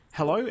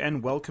Hello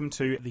and welcome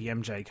to the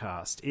MJ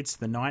Cast. It's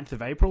the 9th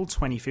of April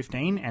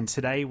 2015 and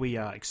today we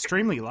are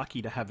extremely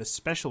lucky to have a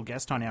special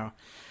guest on our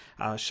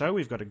show.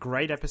 We've got a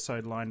great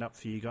episode lined up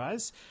for you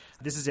guys.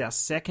 This is our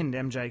second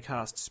MJ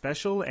Cast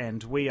special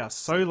and we are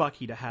so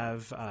lucky to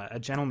have a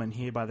gentleman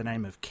here by the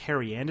name of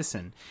Kerry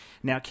Anderson.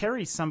 Now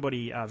Kerry's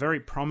somebody very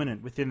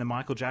prominent within the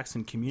Michael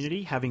Jackson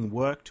community, having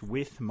worked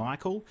with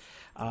Michael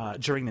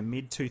during the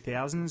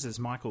mid-2000s as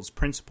Michael's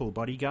principal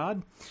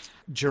bodyguard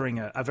during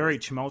a very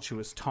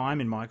tumultuous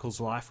time in Michael's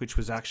life, which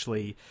was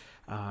actually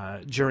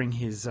during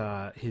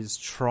his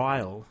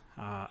trial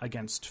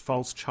against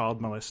false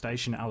child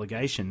molestation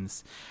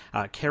allegations.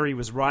 Kerry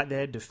was right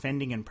there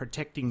defending and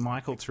protecting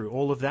Michael through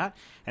all of that,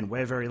 and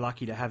we're very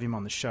lucky to have him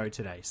on the show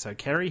today. So,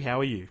 Kerry, how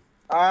are you?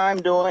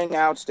 I'm doing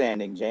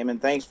outstanding, Jamin.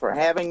 Thanks for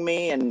having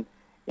me, and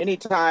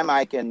anytime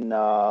I can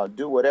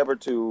do whatever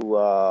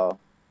to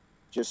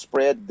just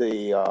spread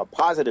the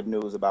positive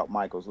news about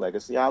Michael's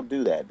legacy, I'll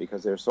do that,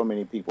 because there's so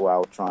many people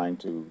out trying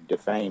to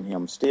defame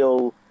him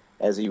still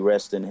as he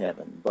rests in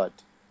heaven. But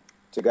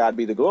to God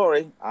be the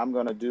glory. I'm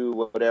going to do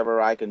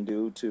whatever I can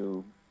do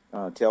to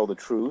tell the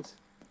truth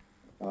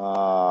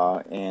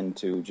and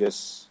to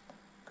just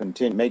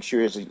make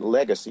sure his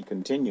legacy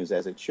continues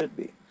as it should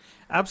be.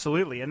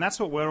 Absolutely, and that's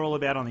what we're all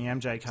about on the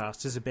MJ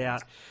Cast, is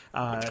about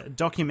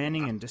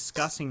documenting and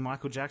discussing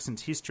Michael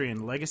Jackson's history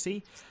and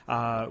legacy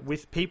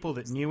with people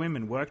that knew him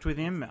and worked with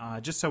him,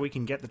 just so we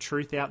can get the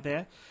truth out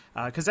there.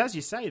 Because as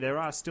you say, there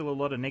are still a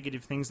lot of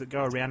negative things that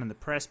go around in the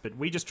press, but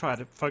we just try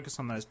to focus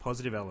on those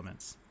positive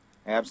elements.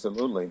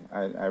 Absolutely.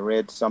 I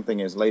read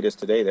something as late as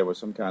today. There was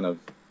some kind of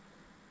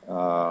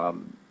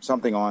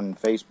something on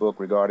Facebook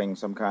regarding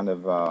some kind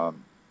of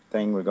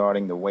thing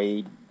regarding the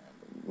Wade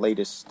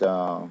latest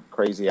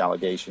crazy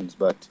allegations.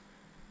 But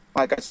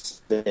like I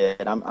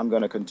said, I'm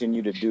going to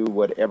continue to do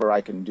whatever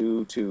I can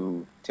do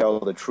to tell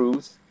the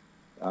truth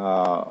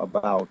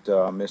about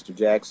Mr.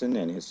 Jackson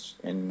and his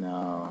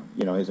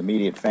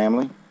immediate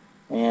family.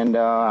 And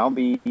I'll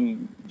be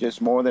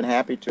just more than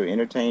happy to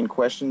entertain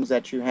questions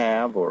that you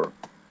have, or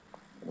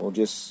we'll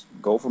just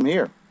go from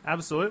here.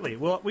 Absolutely.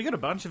 Well, we got a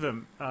bunch of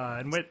them.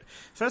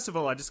 First of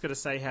all, I just got to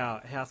say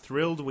how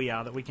thrilled we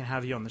are that we can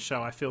have you on the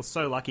show. I feel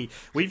so lucky.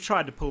 We've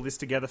tried to pull this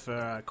together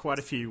for quite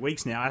a few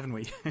weeks now, haven't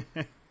we?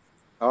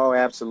 Oh,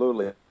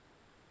 absolutely.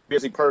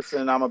 Busy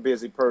person. I'm a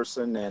busy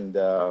person, and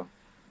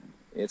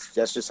that's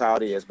just how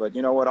it is. But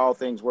you know what? All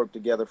things work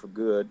together for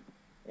good,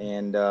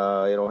 and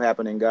it'll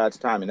happen in God's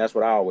time, and that's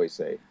what I always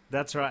say.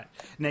 That's right.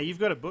 Now, you've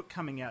got a book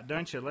coming out,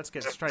 don't you? Let's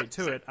get straight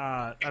to it.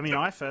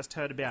 I first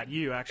heard about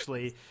you,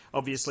 actually,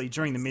 obviously,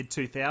 during the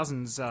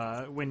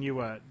mid-2000s when you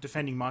were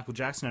defending Michael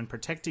Jackson and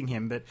protecting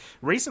him. But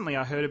recently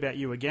I heard about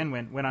you again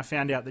when I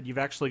found out that you've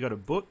actually got a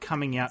book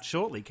coming out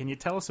shortly. Can you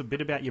tell us a bit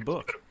about your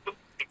book?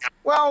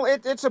 Well,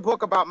 it's a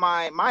book about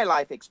my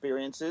life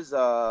experiences.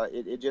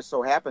 It just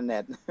so happened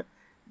that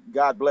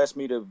God blessed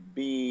me to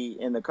be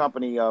in the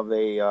company of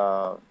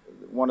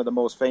one of the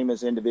most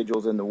famous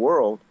individuals in the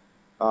world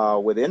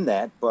within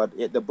that. But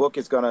the book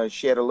is going to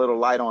shed a little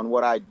light on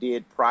what I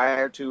did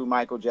prior to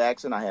Michael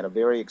Jackson. I had a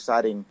very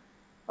exciting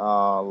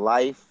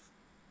life,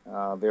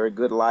 very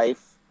good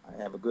life.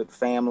 I have a good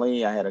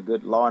family. I had a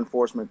good law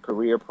enforcement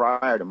career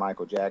prior to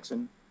Michael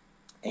Jackson.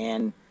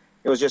 And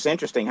it was just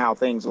interesting how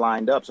things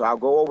lined up. So I'll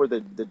go over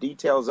the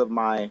details of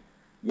my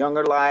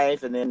younger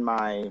life and then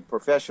my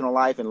professional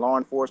life in law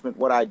enforcement,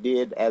 what I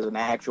did as an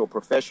actual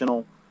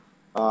professional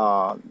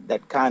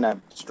that kind of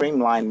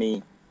streamlined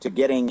me to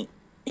getting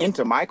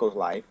into Michael's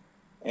life.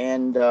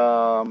 And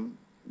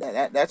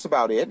that's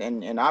about it.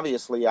 And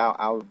obviously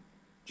I'll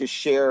just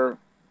share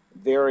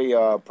very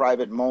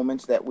private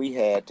moments that we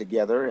had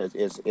together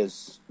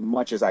as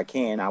much as I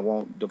can. I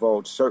won't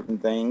divulge certain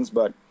things,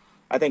 but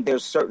I think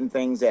there's certain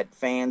things that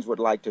fans would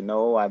like to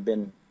know. I've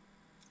been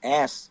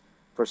asked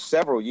for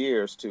several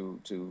years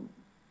to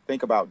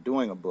think about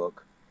doing a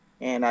book,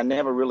 and I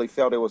never really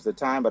felt it was the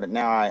time, but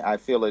now I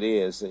feel it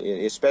is,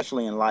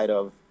 especially in light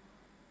of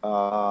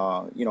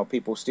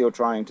people still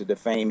trying to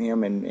defame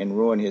him and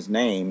ruin his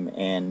name.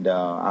 And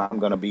I'm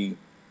going to be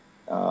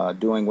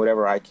doing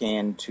whatever I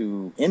can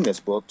in this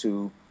book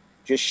to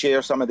just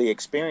share some of the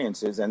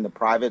experiences and the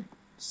private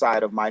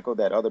side of Michael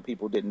that other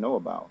people didn't know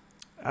about.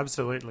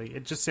 Absolutely.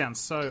 It just sounds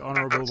so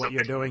honourable what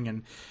you're doing,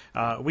 and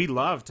we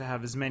love to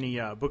have as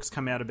many books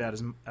come out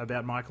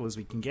about Michael as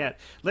we can get.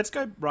 Let's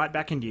go right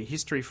back into your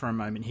history for a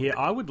moment here.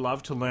 I would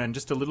love to learn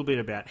just a little bit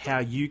about how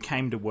you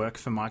came to work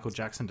for Michael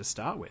Jackson to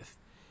start with.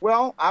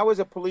 Well, I was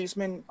a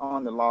policeman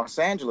on the Los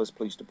Angeles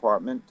Police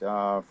Department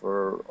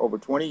for over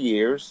 20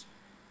 years.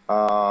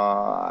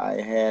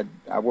 I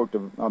worked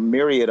a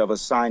myriad of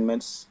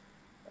assignments,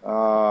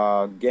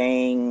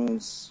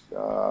 gangs,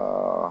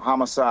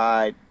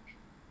 homicide.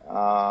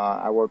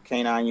 I worked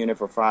K-9 unit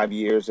for 5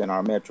 years in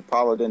our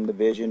Metropolitan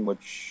Division,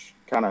 which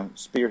kind of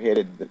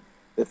spearheaded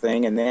the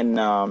thing. And then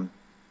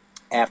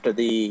after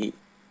the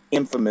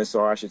infamous,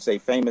 or I should say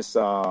famous,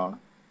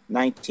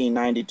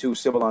 1992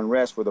 civil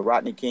unrest with the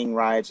Rodney King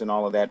riots and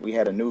all of that, we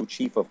had a new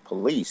chief of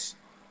police.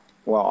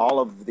 Well, all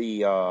of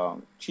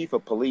the chief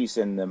of police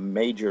in the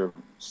major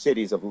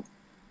cities of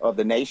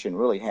the nation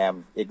really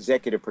have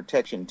executive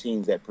protection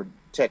teams that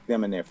protect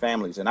them and their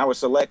families. And I was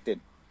selected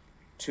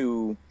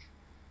to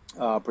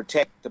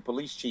protect the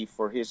police chief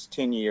for his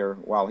tenure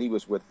while he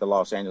was with the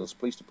Los Angeles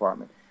Police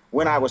Department.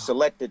 When I was Wow.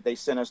 selected, they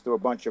sent us through a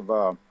bunch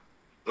of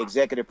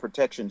executive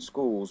protection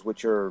schools,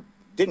 which are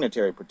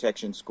dignitary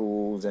protection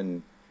schools,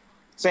 and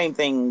same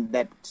thing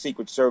that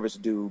Secret Service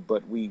do,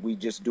 but we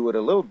just do it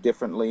a little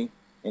differently,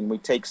 and we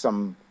take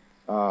some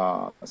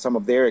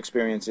of their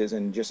experiences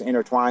and just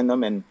intertwine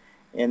them, and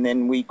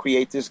then we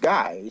create this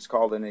guy. He's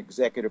called an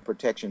executive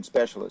protection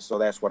specialist. So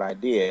that's what I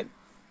did.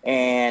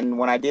 And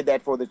when I did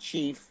that for the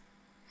chief,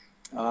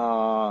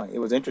 it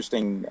was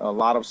interesting. A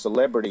lot of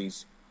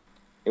celebrities.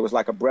 It was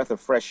like a breath of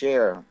fresh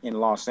air in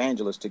Los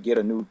Angeles to get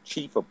a new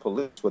chief of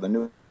police with a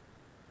new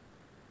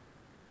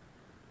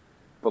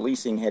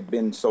policing had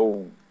been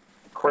so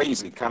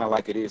crazy, kind of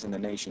like it is in the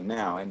nation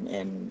now.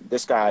 And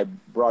this guy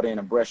brought in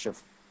a breath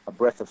of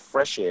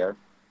fresh air,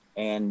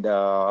 and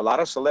a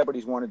lot of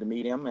celebrities wanted to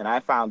meet him. And I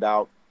found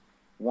out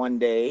one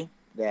day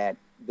that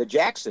the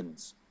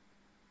Jacksons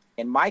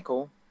and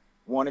Michael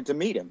wanted to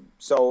meet him.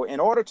 So in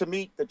order to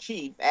meet the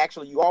chief,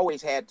 actually, you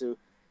always had to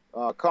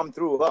come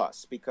through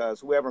us, because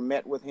whoever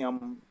met with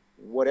him,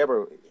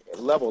 whatever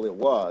level it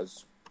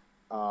was,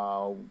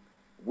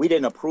 we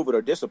didn't approve it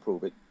or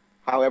disapprove it.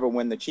 However,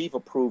 when the chief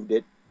approved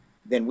it,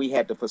 then we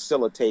had to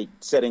facilitate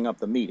setting up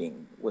the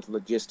meeting with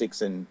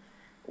logistics and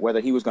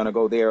whether he was going to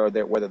go there or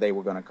whether they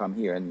were going to come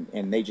here.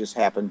 And they just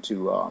happened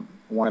to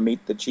want to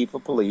meet the chief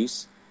of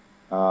police.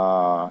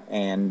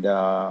 And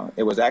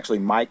it was actually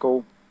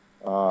Michael,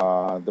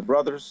 the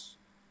brothers,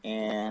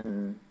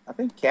 and I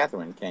think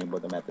Catherine came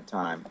with them at the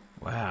time.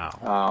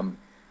 Wow.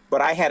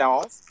 But I had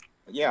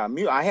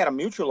I had a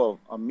mutual,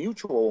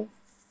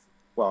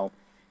 well,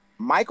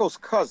 Michael's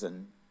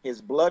cousin,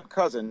 his blood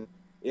cousin,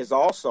 is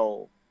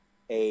also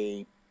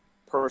a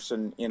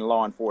person in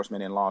law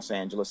enforcement in Los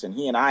Angeles, and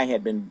he and I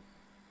had been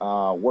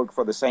worked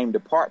for the same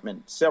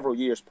department several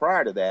years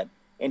prior to that,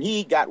 and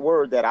he got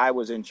word that I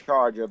was in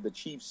charge of the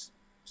chief's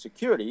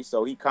security,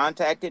 so he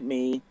contacted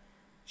me,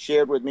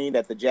 shared with me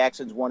that the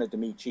Jacksons wanted to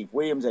meet Chief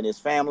Williams and his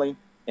family,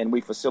 and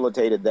we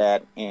facilitated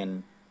that,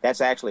 and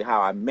that's actually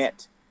how I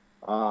met.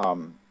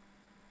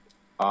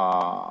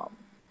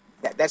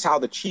 That's how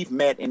the chief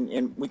met,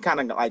 and we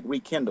kind of like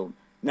rekindled.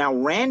 Now,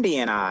 Randy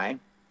and I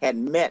had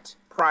met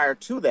prior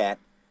to that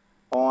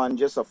on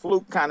just a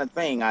fluke kind of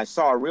thing. I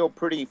saw a real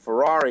pretty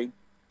Ferrari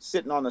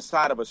sitting on the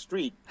side of a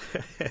street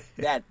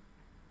that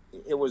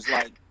it was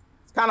like,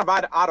 it's kind of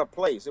out of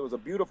place. It was a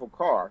beautiful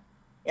car.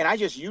 And I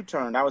just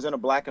U-turned. I was in a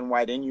black and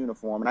white in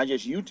uniform, and I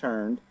just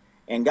U-turned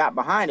and got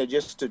behind it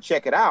just to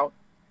check it out.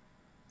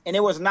 And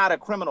it was not a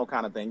criminal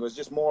kind of thing. It was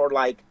just more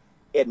like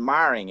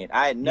admiring it.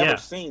 I had never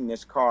seen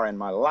this car in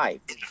my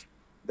life.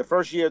 The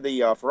first year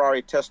the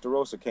Ferrari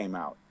Testarossa came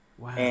out.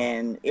 Wow.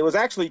 And it was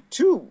actually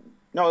two.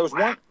 No, it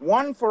was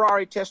one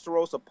Ferrari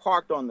Testarossa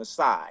parked on the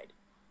side.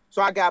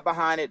 So I got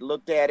behind it,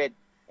 looked at it,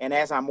 and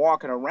as I'm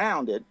walking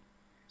around it,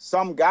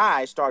 some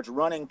guy starts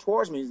running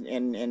towards me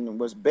and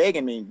was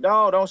begging me,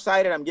 no, don't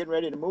sight it, I'm getting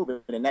ready to move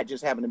it. And that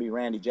just happened to be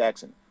Randy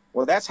Jackson.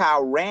 Well, that's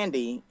how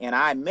Randy and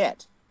I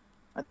met.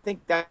 I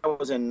think that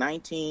was in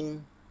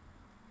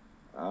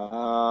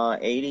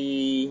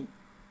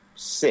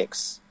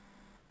 1986.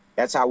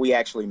 That's how we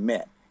actually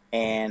met.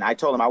 And I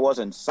told him I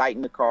wasn't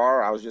sighting the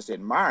car, I was just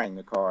admiring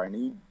the car. And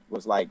he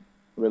was like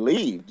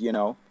relieved, you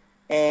know.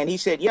 And he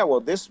said, yeah, well,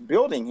 this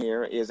building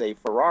here is a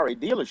Ferrari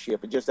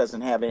dealership. It just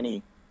doesn't have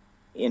any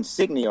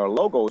insignia or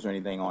logos or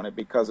anything on it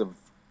because of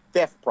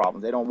theft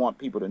problems. They don't want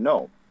people to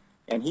know.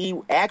 And he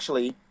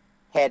actually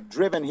had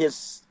driven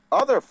his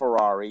other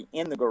Ferrari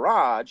in the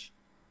garage,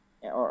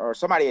 or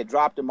somebody had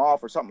dropped him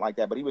off or something like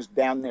that, but he was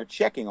down there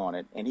checking on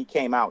it, and he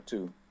came out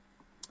to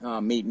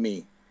meet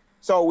me.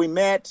 So we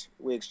met,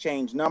 we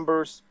exchanged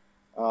numbers.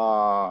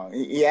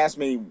 He asked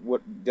me,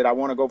 what did I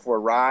want to go for a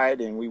ride,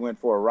 and we went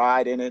for a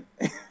ride in it,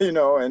 you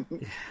know, and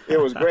it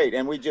was great.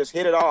 And we just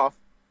hit it off,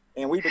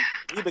 and we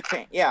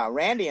became,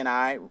 Randy and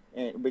I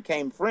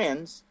became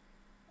friends.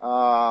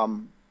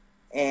 And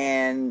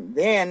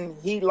then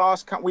we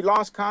lost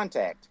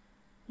contact.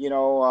 You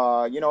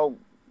know,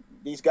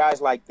 these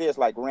guys like this,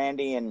 like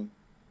Randy and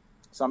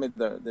some of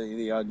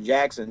the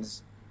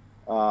Jacksons,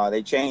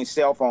 they change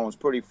cell phones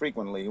pretty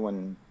frequently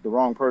when the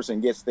wrong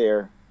person gets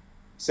their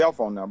cell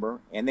phone number.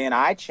 And then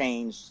I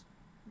changed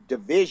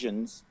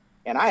divisions,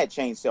 and I had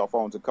changed cell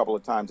phones a couple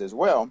of times as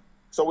well.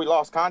 So we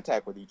lost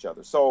contact with each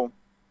other. So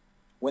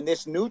when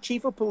this new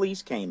chief of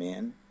police came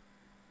in,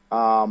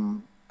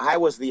 I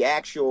was the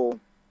actual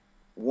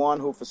one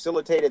who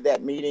facilitated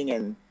that meeting,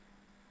 and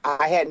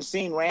I hadn't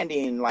seen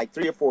Randy in like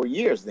 3 or 4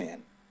 years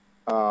then,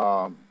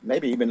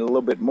 maybe even a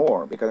little bit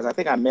more, because I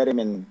think I met him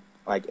in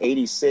like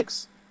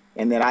 86,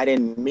 and then I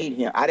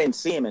didn't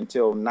see him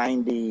until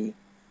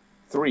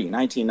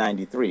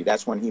 1993.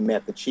 That's when he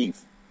met the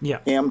chief. Yeah.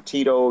 Him,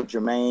 Tito,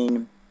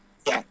 Jermaine,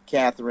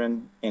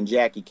 Catherine, and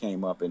Jackie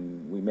came up,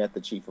 and we met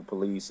the chief of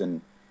police,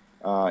 and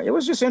it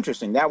was just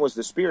interesting. That was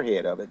the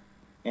spearhead of it.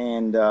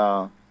 and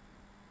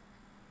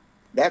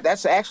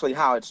that's actually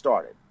how it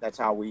started. That's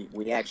how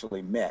we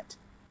actually met.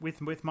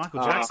 With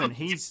Michael Jackson,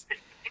 he's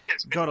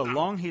got a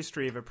long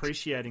history of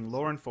appreciating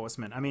law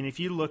enforcement. I mean, if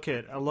you look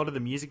at a lot of the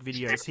music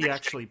videos he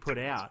actually put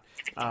out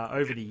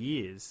over the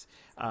years,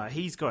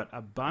 he's got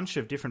a bunch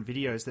of different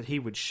videos that he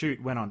would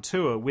shoot when on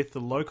tour with the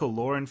local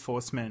law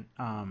enforcement,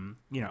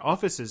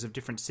 officers of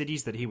different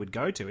cities that he would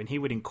go to, and he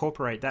would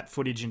incorporate that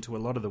footage into a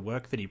lot of the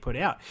work that he put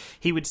out.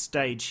 He would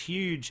stage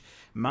huge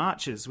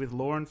marches with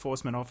law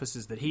enforcement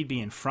officers that he'd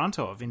be in front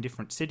of in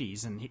different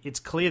cities, and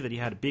it's clear that he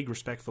had a big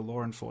respect for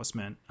law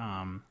enforcement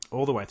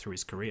all the way through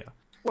his career.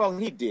 Well,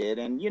 he did.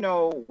 And,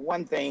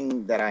 one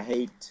thing that I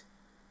hate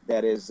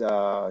that is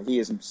he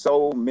is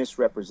so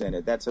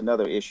misrepresented. That's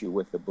another issue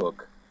with the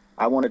book.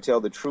 I want to tell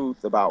the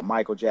truth about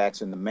Michael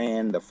Jackson, the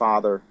man, the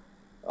father,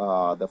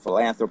 the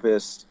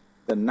philanthropist,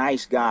 the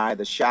nice guy,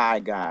 the shy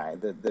guy,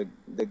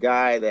 the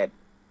guy that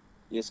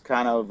is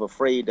kind of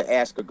afraid to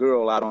ask a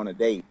girl out on a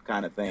date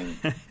kind of thing,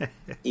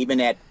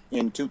 even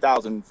in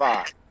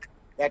 2005,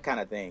 that kind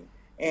of thing.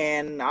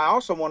 And I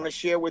also want to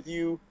share with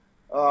you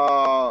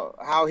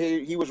how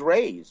he was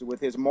raised with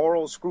his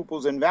morals,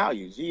 scruples, and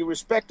values. He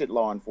respected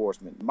law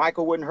enforcement.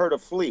 Michael wouldn't hurt a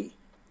flea.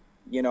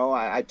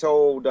 I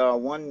told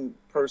one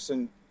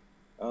person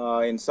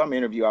in some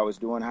interview I was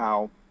doing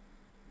how,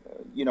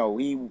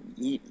 he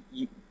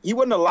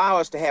wouldn't allow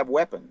us to have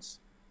weapons,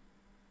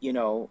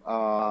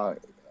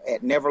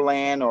 at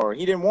Neverland, or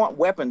he didn't want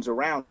weapons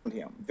around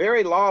him.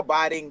 Very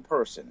law-abiding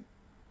person.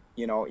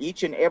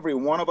 Each and every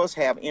one of us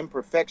have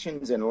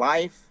imperfections in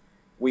life.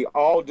 We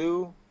all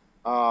do.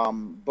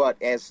 But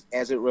as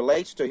it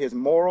relates to his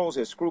morals,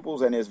 his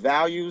scruples, and his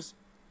values,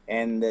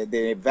 and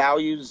the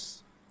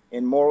values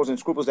and morals and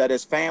scruples that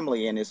his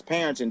family and his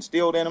parents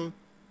instilled in him,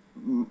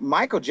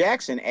 Michael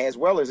Jackson, as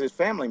well as his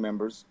family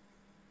members,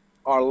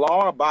 are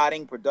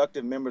law-abiding,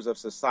 productive members of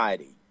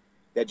society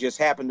that just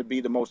happen to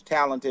be the most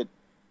talented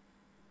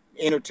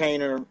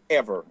entertainer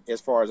ever,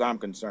 as far as I'm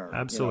concerned.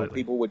 Absolutely.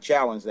 People would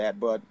challenge that,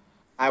 but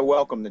I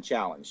welcome the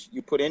challenge.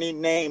 You put any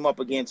name up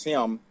against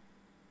him,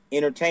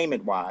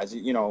 entertainment-wise,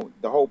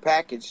 the whole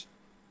package,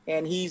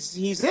 and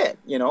he's it,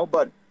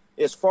 But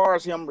as far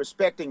as him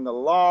respecting the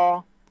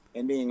law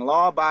and being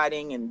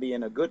law-abiding and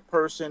being a good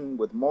person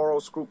with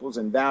moral scruples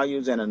and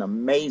values and an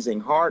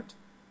amazing heart,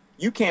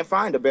 you can't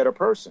find a better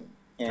person.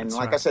 And That's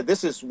like right. I said,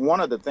 this is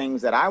one of the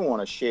things that I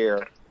want to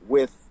share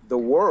with the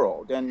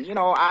world. And,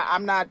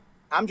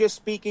 I'm just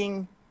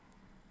speaking.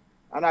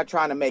 I'm not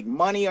trying to make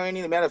money or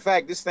anything. Matter of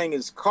fact, this thing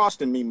is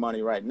costing me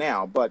money right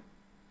now. But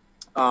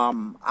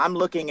I'm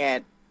looking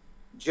at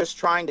just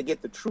trying to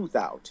get the truth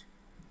out.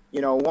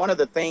 One of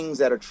the things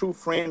that a true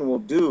friend will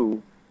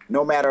do,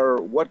 no matter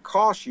what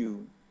costs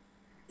you,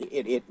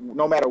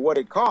 no matter what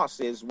it costs,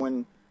 is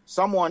when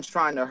someone's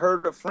trying to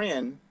hurt a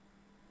friend,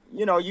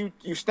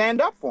 you stand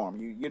up for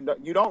them.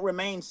 You don't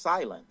remain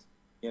silent.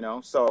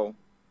 So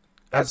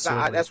that's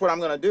what I'm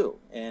going to do.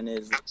 And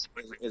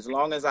as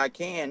long as I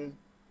can,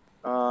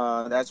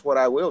 that's what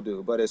I will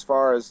do. But as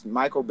far as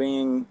Michael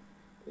being,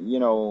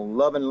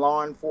 loving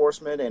law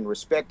enforcement and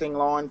respecting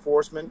law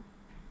enforcement,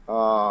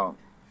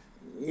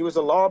 he was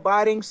a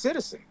law-abiding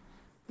citizen.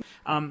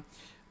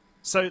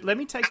 So let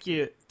me take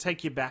you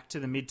back to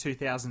the mid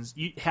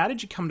 2000s. How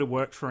did you come to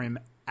work for him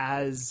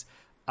as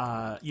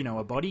a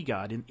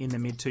bodyguard in the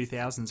mid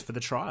 2000s for the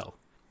trial?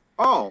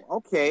 Oh,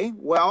 okay.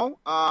 Well,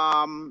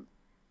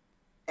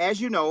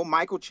 as you know,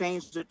 Michael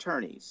changed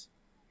attorneys.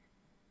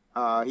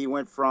 He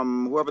went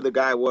from whoever the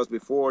guy was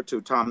before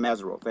to Tom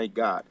Mesereau. Thank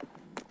God.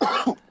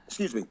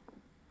 Excuse me.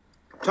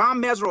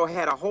 Tom Mesereau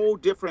had a whole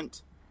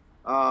different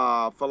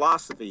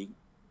philosophy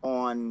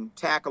on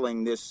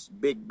tackling this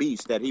big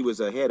beast that he was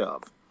ahead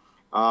of.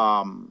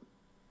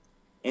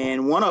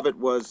 And one of it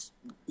was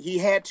he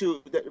had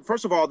to,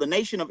 first of all, the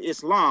Nation of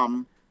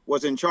Islam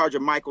was in charge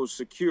of Michael's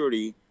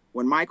security.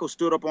 When Michael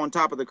stood up on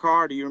top of the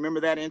car, do you remember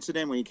that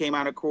incident when he came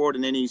out of court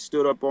and then he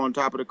stood up on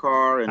top of the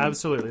car? And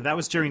Absolutely. That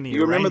was during the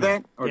you remember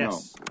arraignment. that or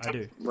yes, no? I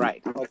do.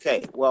 Right.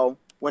 Okay. Well,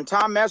 when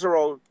Tom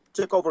Mesereau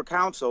took over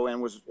counsel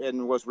and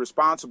was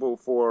responsible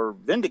for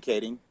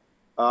vindicating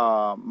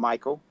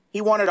Michael,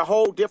 he wanted a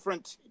whole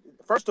different.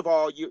 First of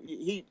all,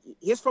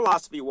 his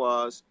philosophy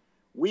was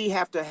we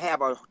have to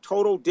have a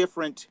total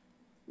different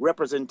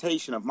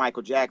representation of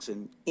Michael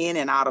Jackson in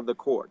and out of the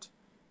court.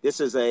 This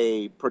is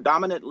a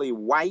predominantly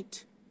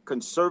white,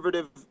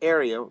 conservative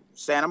area,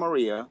 Santa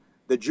Maria.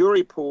 The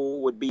jury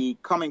pool would be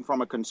coming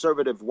from a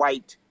conservative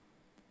white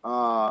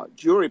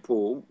jury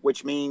pool,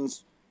 which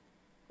means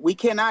we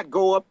cannot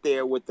go up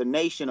there with the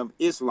Nation of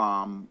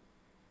Islam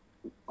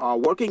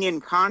working in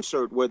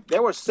concert with.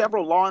 There were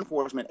several law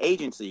enforcement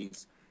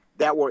agencies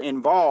that were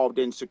involved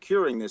in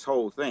securing this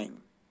whole thing.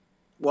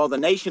 Well, the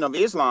Nation of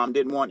Islam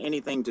didn't want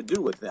anything to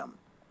do with them.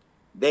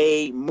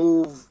 They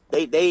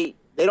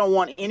don't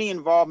want any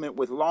involvement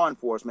with law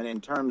enforcement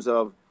in terms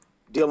of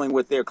dealing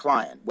with their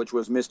client, which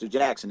was Mr.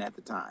 Jackson at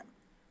the time.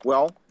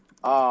 Well,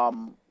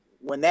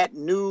 when that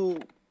new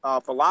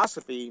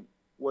philosophy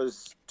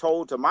was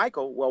told to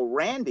Michael, well,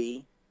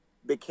 Randy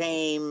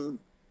became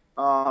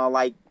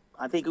like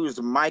I think it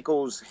was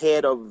Michael's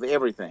head of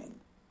everything.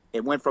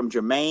 It went from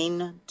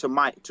Jermaine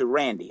to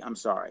Randy. I'm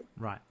sorry.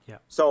 Right. Yeah.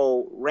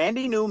 So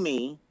Randy knew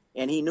me,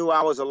 and he knew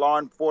I was a law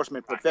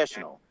enforcement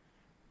professional.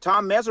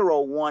 Tom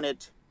Mesereau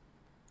wanted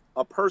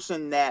a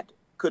person that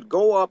could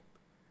go up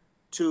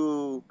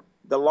to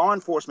the law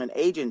enforcement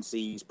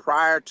agencies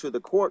prior to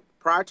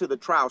the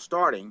trial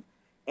starting,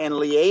 and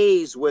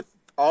liaise with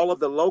all of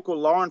the local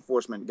law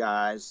enforcement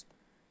guys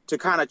to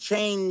kind of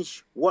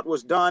change what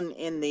was done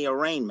in the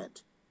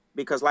arraignment.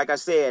 Because, like I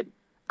said,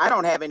 I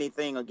don't have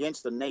anything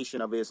against the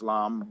Nation of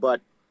Islam, but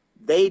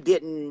they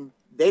didn't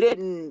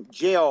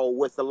gel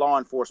with the law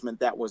enforcement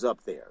that was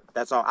up there.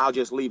 That's all. I'll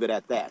just leave it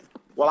at that.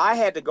 Well, I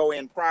had to go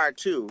in prior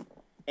to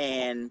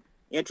and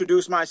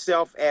introduce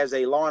myself as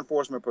a law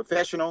enforcement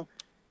professional,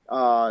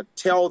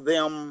 tell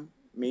them,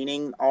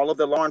 meaning all of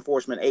the law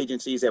enforcement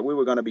agencies that we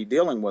were going to be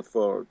dealing with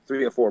for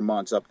 3 or 4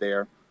 months up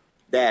there,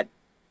 that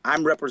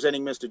I'm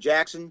representing Mr.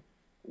 Jackson.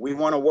 We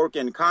want to work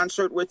in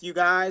concert with you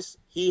guys.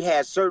 He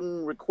has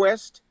certain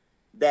requests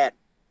that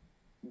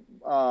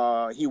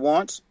he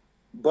wants,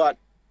 but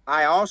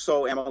I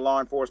also am a law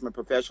enforcement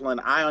professional,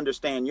 and I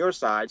understand your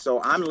side,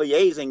 so I'm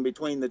liaising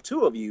between the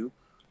two of you.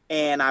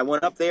 And I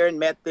went up there and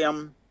met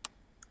them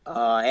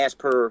as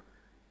per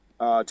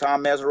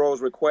Tom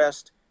Mesereau's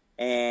request,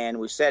 and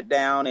we sat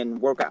down and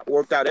worked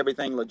out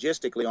everything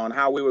logistically on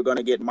how we were going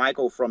to get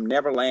Michael from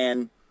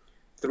Neverland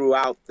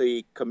throughout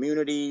the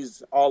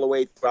communities, all the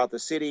way throughout the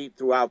city,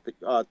 throughout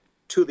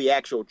to the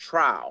actual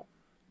trial,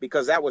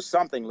 because that was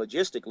something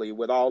logistically,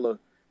 with all the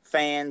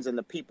fans and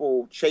the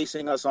people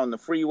chasing us on the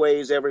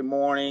freeways every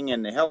morning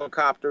and the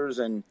helicopters,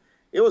 and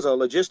it was a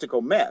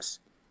logistical mess.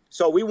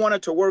 So we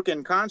wanted to work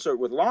in concert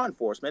with law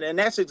enforcement, and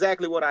that's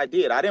exactly what I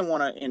did. I didn't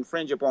want to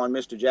infringe upon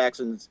Mr.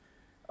 Jackson's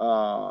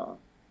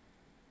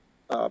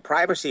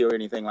privacy or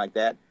anything like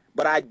that,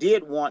 but I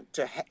did want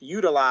to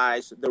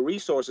utilize the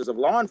resources of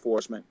law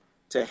enforcement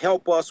to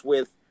help us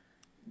with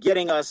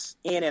getting us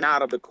in and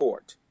out of the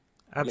court.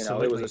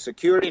 Absolutely. It was a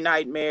security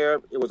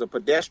nightmare. It was a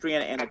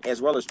pedestrian and as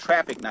well as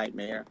traffic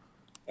nightmare.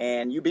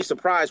 And you'd be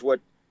surprised what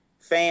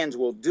fans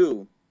will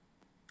do.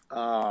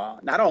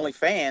 Not only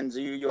fans,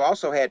 you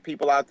also had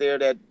people out there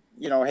that,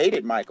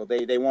 hated Michael.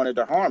 They wanted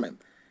to harm him.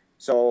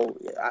 So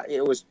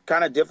it was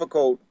kind of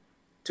difficult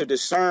to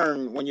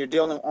discern when you're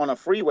dealing on a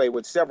freeway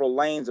with several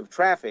lanes of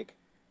traffic,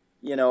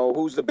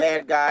 who's the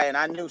bad guy. And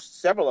I knew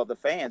several of the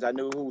fans. I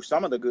knew who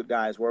some of the good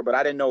guys were, but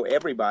I didn't know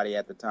everybody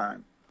at the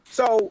time.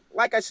 So,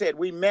 like I said,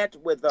 we met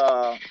with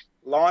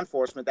law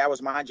enforcement. That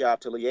was my job,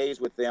 to liaise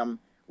with them,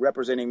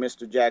 representing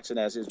Mr. Jackson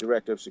as his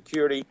director of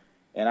security.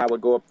 And I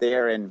would go up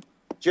there and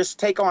just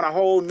take on a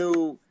whole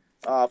new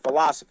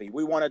philosophy.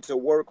 We wanted to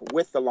work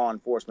with the law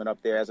enforcement up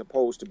there as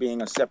opposed to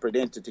being a separate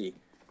entity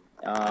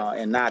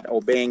and not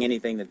obeying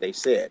anything that they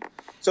said.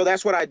 So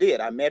that's what I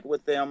did. I met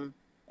with them,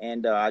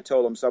 and I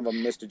told them some of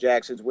Mr.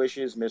 Jackson's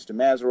wishes, Mr.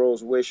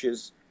 Mesereau's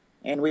wishes,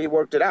 and we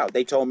worked it out.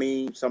 They told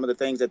me some of the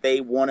things that they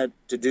wanted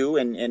to do,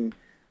 and it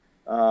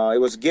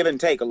was give and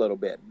take a little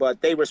bit.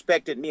 But they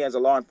respected me as a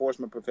law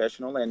enforcement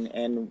professional,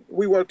 and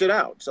we worked it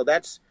out. So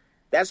that's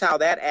how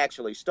that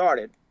actually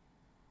started.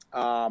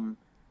 So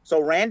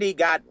Randy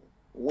got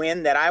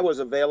wind that I was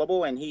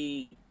available, and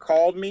he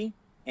called me,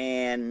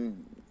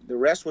 and the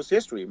rest was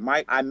history.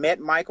 I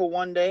met Michael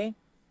one day.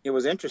 It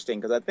was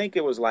interesting because I think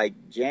it was like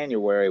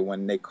January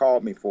when they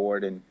called me for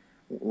it, and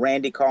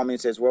Randy called me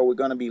and says, well, we're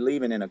going to be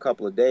leaving in a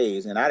couple of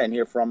days. And I didn't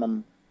hear from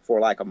him for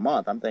like a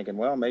month. I'm thinking,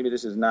 well, maybe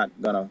this is not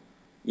going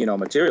to,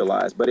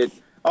 materialize. But it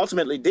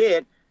ultimately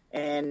did.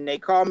 And they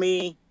called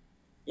me,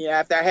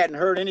 after I hadn't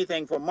heard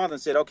anything for a month, and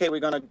said, okay,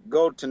 we're going to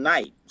go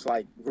tonight. It's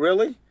like,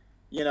 really?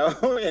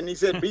 And he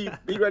said, be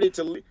ready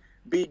to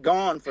be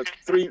gone for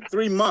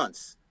three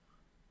months.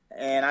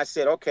 And I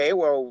said, okay,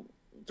 well,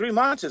 3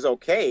 months is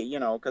okay,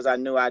 because I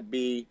knew I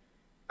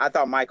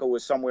thought Michael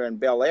was somewhere in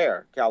Bel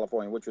Air,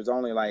 California, which was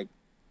only like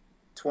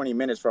 20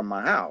 minutes from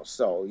my house.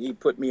 So he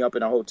put me up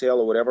in a hotel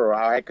or whatever, or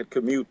I could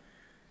commute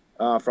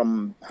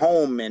from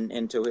home and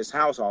into his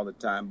house all the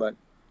time. But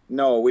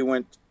no, we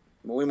went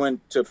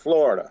to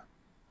Florida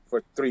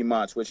for 3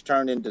 months, which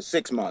turned into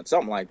 6 months,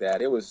 something like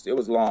that. It was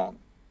long.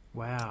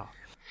 Wow.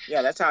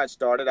 Yeah, that's how it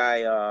started.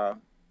 I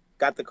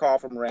got the call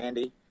from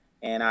Randy,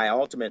 and I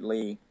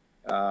ultimately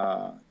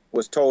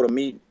was told to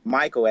meet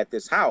Michael at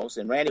this house,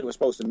 and Randy was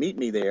supposed to meet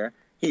me there.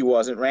 He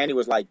wasn't. Randy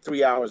was like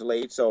 3 hours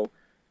late. So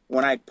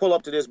when I pull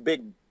up to this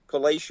big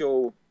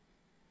palatial,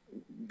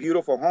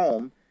 beautiful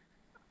home,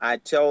 I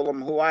tell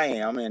them who I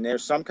am, and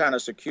there's some kind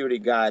of security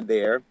guard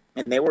there,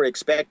 and they were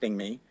expecting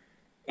me.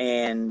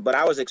 But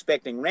I was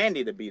expecting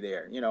Randy to be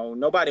there.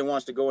 Nobody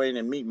wants to go in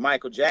and meet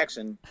Michael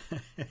Jackson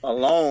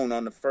alone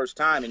on the first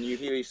time, and you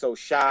hear he's so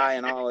shy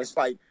and all. It's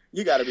like,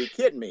 you got to be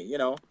kidding me,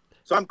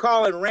 So I'm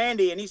calling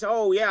Randy, and he said,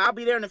 oh, yeah, I'll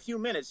be there in a few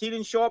minutes. He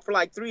didn't show up for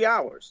like 3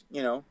 hours,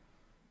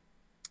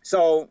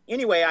 So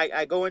anyway,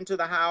 I go into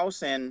the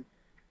house, and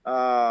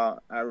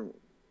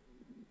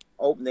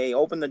they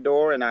open the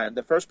door, and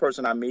the first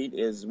person I meet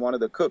is one of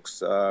the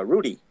cooks,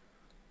 Rudy.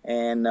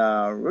 And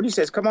Rudy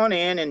says, come on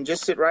in and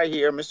just sit right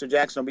here. Mr.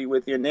 Jackson will be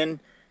with you. And then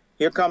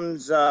here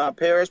comes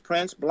Paris,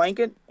 Prince,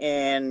 Blanket,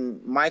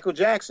 and Michael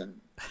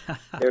Jackson.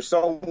 They're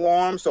so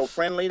warm, so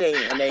friendly.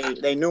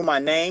 They knew my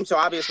name. So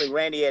obviously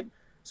Randy had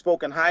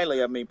spoken highly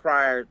of me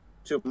prior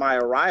to my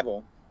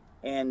arrival,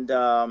 and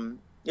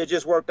it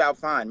just worked out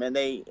fine, man.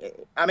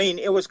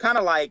 It was kind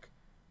of like,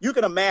 you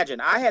can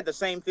imagine. I had the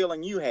same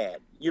feeling you had.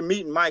 You're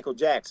meeting Michael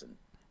Jackson.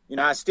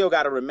 I still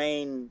got to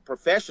remain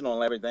professional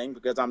and everything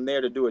because I'm there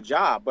to do a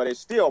job, but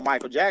it's still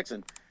Michael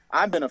Jackson.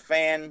 I've been a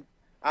fan.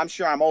 I'm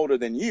sure I'm older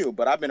than you,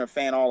 but I've been a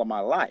fan all of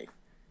my life.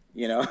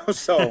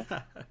 So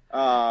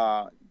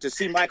to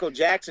see Michael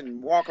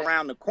Jackson walk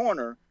around the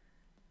corner,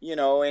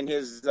 in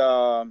his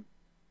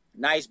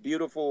nice,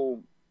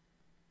 beautiful,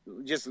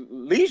 just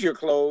leisure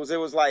clothes, it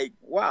was like,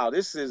 wow,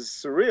 this is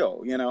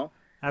surreal, Absolutely.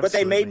 But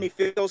they made me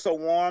feel so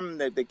warm.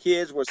 That the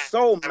kids were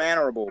so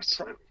mannerable.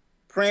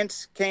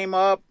 Prince came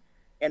up,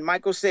 and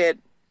Michael said,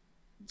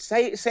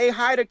 say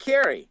hi to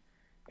Kerry.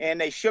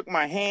 And they shook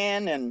my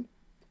hand,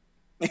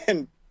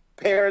 and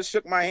Paris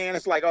shook my hand.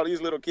 It's like, oh,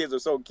 these little kids are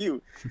so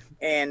cute.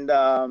 And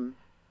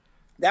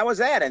that was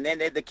that. And then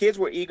the kids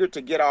were eager to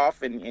get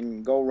off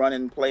and go run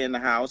and play in the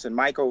house. And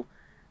Michael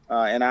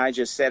and I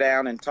just sat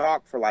down and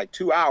talked for like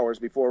 2 hours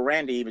before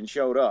Randy even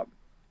showed up.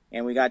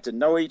 And we got to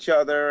know each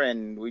other,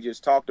 and we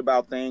just talked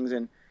about things.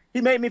 And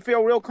he made me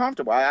feel real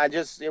comfortable.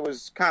 It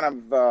was kind of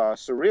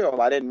surreal.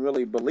 I didn't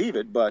really believe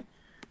it, but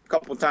a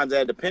couple of times I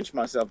had to pinch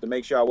myself to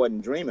make sure I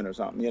wasn't dreaming or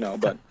something,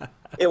 But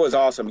it was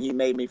awesome. He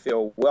made me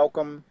feel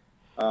welcome.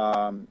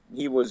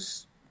 He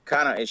was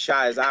kind of as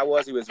shy as I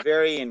was. He was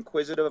very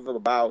inquisitive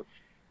about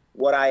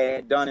what I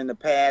had done in the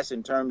past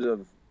in terms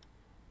of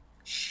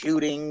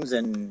shootings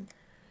and,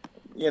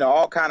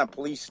 all kind of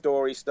police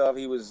story stuff.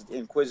 He was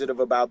inquisitive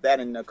about that.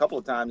 And a couple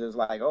of times it was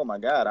like, oh my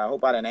God, I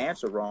hope I didn't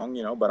answer wrong,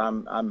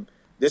 but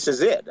this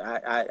is it.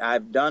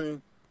 I've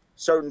done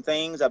certain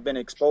things. I've been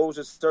exposed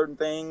to certain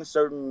things,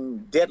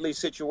 certain deadly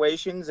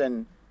situations.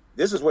 And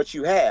this is what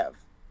you have.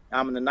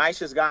 I'm the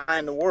nicest guy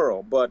in the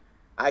world, but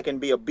I can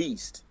be a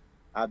beast.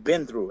 I've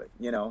been through it,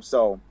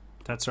 so.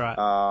 That's right.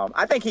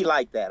 I think he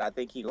liked that. I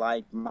think he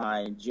liked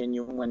my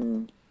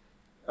genuine,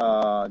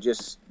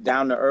 just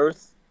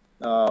down-to-earth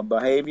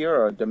behavior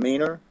or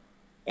demeanor.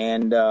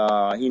 And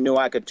he knew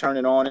I could turn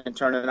it on and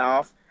turn it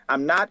off.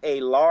 I'm not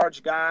a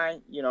large guy.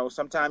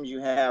 Sometimes you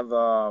have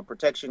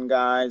protection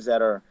guys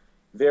that are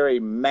very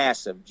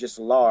massive, just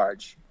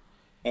large.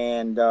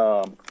 And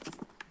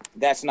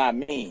that's not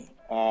me.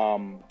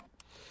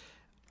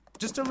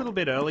 Just a little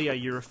bit earlier,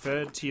 you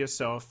referred to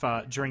yourself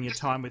during your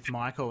time with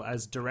Michael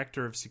as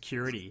Director of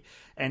Security.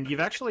 And you've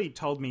actually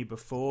told me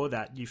before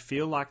that you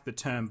feel like the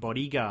term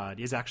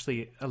bodyguard is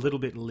actually a little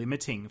bit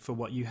limiting for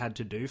what you had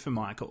to do for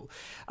Michael.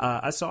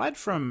 Aside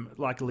from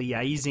like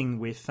liaising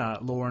with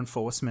law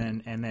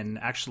enforcement and then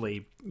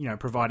actually,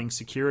 providing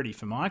security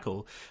for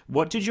Michael,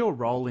 what did your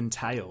role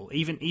entail?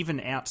 Even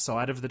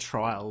outside of the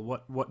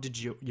trial, what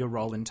did your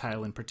role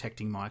entail in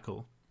protecting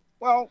Michael?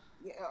 Well,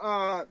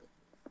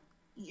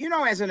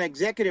 as an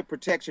executive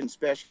protection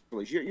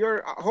specialist,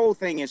 your whole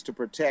thing is to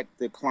protect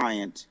the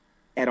client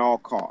at all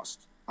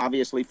costs,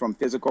 obviously from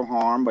physical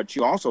harm, but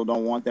you also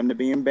don't want them to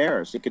be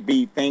embarrassed. It could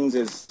be things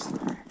as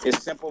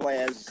simple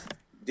as,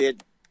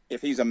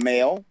 if he's a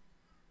male,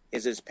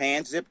 is his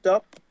pants zipped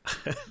up?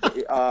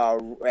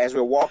 As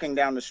we're walking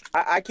down the street.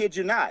 I kid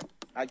you not.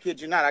 I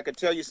could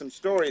tell you some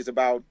stories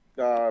about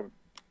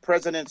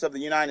presidents of the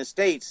United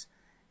States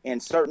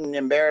and certain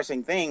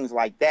embarrassing things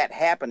like that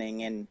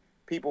happening, and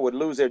people would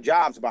lose their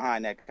jobs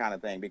behind that kind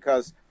of thing,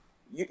 because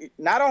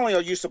not only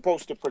are you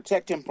supposed to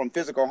protect him from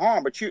physical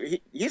harm, but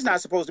he's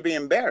not supposed to be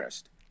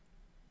embarrassed.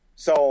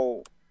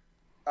 So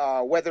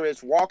whether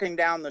it's walking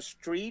down the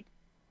street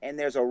and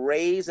there's a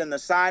raise in the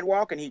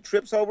sidewalk and he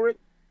trips over it,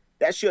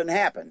 that shouldn't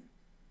happen.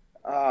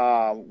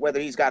 Whether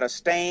he's got a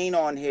stain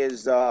on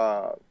his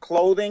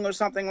clothing or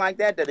something like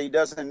that he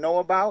doesn't know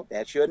about,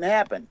 that shouldn't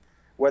happen.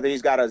 Whether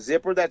he's got a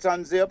zipper that's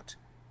unzipped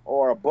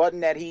or a button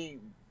that he,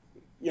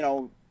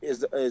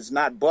 is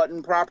not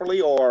buttoned properly,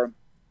 or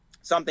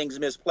something's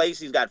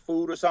misplaced. He's got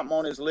food or something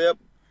on his lip.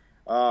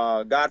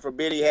 God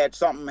forbid he had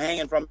something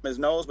hanging from his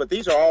nose. But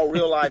these are all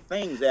real life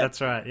things that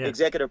That's right, yeah.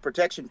 Executive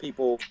protection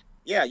people,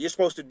 you're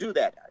supposed to do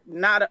that.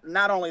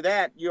 Not only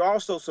that, you're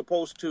also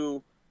supposed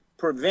to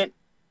prevent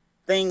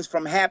things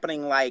from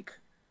happening like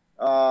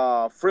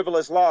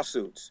frivolous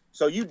lawsuits.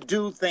 So you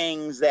do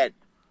things that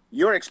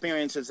your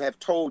experiences have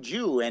told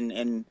you,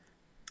 and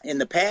in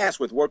the past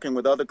with working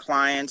with other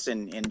clients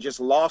and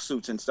just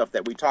lawsuits and stuff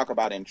that we talk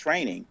about in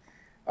training,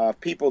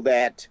 people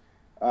that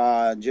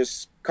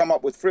just come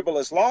up with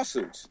frivolous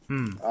lawsuits.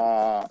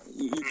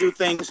 You do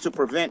things to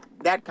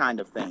prevent that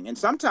kind of thing. And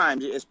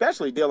sometimes,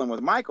 especially dealing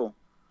with Michael,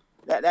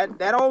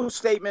 that old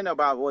statement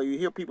about, well, you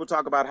hear people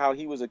talk about how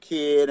he was a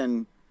kid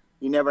and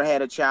he never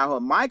had a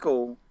childhood.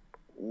 Michael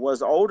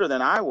was older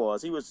than I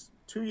was. He was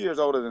 2 years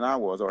older than I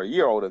was, or a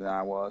year older than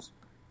I was.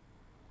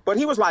 But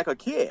he was like a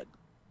kid.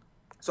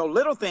 So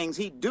little things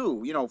he'd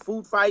do,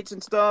 food fights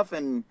and stuff,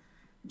 and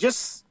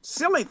just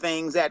silly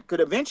things that could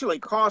eventually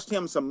cost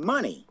him some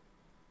money.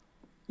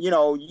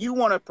 You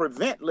want to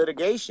prevent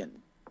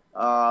litigation.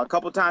 A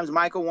couple of times,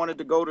 Michael wanted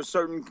to go to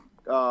certain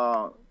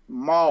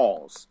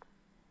malls,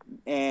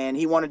 and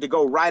he wanted to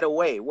go right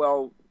away.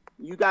 Well,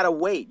 you got to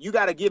wait. You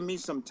got to give me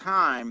some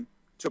time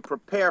to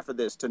prepare for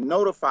this, to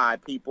notify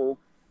people,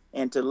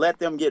 and to let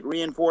them get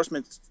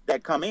reinforcements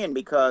that come in,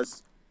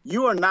 because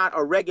you are not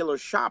a regular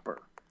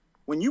shopper.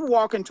 When you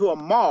walk into a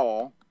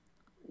mall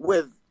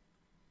with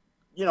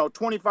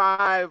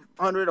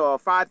 2,500 or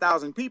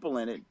 5,000 people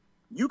in it,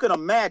 you can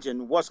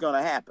imagine what's going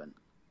to happen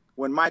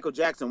when Michael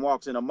Jackson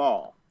walks in a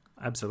mall.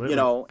 Absolutely.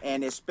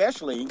 And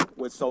especially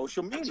with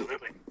social media,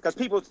 because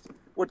people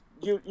would,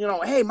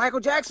 hey,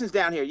 Michael Jackson's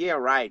down here. Yeah,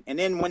 right. And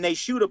then when they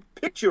shoot a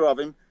picture of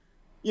him,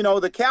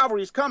 the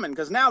cavalry's coming,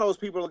 because now those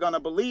people are going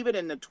to believe it,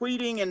 and the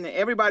tweeting, and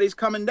everybody's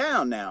coming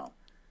down now.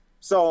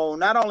 So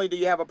not only do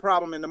you have a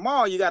problem in the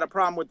mall, you got a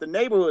problem with the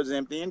neighborhoods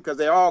emptying, because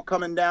they're all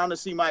coming down to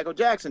see Michael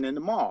Jackson in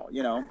the mall,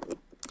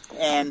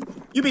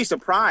 And you'd be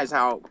surprised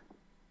how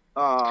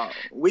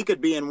we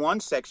could be in one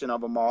section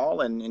of a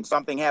mall and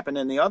something happened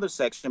in the other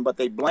section, but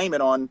they blame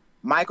it on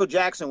Michael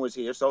Jackson was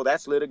here, so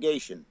that's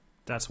litigation.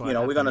 That's why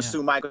we're going to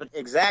sue Michael.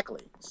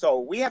 Exactly. So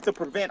we have to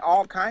prevent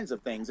all kinds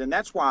of things, and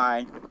that's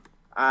why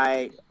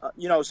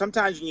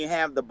sometimes when you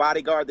have the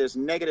bodyguard, there's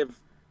negative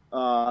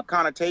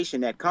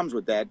connotation that comes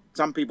with that.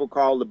 Some people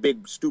call the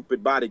big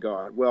stupid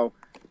bodyguard. Well,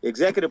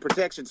 executive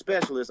protection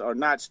specialists are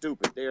not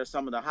stupid. They are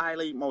some of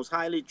the most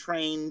highly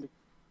trained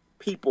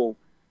people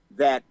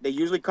that they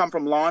usually come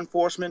from law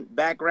enforcement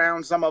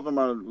backgrounds. Some of them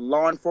are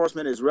law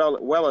enforcement as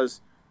well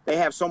as they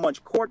have so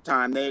much court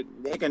time, they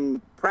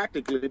can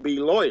practically be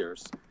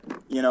lawyers.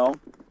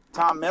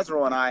 Tom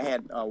Mesereau and I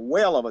had a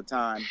whale of a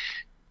time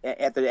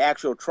at the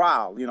actual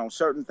trial.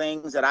 Certain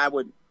things that I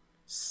would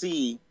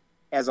see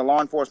as a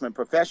law enforcement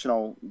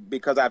professional,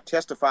 because I've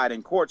testified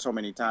in court so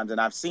many times,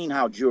 and I've seen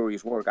how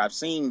juries work. I've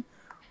seen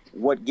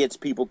what gets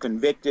people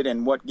convicted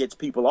and what gets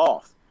people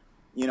off.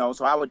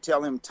 So I would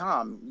tell him,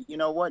 Tom, you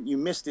know what? You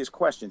missed this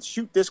question.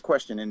 Shoot this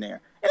question in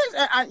there.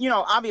 And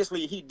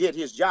obviously he did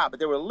his job, but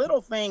there were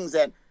little things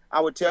that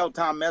I would tell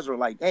Tom Mesereau,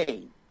 like,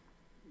 hey,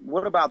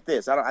 what about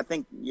this? I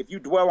think if you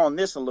dwell on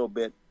this a little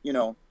bit,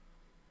 you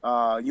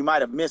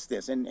might have missed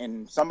this.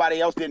 And somebody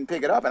else didn't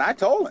pick it up. And I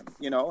told him,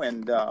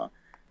 and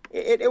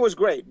it was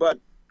great. But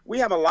we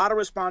have a lot of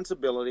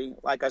responsibility.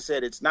 Like I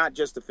said, it's not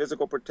just the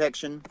physical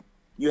protection.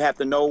 You have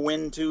to know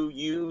when to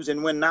use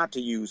and when not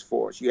to use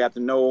force. You have to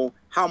know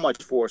how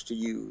much force to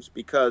use,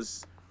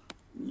 because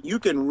you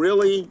can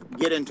really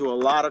get into a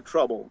lot of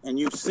trouble. And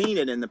you've seen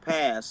it in the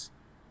past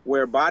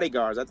where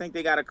bodyguards, I think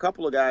they got a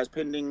couple of guys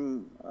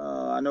pending.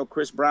 I know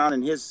Chris Brown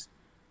and his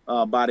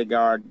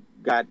bodyguard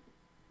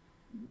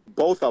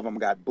both of them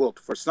got booked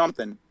for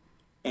something.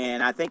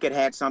 And I think it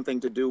had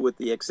something to do with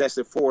the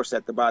excessive force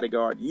that the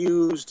bodyguard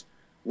used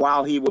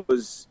while he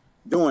was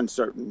doing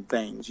certain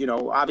things.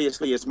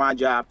 Obviously it's my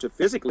job to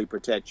physically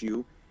protect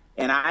you,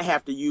 and I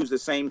have to use the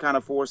same kind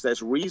of force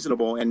that's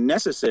reasonable and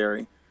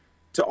necessary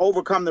to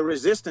overcome the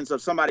resistance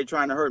of somebody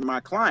trying to hurt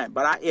my client.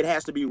 But it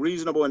has to be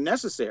reasonable and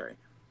necessary.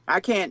 I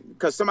can't,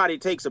 because somebody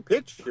takes a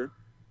picture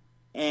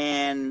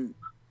and,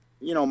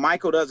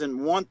 Michael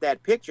doesn't want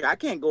that picture. I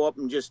can't go up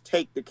and just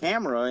take the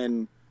camera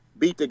and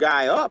beat the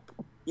guy up.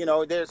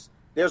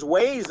 There's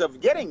ways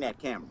of getting that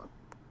camera.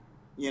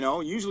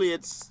 Usually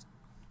it's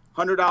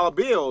 $100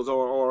 bills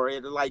or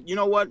like,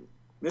 what?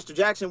 Mr.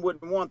 Jackson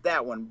wouldn't want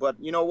that one. But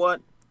you know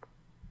what?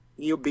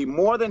 He'll be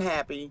more than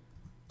happy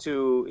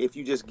to, if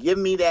you just give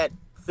me that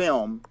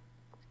film,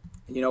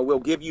 we'll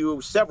give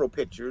you several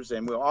pictures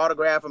and we'll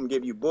autograph them,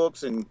 give you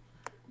books and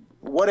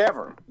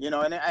whatever,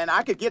 and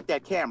I could get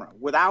that camera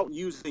without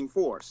using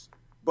force.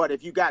 But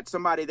if you got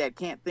somebody that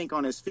can't think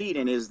on his feet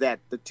and is that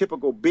the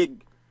typical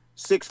big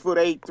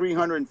 6'8",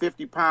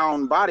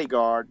 350-pound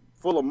bodyguard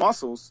full of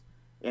muscles,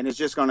 and it's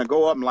just going to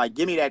go up and like,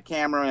 give me that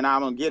camera and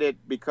I'm going to get it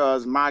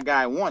because my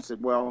guy wants it.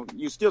 Well,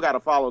 you still got to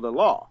follow the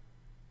law,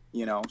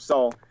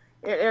 So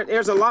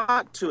there's a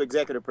lot to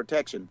executive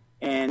protection.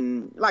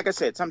 And like I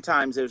said,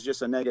 sometimes there's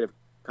just a negative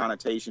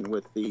connotation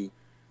with the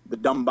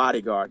dumb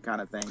bodyguard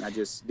kind of thing. I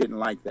just didn't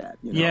like that.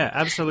 Yeah,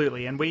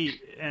 absolutely. And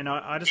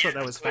I just thought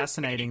that was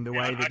fascinating, the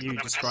way that you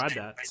described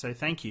that. So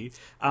thank you.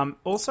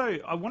 Also,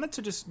 I wanted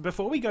to just,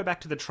 before we go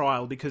back to the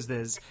trial, because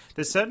there's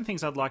certain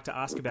things I'd like to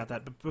ask about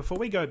that. But before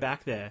we go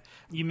back there,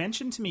 you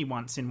mentioned to me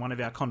once in one of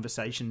our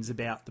conversations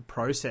about the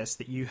process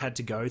that you had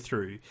to go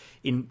through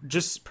in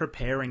just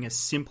preparing a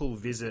simple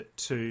visit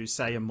to,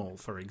 say, a mall,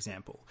 for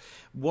example.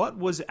 What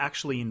was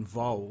actually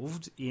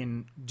involved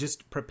in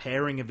just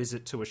preparing a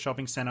visit to a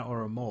shopping center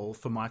or a mall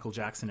for Michael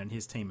Jackson and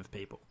his team of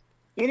people?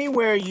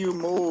 Anywhere you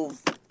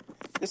move,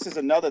 this is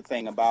another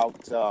thing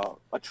about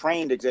a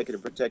trained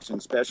executive protection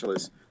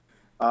specialist.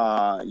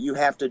 You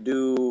have to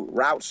do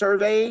route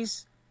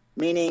surveys,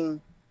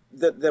 meaning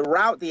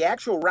the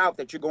actual route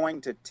that you're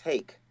going to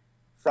take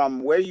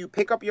from where you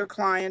pick up your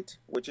client,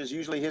 which is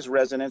usually his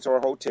residence or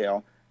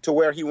hotel, to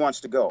where he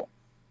wants to go.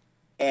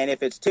 And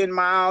if it's 10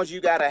 miles, you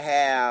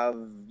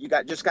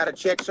just got to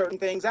check certain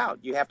things out.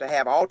 You have to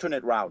have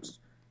alternate routes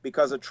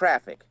because of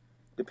traffic.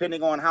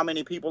 Depending on how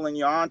many people in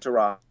your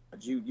entourage,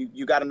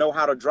 you got to know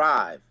how to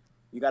drive.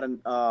 You got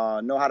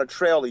to know how to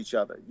trail each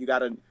other. You got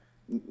to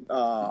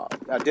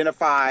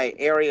identify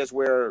areas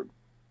where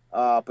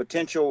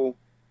potential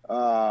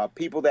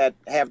people that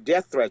have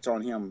death threats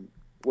on him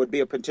would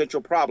be a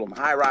potential problem.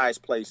 High-rise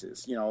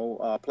places,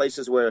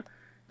 places where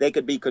they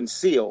could be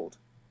concealed.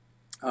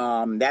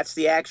 That's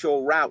the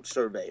actual route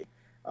survey.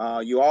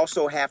 You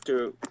also have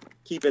to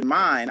keep in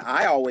mind,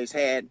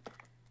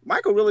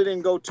 Michael really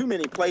didn't go too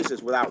many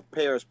places without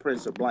pairs,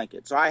 prints, or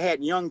blankets. So I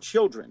had young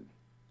children,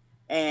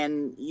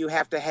 and you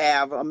have to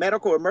have a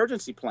medical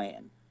emergency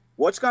plan.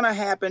 What's going to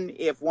happen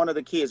if one of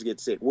the kids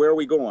gets sick? Where are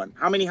we going?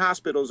 How many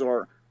hospitals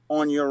are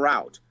on your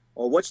route?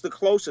 Or what's the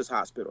closest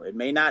hospital? You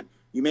may not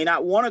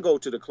want to go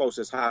to the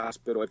closest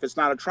hospital if it's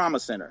not a trauma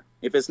center.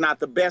 If it's not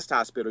the best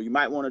hospital, you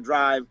might want to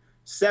drive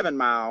 7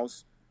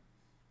 miles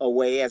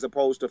away as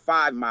opposed to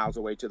 5 miles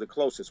away to the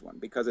closest one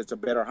because it's a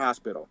better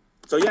hospital.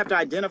 So you have to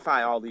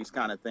identify all these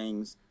kind of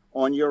things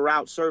on your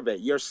route survey.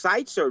 Your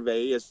site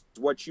survey is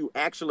what you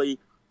actually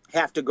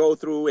have to go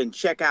through and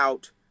check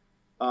out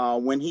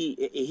when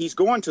he's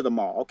going to the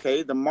mall.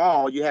 Okay, the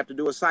mall, you have to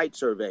do a site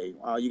survey.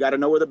 You got to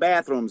know where the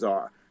bathrooms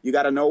are. You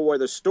got to know where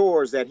the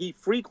stores that he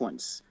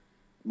frequents.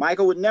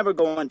 Michael would never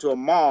go into a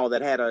mall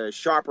that had a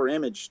sharper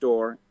image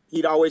store.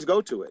 He'd always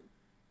go to it.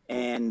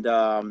 And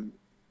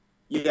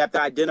you have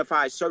to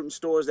identify certain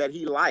stores that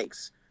he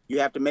likes. You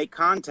have to make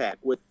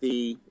contact with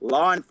the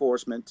law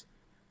enforcement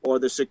or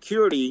the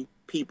security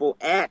people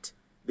at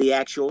the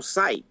actual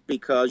site,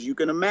 because you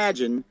can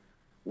imagine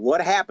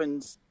what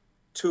happens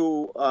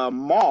to a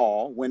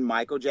mall when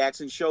Michael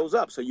Jackson shows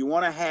up. So you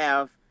want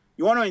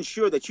to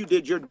ensure that you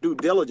did your due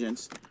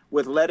diligence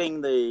with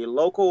letting the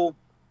local,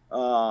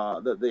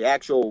 the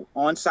actual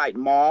on-site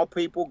mall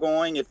people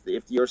going.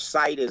 If your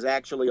site is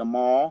actually a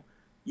mall,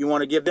 you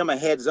want to give them a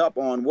heads up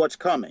on what's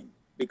coming,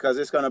 because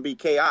it's going to be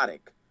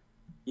chaotic.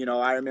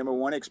 I remember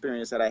one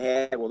experience that I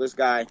had. Well, this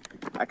guy,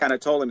 I kind of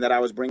told him that I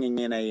was bringing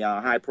in a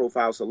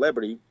high-profile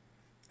celebrity,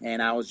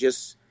 and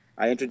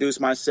I introduced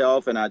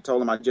myself, and I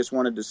told him I just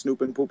wanted to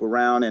snoop and poop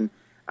around, and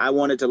I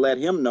wanted to let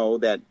him know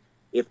that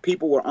if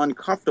people were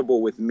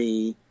uncomfortable with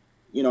me,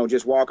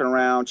 just walking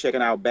around,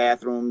 checking out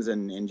bathrooms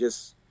and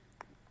just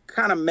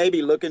kind of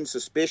maybe looking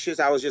suspicious,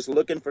 I was just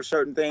looking for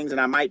certain things,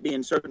 and I might be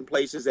in certain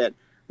places that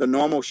the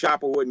normal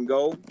shopper wouldn't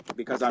go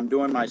because I'm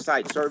doing my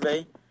site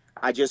survey.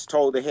 I just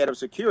told the head of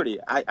security.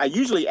 I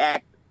usually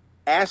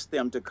ask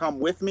them to come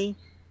with me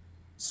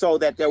so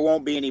that there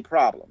won't be any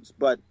problems.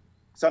 But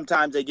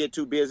sometimes they get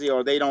too busy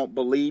or they don't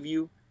believe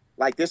you,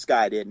 like this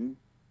guy didn't.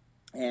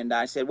 And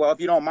I said, well, if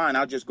you don't mind,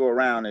 I'll just go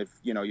around if,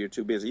 you're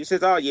too busy. He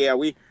says, oh, yeah,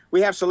 we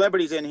have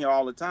celebrities in here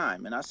all the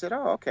time. And I said,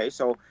 oh, okay.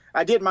 So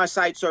I did my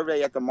site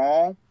survey at the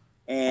mall,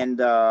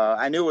 and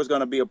I knew it was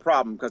going to be a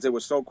problem because it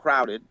was so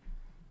crowded,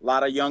 a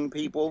lot of young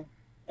people,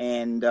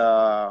 and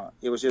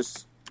it was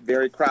just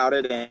very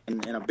crowded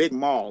and in a big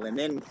mall. And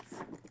then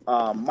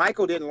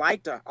Michael didn't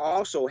like to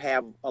also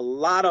have a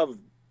lot of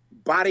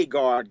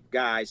bodyguard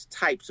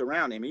types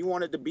around him.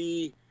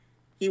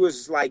 He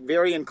was like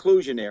very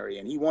inclusionary,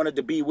 and he wanted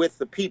to be with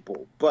the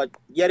people, but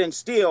yet and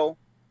still,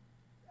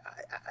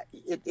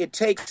 it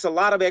takes a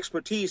lot of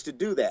expertise to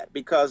do that,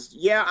 because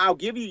I'll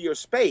give you your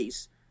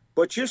space,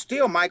 but you're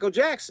still Michael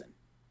Jackson,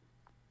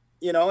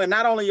 and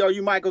not only are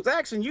you Michael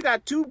Jackson, you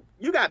got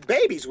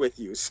babies with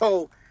you.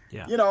 So,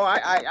 yeah.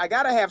 I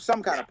got to have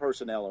some kind of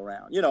personnel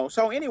around,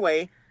 So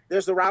anyway,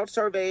 there's the route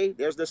survey,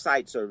 there's the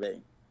site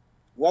survey.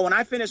 Well, when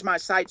I finished my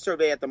site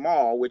survey at the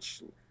mall,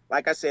 which,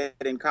 like I said,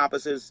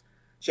 encompasses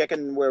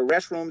checking where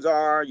restrooms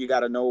are, you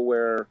got to know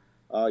where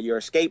your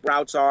escape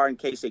routes are in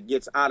case it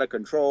gets out of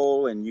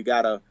control, and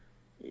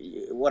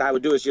what I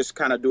would do is just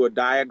kind of do a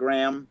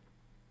diagram,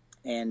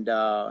 and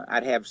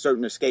I'd have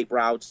certain escape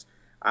routes.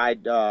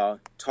 I'd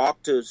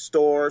talk to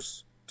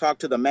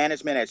the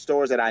management at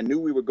stores that I knew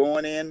we were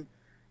going in,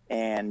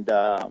 and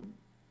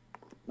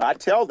I'd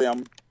tell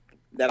them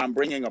that I'm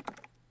bringing a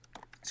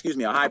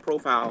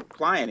high-profile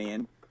client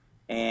in,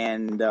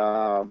 and,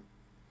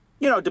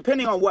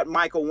 depending on what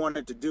Michael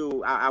wanted to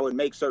do, I would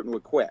make certain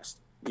requests.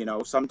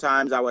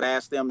 Sometimes I would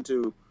ask them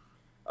to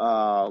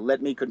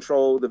let me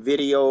control the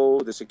video,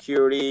 the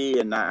security,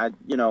 and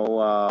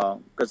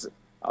because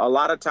a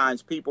lot of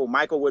times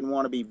Michael wouldn't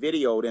want to be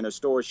videoed in a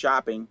store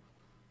shopping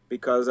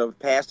because of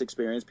past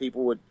experience.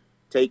 People would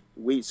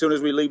as soon as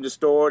we leave the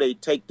store, they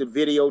take the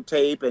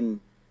videotape and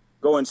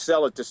go and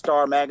sell it to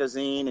Star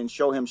Magazine and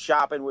show him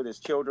shopping with his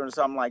children or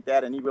something like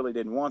that, and he really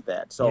didn't want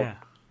that. So,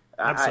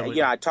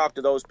 yeah, I talked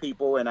to those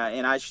people, and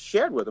I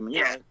shared with them.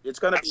 It's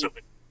going to be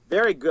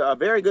a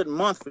very good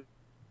month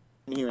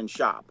here in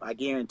shop, I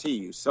guarantee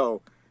you.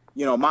 So,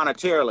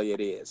 monetarily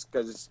it is,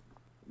 because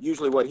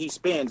usually what he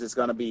spends is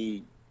going to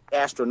be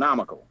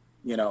astronomical,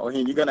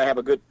 and you're going to have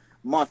a good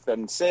month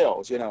in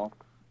sales,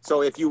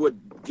 So if you would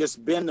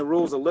just bend the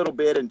rules a little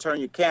bit and turn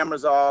your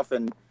cameras off,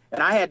 and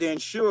I had to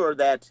ensure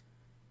that.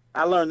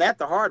 I learned that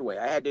the hard way.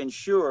 I had to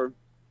ensure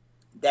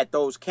that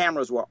those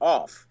cameras were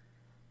off,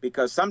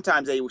 because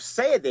sometimes they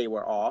said they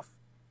were off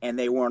and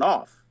they weren't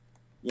off,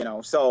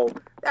 So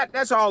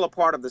that's all a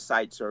part of the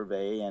site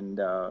survey, and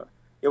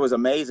it was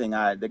amazing.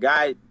 The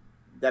guy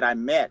that I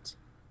met,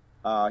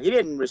 he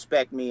didn't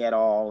respect me at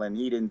all, and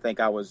he didn't think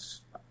I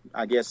was,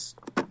 I guess,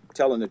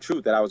 telling the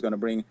truth that I was going to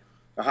bring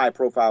a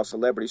high-profile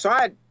celebrity. So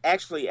I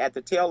actually, at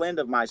the tail end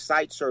of my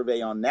site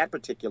survey on that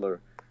particular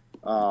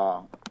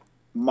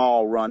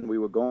mall run we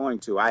were going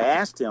to, I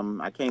asked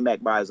him, I came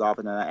back by his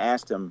office, and I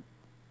asked him,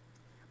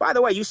 by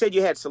the way, you said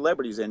you had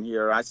celebrities in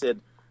here. I said,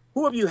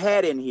 who have you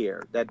had in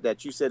here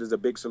that you said is a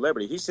big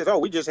celebrity? He said, oh,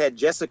 we just had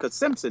Jessica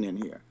Simpson in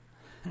here.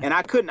 And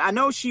I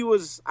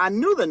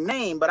knew the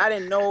name, but I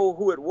didn't know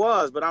who it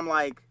was. But I'm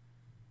like,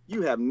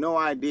 you have no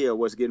idea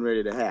what's getting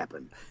ready to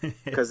happen,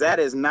 because that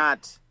is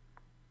not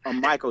a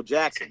Michael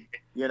Jackson,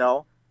 you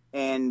know?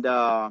 And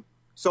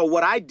so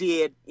what I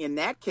did in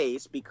that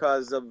case,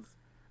 because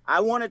I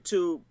wanted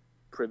to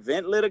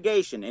prevent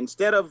litigation,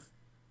 instead of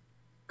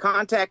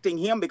contacting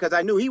him, because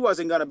I knew he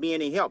wasn't going to be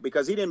any help,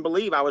 because he didn't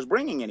believe I was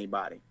bringing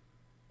anybody.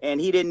 And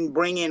he didn't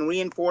bring in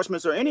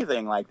reinforcements or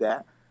anything like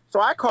that.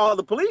 So I called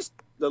the police,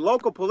 the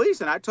local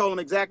police, and I told them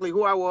exactly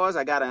who I was.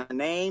 I got a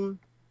name,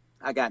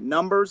 I got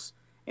numbers.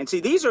 And see,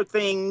 these are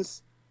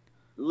things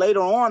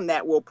later on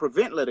that will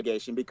prevent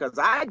litigation, because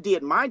I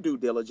did my due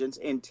diligence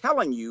in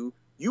telling you,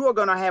 you are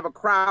going to have a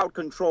crowd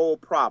control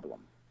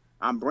problem.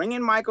 I'm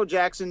bringing Michael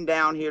Jackson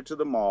down here to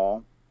the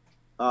mall,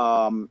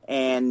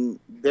 and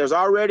there's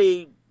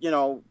already,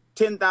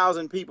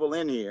 10,000 people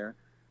in here.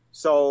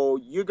 So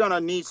you're going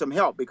to need some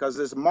help, because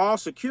this mall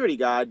security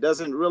guy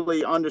doesn't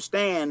really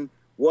understand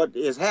what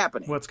is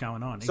happening. What's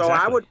going on? So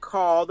exactly. I would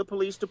call the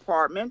police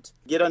department,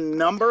 get a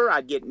number,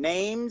 I'd get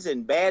names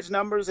and badge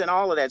numbers and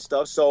all of that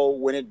stuff. So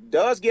when it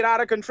does get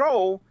out of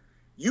control,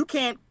 you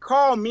can't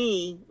call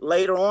me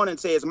later on and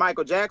say it's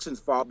Michael Jackson's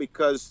fault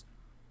because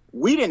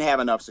we didn't have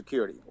enough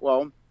security.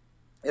 Well,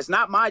 it's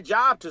not my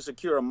job to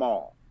secure a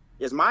mall.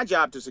 It's my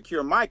job to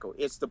secure Michael.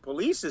 It's the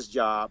police's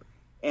job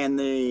and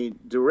the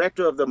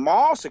director of the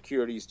mall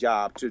security's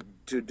job to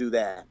do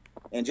that.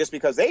 And just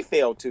because they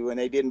failed to and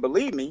they didn't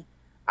believe me,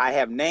 I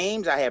have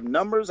names, I have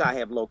numbers, I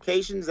have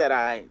locations that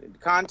I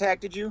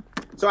contacted you.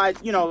 So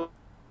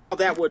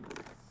that would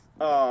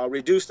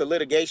reduce the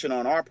litigation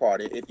on our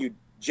part if you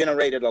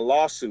generated a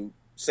lawsuit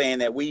saying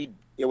that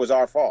it was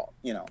our fault,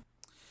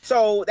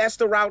 So that's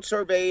the route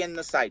survey and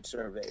the site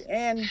survey.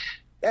 And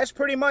that's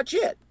pretty much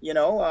it.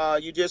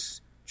 You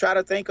just try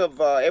to think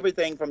of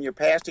everything from your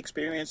past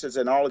experiences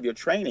and all of your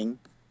training.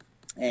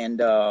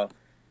 And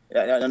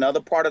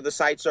another part of the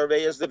site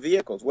survey is the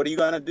vehicles. What are you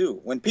going to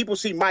do? When people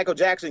see Michael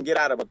Jackson get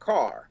out of a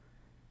car,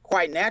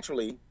 quite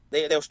naturally,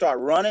 they'll start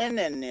running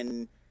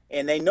and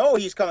they know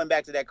he's coming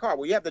back to that car.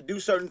 Well, you have to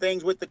do certain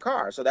things with the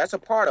car. So that's a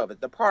part of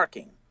it, the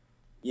parking,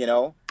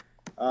 So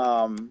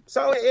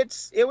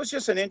it was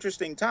just an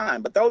interesting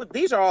time. But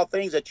these are all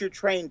things that you're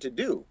trained to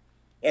do.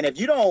 And if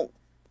you don't,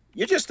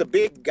 you're just a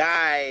big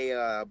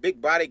guy, big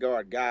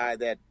bodyguard guy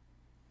that,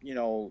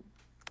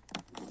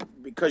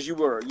 because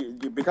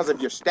because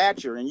of your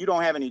stature and you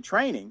don't have any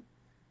training,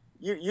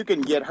 you can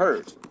get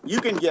hurt.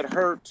 You can get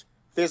hurt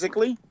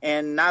physically,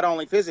 and not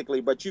only physically,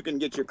 but you can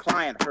get your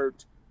client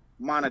hurt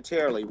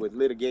monetarily with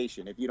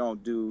litigation if you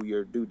don't do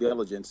your due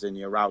diligence in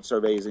your route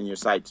surveys and your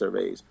site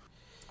surveys.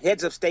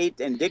 Heads of state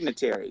and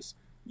dignitaries.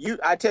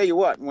 I tell you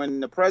what,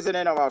 when the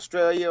president of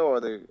Australia or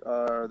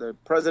the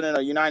president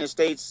of the United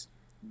States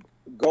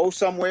go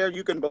somewhere,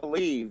 you can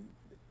believe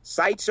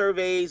site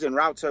surveys and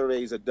route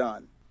surveys are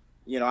done.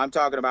 I'm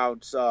talking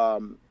about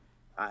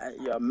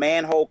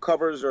manhole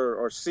covers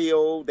are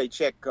sealed. They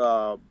check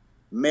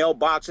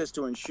mailboxes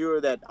to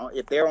ensure that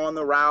if they're on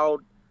the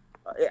route,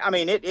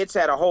 it's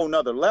at a whole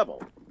nother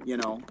level,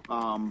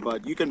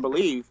 But you can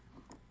believe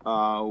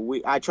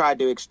I tried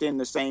to extend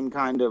the same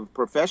kind of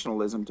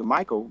professionalism to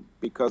Michael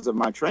because of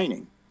my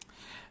training.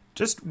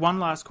 Just one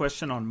last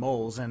question on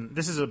malls, and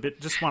this is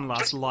just one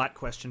last light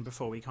question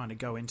before we kind of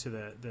go into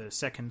the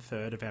second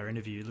third of our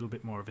interview, a little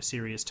bit more of a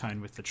serious tone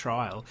with the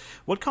trial.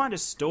 What kind of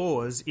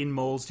stores in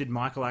malls did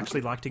Michael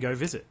actually like to go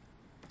visit?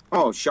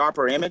 Oh,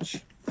 Sharper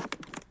Image,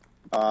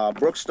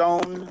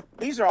 Brookstone.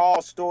 These are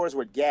all stores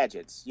with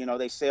gadgets.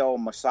 They sell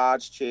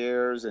massage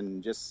chairs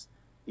and just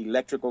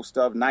electrical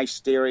stuff, nice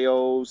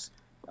stereos.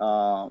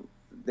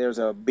 There's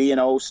a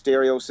B&O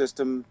stereo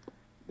system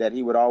that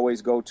he would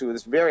always go to.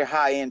 It's very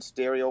high-end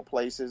stereo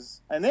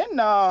places. And then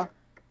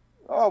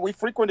we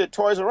frequented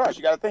Toys R Us.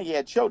 You got to think he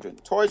had children.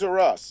 Toys R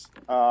Us.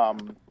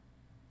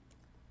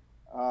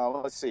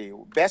 Let's see.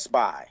 Best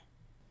Buy.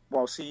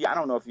 Well, see, I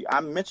don't know if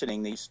I'm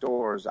mentioning these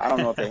stores. I don't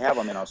know if they have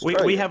them in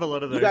Australia. We have a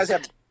lot of those. You guys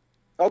have...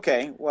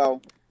 Okay,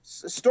 well,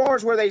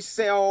 stores where they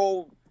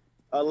sell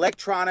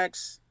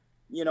electronics,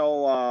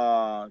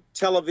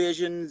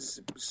 televisions,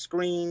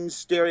 screens,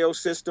 stereo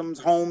systems,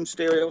 home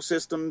stereo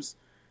systems,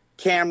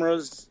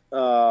 cameras,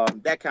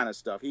 that kind of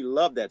stuff. He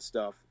loved that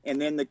stuff.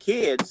 And then the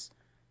kids,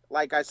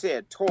 like I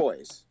said,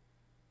 toys.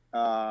 He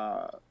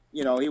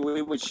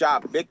would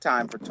shop big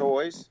time for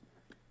toys.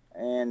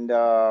 And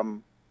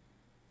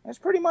that's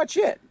pretty much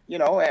it.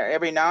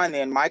 Every now and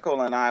then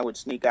Michael and I would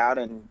sneak out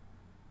and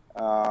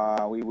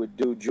we would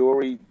do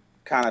jewelry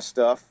kind of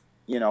stuff,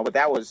 but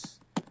that was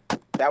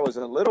that was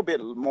a little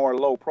bit more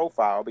low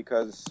profile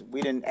because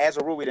as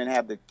a rule, we didn't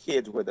have the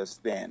kids with us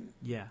then.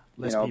 Yeah,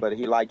 You less know, people. but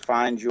he liked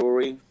fine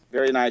jewelry,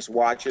 very nice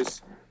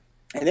watches.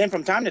 And then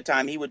from time to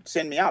time, he would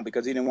send me out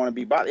because he didn't want to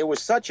be bothered. It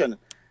was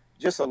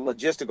just a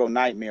logistical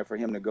nightmare for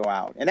him to go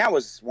out. And that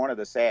was one of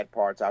the sad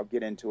parts. I'll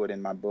get into it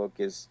in my book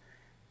is,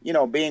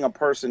 being a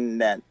person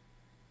that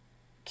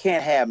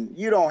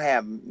you don't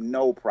have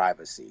no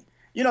privacy.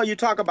 You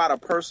talk about a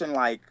person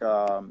like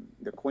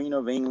the Queen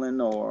of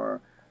England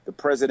or the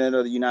President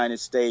of the United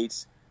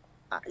States.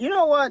 You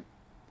know what?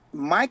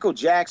 Michael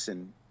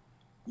Jackson,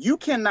 you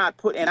cannot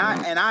put,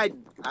 I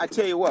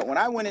tell you what, when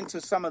I went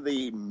into some of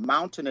the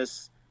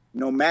mountainous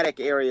nomadic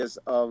areas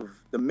of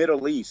the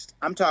Middle East,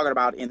 I'm talking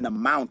about in the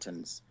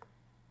mountains,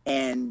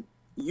 and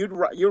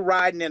you're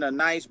riding in a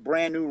nice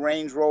brand new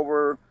Range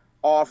Rover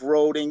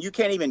off-roading. You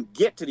can't even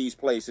get to these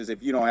places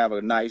if you don't have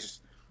a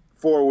nice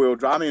four-wheel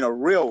drive. I mean, a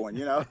real one,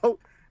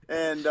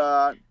 And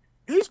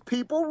these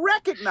people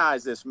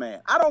recognize this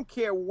man. I don't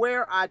care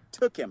where I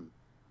took him.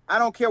 I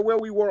don't care where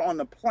we were on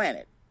the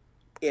planet.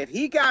 If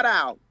he got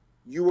out,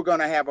 you were going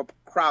to have a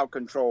crowd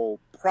control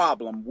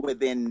problem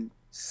within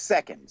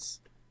seconds.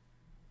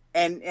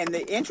 And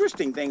the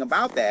interesting thing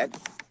about that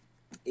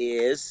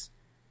is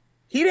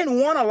he didn't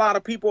want a lot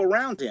of people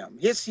around him.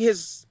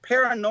 His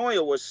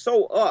paranoia was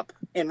so up,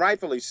 and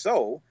rightfully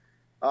so,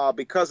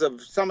 because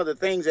of some of the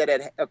things that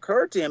had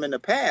occurred to him in the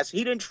past.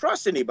 He didn't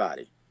trust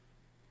anybody,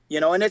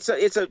 and it's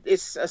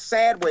a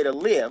sad way to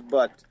live.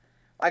 But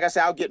like I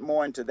said, I'll get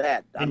more into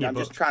that. I'm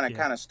just trying to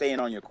kind of stay in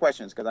on your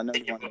questions because I know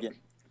you want to get.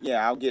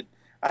 Yeah,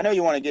 I know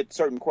you want to get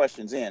certain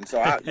questions in,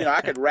 so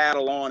I could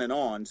rattle on and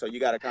on. So you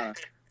got to kind of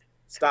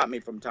stop me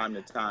from time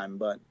to time,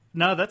 but.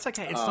 No, that's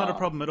okay. It's not a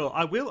problem at all.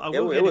 I will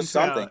get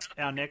into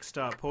our next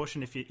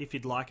portion if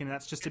you'd like, and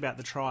that's just about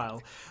the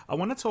trial. I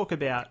want to talk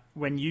about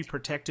when you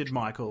protected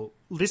Michael.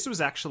 This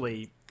was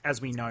actually, as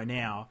we know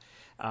now,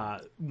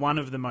 one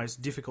of the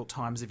most difficult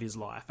times of his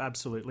life.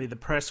 Absolutely. The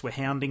press were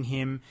hounding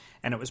him,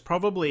 and it was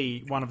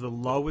probably one of the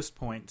lowest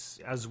points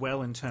as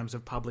well in terms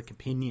of public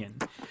opinion.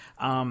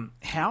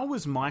 How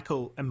was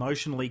Michael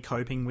emotionally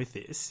coping with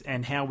this,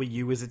 and how were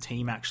you as a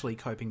team actually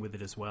coping with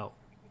it as well?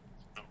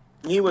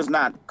 He was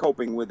not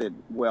coping with it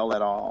well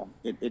at all.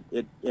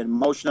 It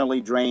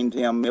emotionally drained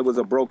him. It was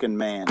a broken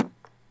man.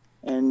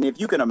 And if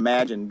you can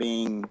imagine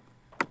being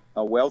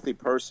a wealthy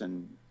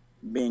person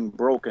being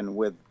broken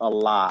with a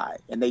lie,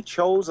 and they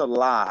chose a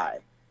lie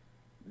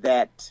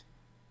that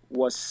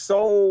was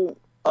so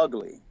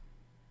ugly.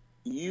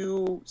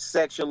 You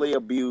sexually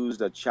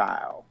abused a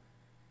child.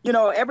 You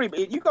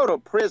go to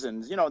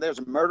prisons,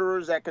 there's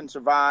murderers that can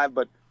survive,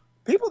 but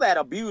people that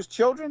abuse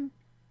children,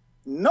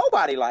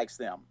 nobody likes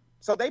them.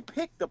 So they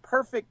picked the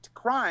perfect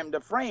crime to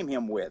frame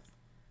him with,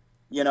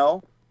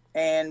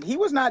 and he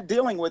was not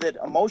dealing with it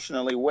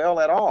emotionally well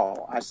at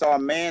all. I saw a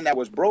man that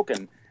was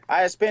broken.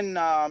 I had spent,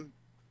 I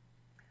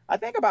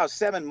think, about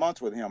 7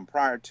 months with him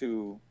prior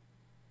to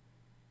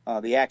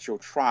the actual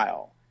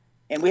trial,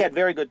 and we had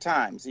very good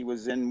times. We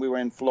were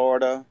in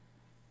Florida,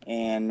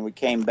 and we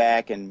came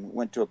back and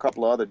went to a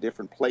couple of other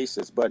different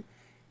places. But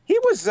he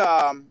was,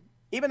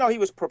 even though he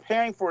was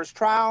preparing for his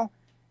trial,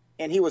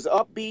 and he was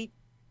upbeat,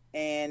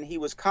 and he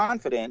was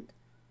confident,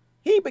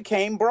 he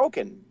became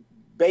broken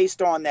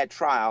based on that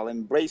trial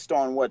and based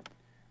on what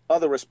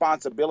other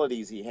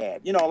responsibilities he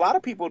had. A lot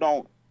of people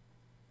don't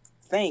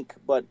think,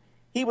 but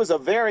he was a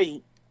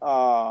very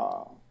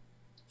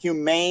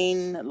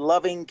humane,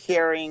 loving,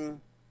 caring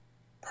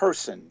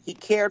person. He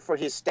cared for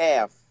his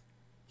staff.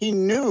 He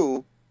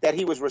knew that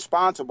he was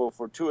responsible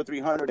for 200 or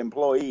 300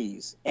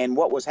 employees and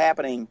what was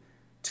happening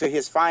to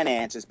his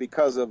finances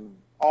because of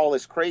all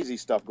this crazy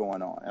stuff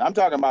going on. And I'm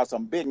talking about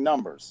some big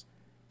numbers,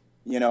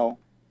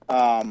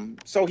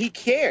 So he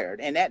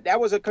cared, and that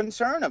was a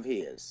concern of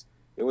his.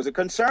 It was a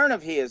concern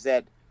of his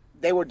that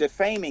they were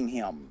defaming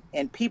him,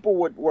 and people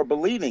were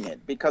believing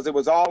it because it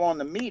was all on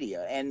the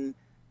media. And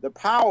the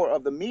power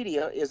of the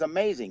media is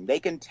amazing. They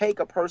can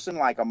take a person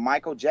like a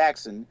Michael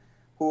Jackson,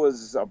 who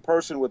is a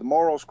person with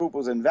moral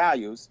scruples and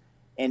values,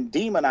 and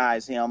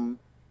demonize him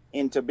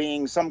into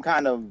being some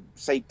kind of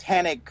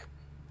satanic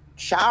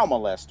child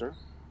molester.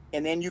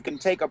 And then you can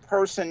take a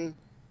person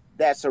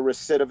that's a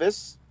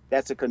recidivist,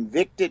 that's a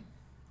convicted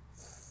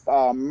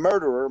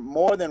murderer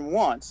more than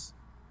once,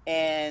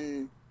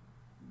 and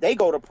they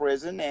go to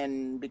prison,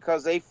 and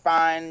because they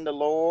find the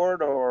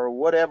Lord or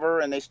whatever,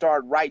 and they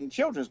start writing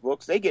children's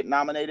books, they get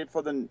nominated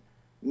for the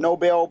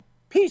Nobel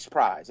Peace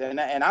Prize. And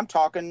I'm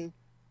talking,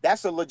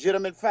 that's a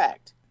legitimate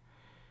fact.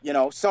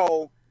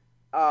 So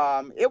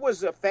it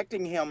was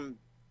affecting him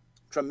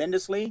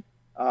tremendously.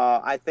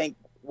 I think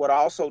what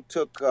also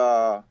took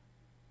a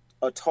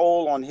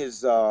toll on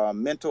his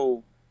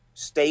mental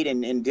state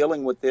in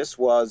dealing with this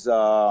was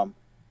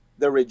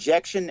the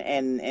rejection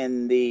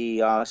and the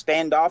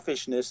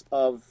standoffishness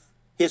of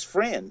his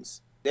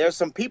friends. There's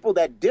some people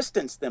that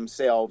distance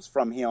themselves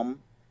from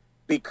him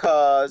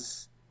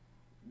because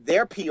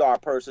their PR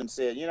person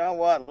said, you know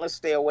what, let's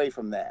stay away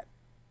from that.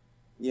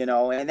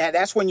 And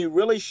that's when you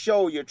really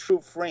show your true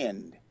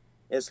friend.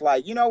 It's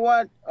like, you know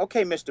what?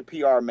 Okay, Mr.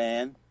 PR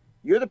man,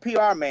 you're the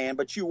PR man,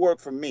 but you work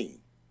for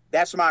me.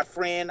 That's my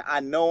friend.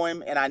 I know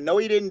him, and I know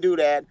he didn't do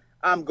that.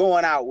 I'm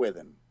going out with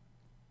him.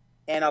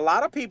 And a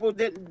lot of people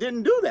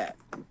didn't do that.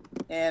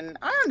 And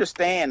I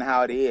understand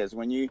how it is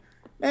when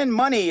and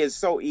money is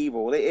so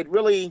evil. It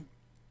really,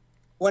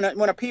 when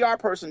a PR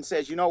person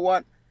says, you know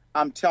what,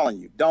 I'm telling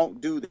you,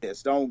 don't do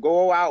this. Don't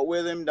go out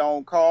with him.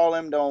 Don't call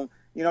him. Don't,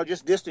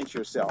 just distance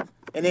yourself.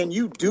 And then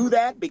you do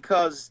that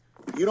because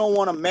you don't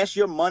want to mess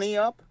your money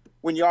up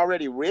when you're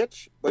already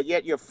rich, but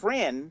yet your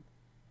friend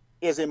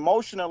is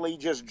emotionally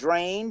just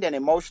drained and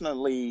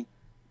emotionally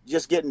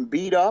just getting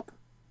beat up.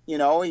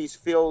 He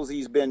feels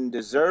he's been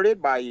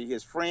deserted by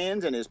his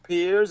friends and his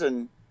peers,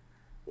 and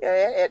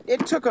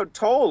it took a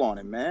toll on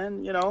him,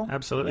 man.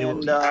 Absolutely.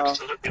 And, I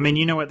mean,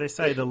 you know what they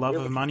say: the love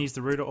of money is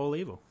the root of all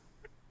evil.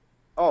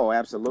 Oh,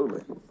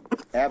 absolutely,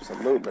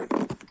 absolutely.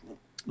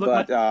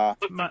 Look,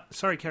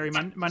 sorry, Kerry.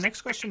 My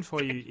next question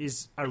for you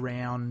is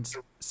around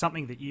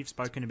something that you've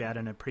spoken about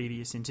in a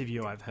previous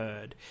interview I've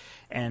heard.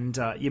 And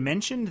you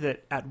mentioned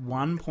that at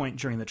one point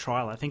during the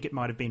trial, I think it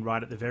might have been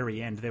right at the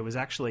very end, there was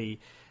actually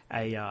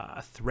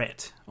a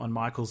threat on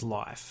Michael's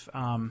life.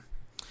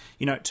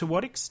 To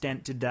what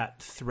extent did that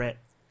threat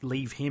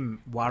leave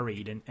him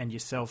worried, and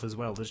yourself as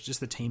well? There's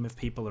just the team of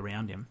people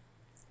around him.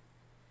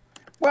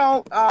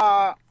 Well,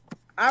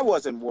 I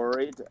wasn't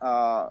worried.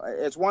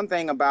 It's one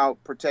thing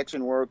about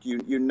protection work.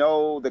 You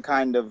know the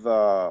kind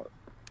of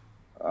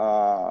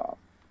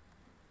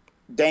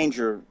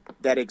danger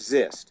that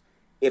exists.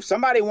 If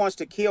somebody wants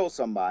to kill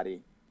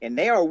somebody and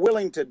they are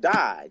willing to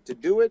die to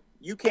do it,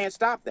 you can't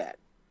stop that.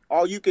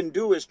 All you can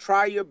do is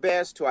try your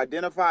best to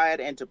identify it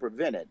and to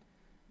prevent it.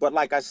 But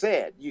like I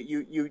said,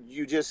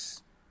 you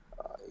just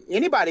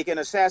anybody can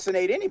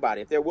assassinate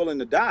anybody if they're willing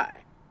to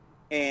die,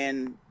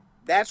 and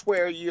that's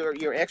where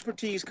your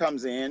expertise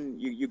comes in.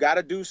 You got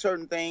to do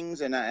certain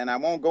things, and I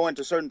won't go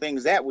into certain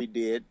things that we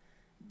did,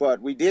 but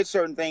we did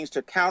certain things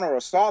to counter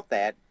assault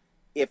that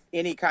if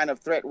any kind of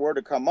threat were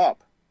to come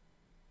up.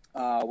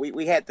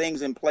 We had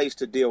things in place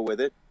to deal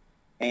with it,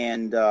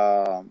 and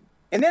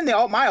then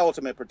my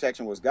ultimate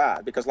protection was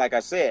God, because like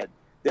I said,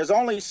 there's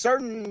only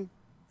certain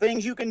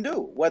things you can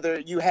do, whether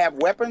you have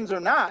weapons or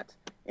not,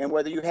 and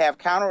whether you have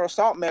counter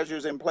assault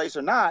measures in place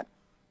or not.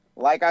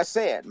 Like I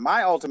said,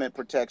 my ultimate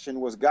protection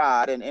was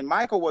God, and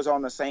Michael was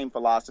on the same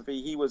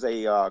philosophy. He was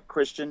a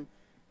Christian,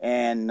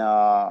 and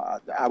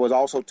I was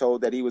also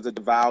told that he was a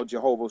devout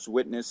Jehovah's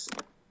Witness.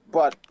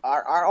 But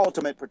our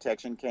ultimate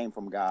protection came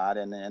from God,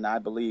 and I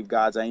believe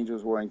God's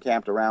angels were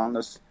encamped around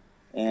us,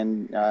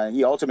 and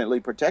he ultimately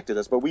protected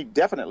us. But we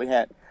definitely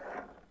had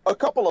a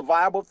couple of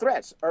viable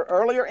threats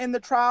earlier in the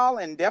trial,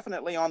 and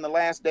definitely on the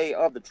last day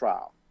of the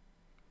trial.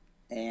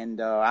 And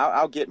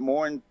I'll get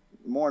more and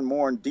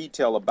more in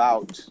detail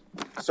about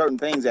certain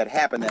things that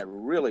happened that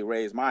really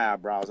raised my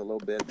eyebrows a little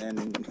bit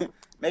and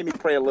made me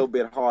pray a little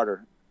bit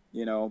harder,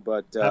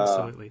 But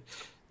absolutely,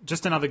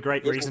 just another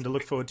great reason to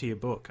look forward to your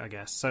book, I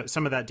guess. So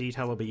some of that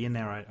detail will be in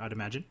there, I'd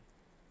imagine.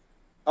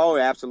 Oh,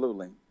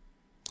 absolutely.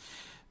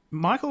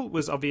 Michael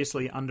was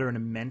obviously under an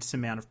immense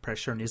amount of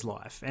pressure in his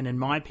life, and in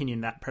my opinion,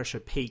 that pressure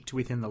peaked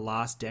within the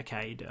last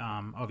decade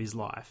of his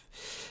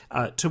life.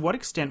 To what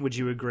extent would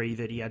you agree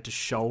that he had to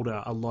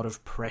shoulder a lot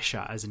of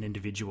pressure as an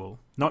individual,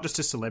 not just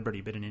a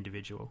celebrity, but an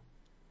individual?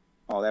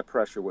 Oh, that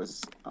pressure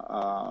was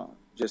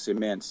just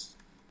immense,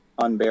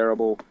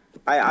 unbearable.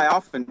 I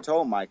often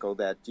told Michael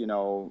that,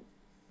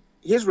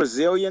 his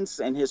resilience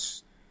and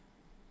his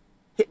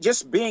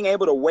just being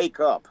able to wake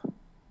up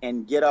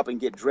and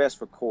get dressed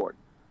for court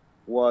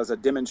was a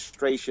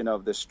demonstration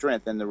of the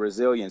strength and the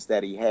resilience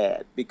that he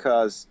had,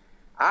 because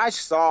I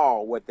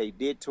saw what they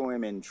did to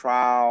him in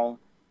trial.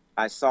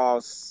 I saw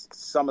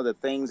some of the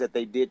things that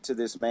they did to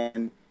this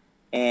man.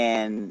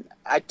 And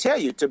I tell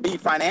you, to be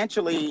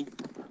financially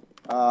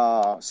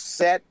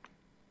set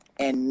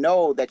and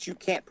know that you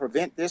can't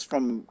prevent this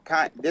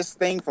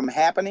thing from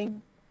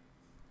happening,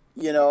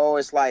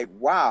 it's like,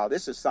 wow,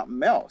 this is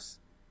something else,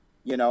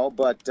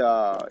 but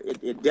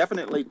it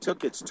definitely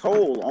took its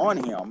toll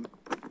on him.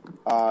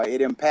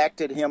 It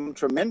impacted him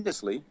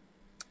tremendously.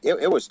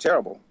 It was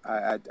terrible.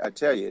 I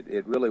tell you,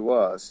 it really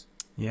was.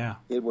 Yeah.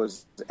 It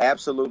was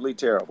absolutely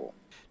terrible.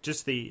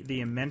 Just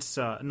the immense,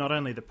 not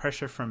only the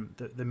pressure from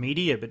the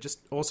media, but just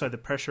also the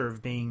pressure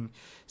of being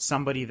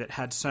somebody that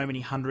had so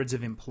many hundreds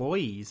of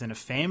employees and a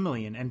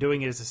family and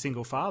doing it as a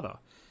single father.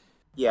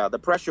 Yeah, the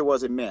pressure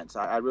was immense.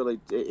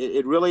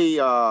 It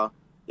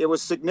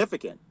was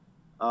significant.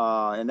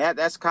 And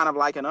that's kind of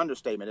like an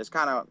understatement. It's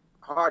kind of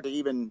hard to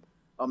even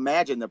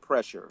imagine the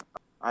pressure.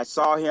 I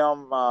saw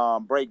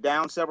him break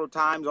down several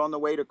times on the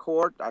way to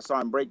court. I saw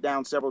him break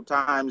down several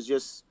times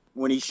just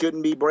when he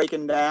shouldn't be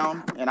breaking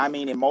down. And I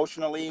mean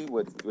emotionally,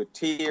 with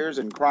tears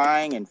and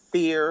crying and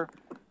fear.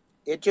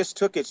 It just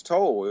took its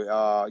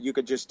toll. You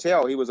could just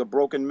tell he was a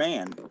broken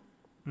man.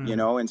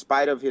 In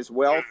spite of his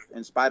wealth,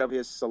 in spite of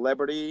his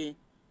celebrity,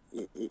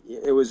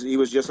 he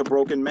was just a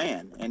broken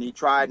man. And he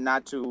tried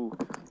not to,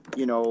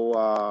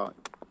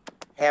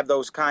 have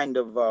those kind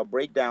of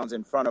breakdowns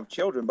in front of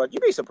children. But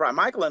you'd be surprised.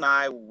 Michael and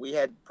I, we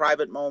had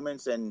private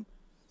moments, and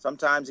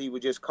Sometimes he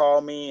would just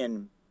call me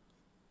and,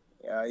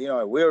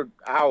 at weird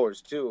hours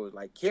too.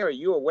 Like, Kerry,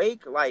 you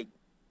awake? Like,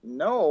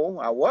 no,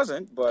 I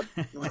wasn't. But,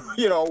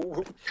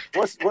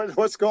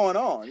 what's going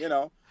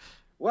on?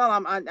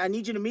 Well, I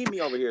need you to meet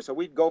me over here. So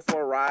we'd go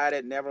for a ride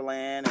at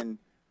Neverland,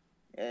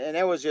 and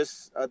it was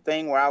just a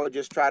thing where I would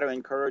just try to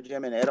encourage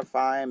him and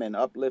edify him and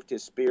uplift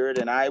his spirit.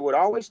 And I would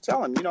always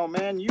tell him,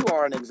 man, you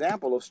are an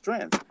example of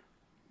strength.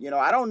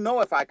 I don't know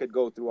if I could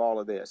go through all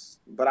of this,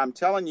 but I'm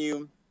telling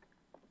you,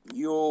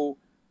 you'll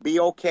be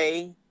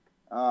okay.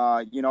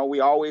 We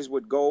always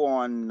would go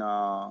on,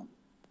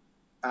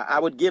 I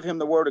would give him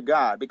the word of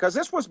God, because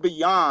this was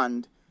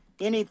beyond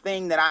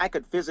anything that I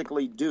could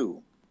physically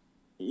do.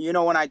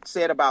 When I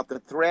said about the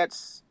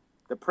threats,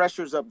 the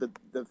pressures of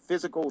the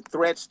physical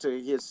threats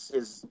to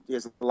his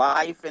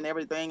life and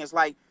everything, it's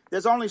like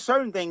there's only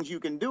certain things you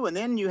can do, and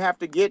then you have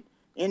to get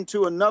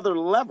into another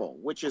level,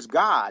 which is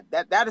God.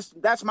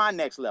 That's my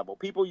next level.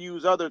 People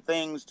use other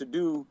things to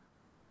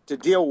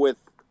deal with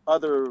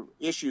other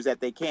issues that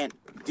they can't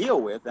deal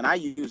with, and I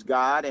use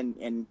God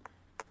and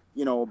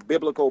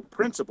biblical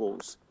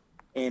principles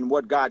and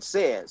what God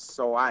says.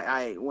 So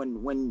I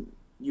when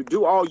you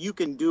do all you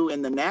can do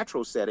in the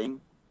natural setting,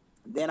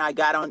 then I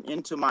got on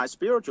into my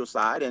spiritual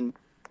side, and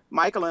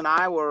Michael and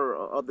I were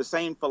of the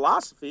same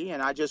philosophy,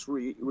 and I just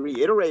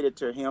reiterated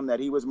to him that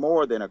he was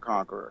more than a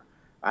conqueror.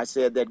 I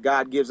said that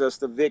God gives us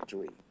the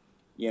victory,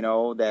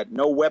 that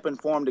no weapon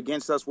formed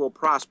against us will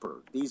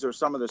prosper. These are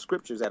some of the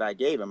scriptures that I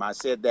gave him. I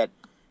said that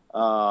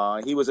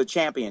he was a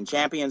champion.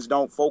 Champions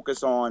don't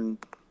focus on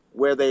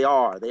where they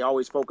are. They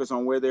always focus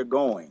on where they're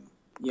going.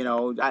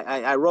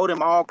 I wrote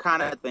him all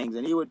kind of things,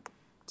 and he would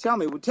tell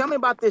me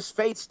about this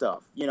faith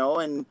stuff,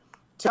 and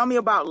tell me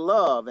about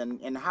love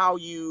and how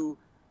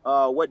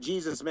what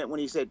Jesus meant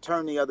when he said,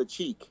 turn the other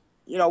cheek.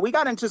 We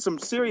got into some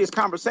serious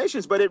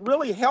conversations, but it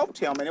really helped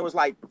him. And it was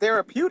like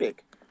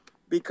therapeutic,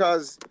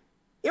 because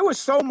it was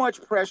so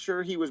much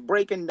pressure. He was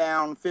breaking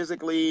down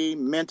physically,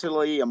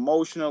 mentally,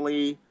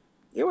 emotionally.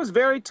 It was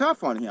very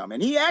tough on him.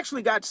 And he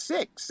actually got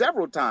sick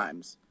several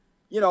times.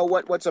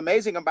 What's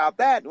amazing about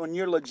that, when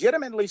you're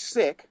legitimately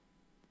sick,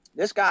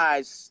 this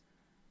guy's,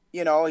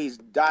 he's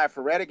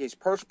diaphoretic, he's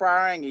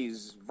perspiring,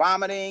 he's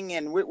vomiting,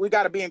 and we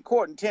got to be in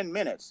court in 10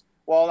 minutes.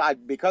 Well,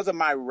 because of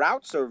my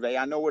route survey,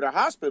 I know where the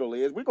hospital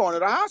is. We're going to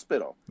the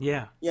hospital.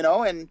 Yeah.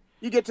 And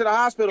you get to the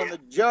hospital and the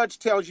judge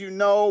tells you,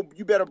 no,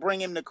 you better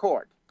bring him to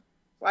court.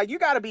 Like, you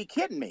got to be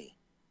kidding me.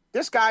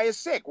 This guy is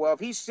sick. Well, if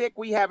he's sick,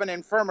 we have an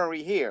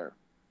infirmary here.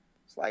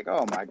 It's like,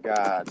 oh, my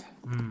God.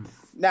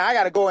 Now I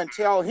got to go and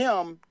tell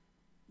him,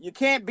 you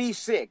can't be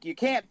sick. You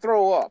can't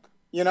throw up.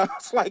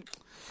 It's like,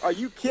 are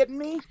you kidding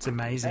me? It's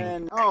amazing.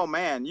 And, oh,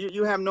 man,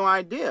 you have no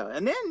idea.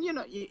 And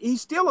then,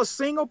 he's still a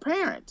single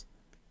parent.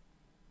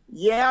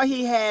 Yeah,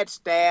 he had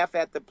staff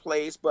at the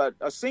place, but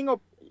a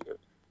single,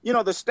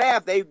 the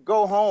staff, they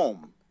go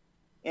home.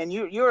 And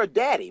you're a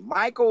daddy.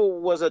 Michael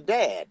was a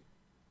dad.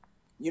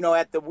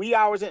 At the wee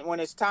hours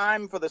when it's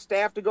time for the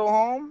staff to go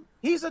home,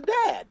 he's a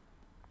dad.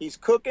 He's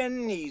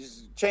cooking,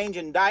 he's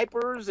changing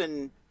diapers,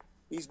 and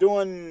he's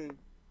doing,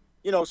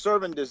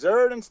 serving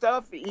dessert and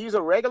stuff. He's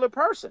a regular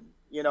person,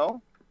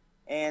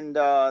 And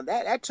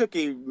that took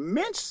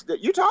immense,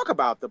 you talk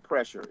about the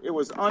pressure. It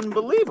was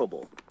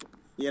unbelievable,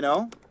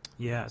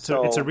 Yeah,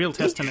 so it's a real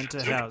testament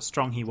to how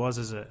strong he was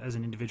as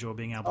an individual,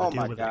 being able to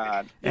deal with it. Oh,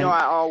 my God.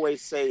 I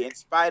always say, in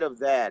spite of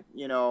that,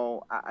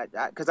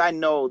 because I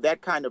know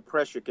that kind of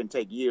pressure can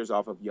take years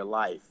off of your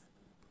life.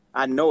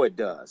 I know it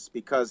does,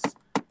 because,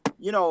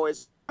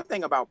 it's one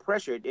thing about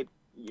pressure.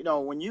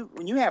 When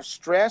you have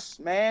stress,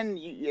 man,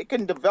 it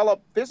can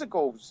develop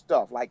physical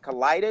stuff like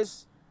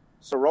colitis,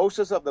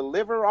 cirrhosis of the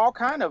liver, all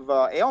kind of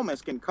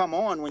ailments can come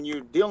on when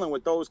you're dealing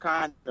with those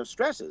kind of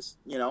stresses,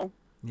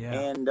 Yeah.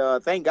 And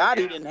thank God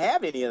he didn't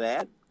have any of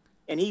that.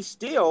 And he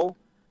still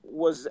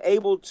was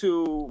able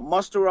to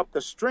muster up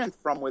the strength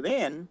from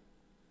within,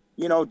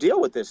 deal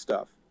with this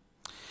stuff.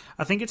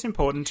 I think it's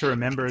important to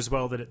remember as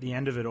well that at the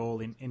end of it all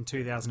in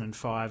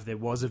 2005, there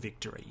was a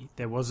victory.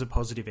 There was a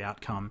positive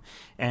outcome.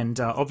 And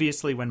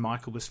obviously when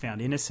Michael was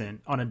found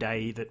innocent on a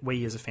day that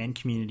we as a fan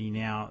community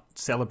now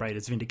celebrate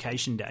as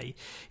Vindication Day,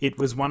 it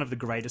was one of the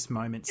greatest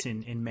moments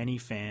in many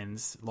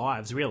fans'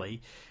 lives,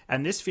 really.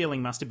 And this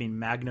feeling must have been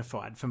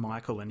magnified for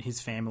Michael and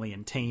his family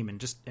and team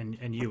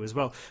and you as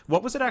well.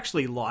 What was it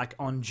actually like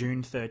on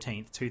June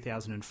 13th,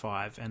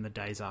 2005 and the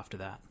days after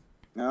that?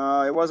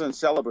 It wasn't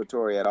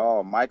celebratory at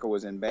all. Michael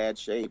was in bad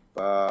shape.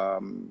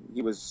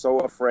 He was so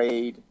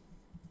afraid,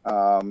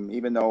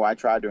 even though I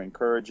tried to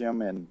encourage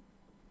him and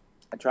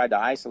I tried to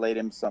isolate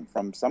him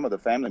from some of the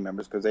family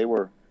members because they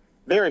were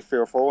very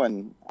fearful,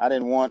 and I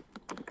didn't want,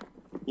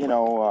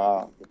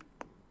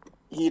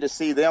 he to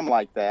see them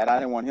like that. I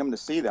didn't want him to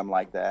see them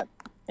like that.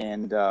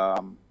 And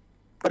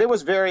but it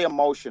was very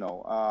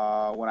emotional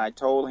when I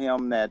told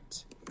him that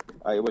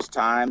it was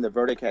time. The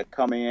verdict had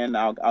come in.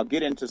 I'll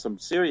get into some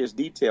serious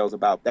details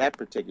about that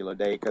particular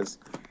day because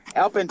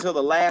up until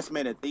the last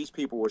minute, these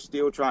people were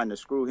still trying to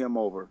screw him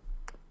over.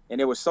 And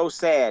it was so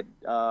sad.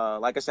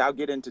 Like I said, I'll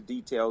get into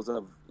details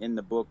in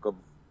the book of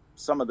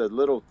some of the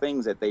little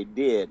things that they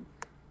did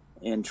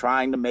in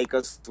trying to make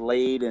us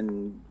late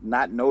and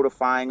not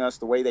notifying us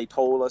the way they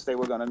told us they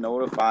were going to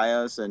notify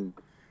us. And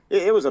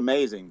it was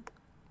amazing.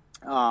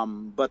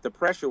 But the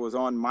pressure was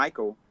on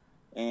Michael,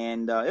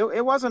 and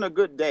it wasn't a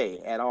good day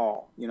at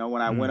all. You know,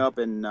 when I went up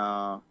and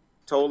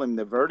told him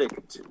the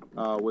verdict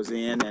was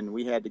in and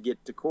we had to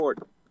get to court,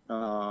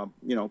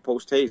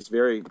 post haste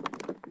very,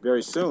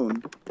 very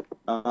soon.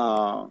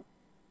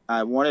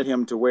 I wanted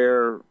him to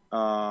wear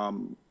a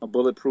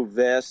bulletproof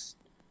vest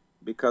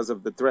because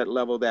of the threat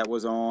level that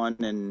was on,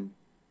 and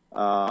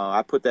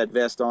I put that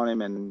vest on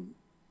him, and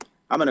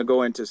I'm going to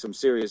go into some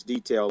serious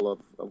detail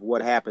of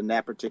what happened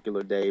that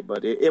particular day,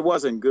 but it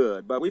wasn't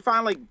good. But we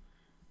finally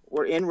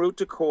were en route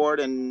to court,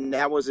 and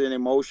that was an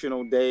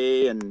emotional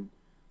day, and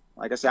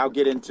like I said, I'll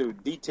get into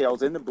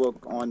details in the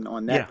book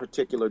on that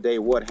particular day,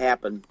 what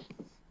happened.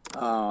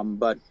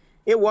 But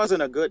it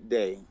wasn't a good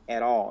day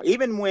at all.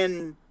 Even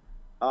when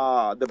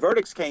the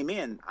verdicts came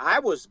in,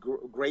 I was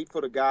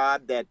grateful to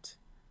God that,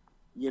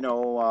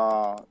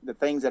 the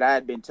things that I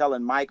had been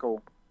telling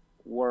Michael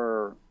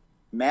were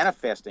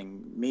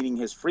manifesting, meaning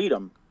his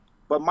freedom.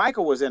 But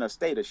Michael was in a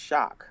state of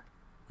shock.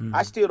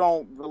 I still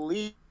don't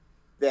believe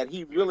that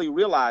he really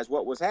realized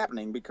what was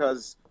happening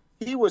because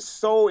he was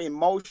so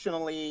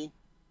emotionally,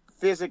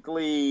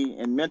 physically,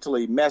 and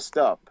mentally messed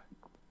up.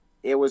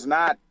 It was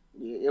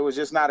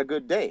just not a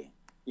good day.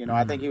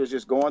 I think he was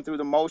just going through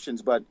the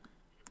motions. But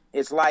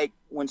it's like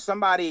when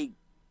somebody,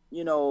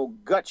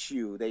 guts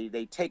you,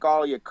 they take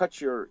cut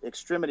your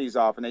extremities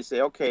off, and they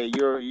say, okay,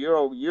 you're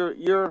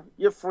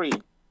free.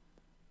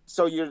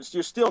 So you're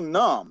still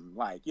numb,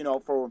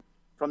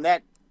 from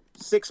that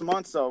 6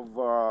 months of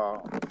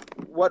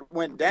what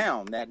went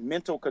down, that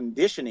mental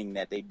conditioning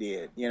that they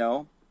did.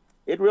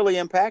 It really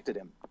impacted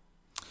him.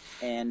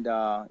 And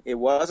it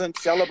wasn't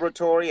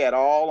celebratory at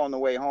all on the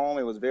way home.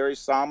 It was very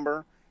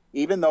somber,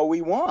 even though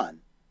we won.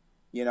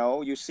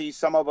 You see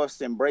some of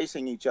us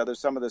embracing each other,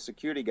 some of the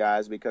security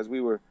guys, because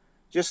we were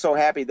just so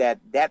happy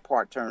that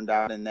part turned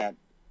out and that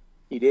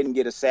he didn't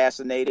get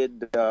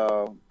assassinated,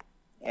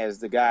 as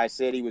the guy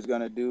said he was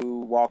going to do,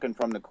 walking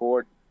from the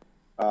court.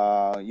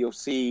 You'll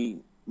see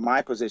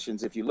my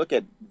positions. If you look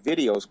at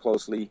videos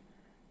closely,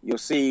 you'll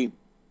see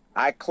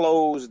I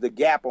closed the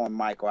gap on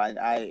Michael.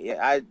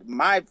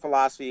 My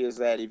philosophy is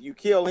that if you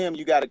kill him,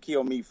 you got to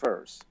kill me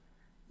first.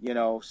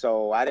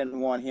 So I didn't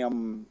want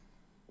him.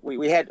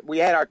 We had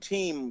our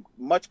team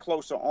much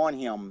closer on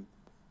him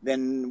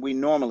than we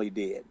normally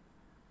did,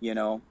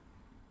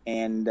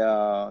 and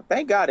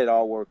thank God it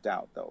all worked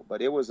out though.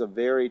 But it was a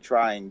very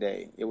trying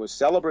day. It was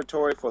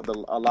celebratory for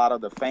a lot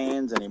of the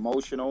fans and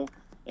emotional,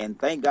 and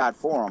thank God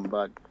for him.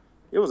 But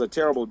it was a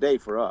terrible day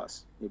for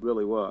us. It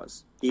really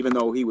was, even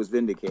though he was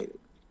vindicated.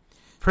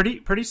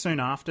 Pretty soon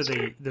after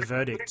the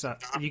verdict,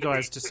 you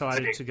guys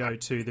decided to go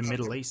to the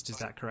Middle East. Is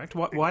that correct?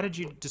 Why did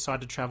you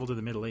decide to travel to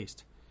the Middle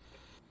East?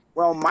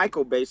 Well,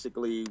 Michael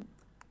basically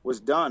was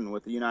done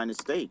with the United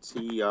States.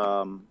 He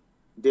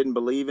didn't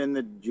believe in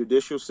the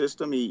judicial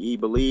system. He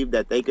believed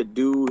that they could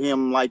do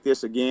him like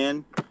this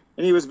again.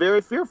 And he was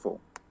very fearful,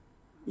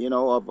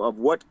 of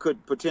what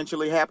could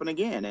potentially happen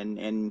again.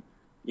 And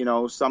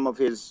some of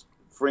his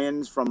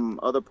friends from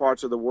other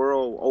parts of the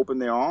world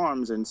opened their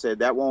arms and said,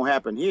 that won't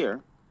happen here.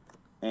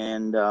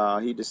 And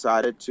he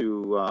decided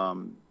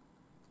to,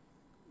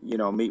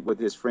 meet with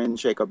his friend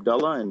Sheikh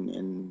Abdullah,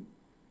 and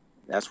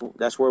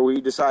that's where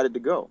we decided to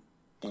go.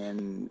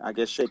 And I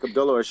guess Sheikh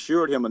Abdullah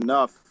assured him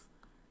enough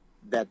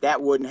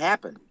that wouldn't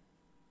happen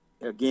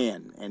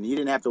again, and he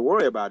didn't have to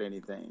worry about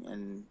anything.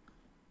 And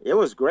it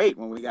was great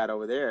when we got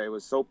over there. It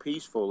was so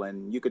peaceful,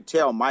 and you could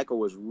tell Michael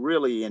was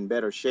really in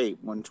better shape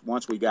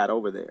once we got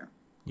over there.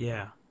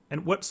 Yeah.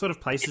 And what sort of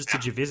places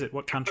did you visit?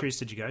 What countries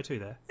did you go to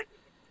there?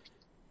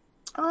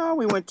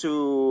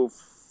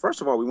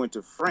 First of all, we went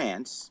to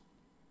France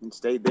and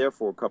stayed there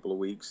for a couple of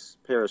weeks,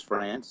 Paris,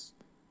 France.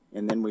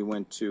 And then we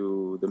went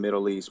to the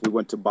Middle East. We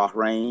went to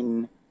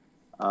Bahrain,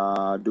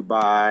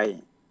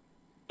 Dubai,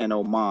 and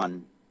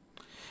Oman.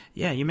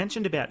 Yeah, you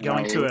mentioned about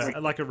going to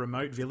a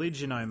remote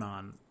village in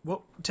Oman.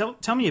 Well,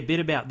 tell me a bit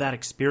about that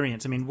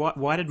experience. I mean,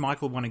 why did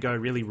Michael want to go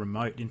really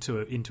remote into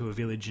a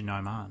village in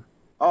Oman?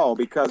 Oh,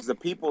 because the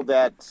people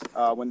that,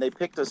 when they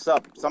picked us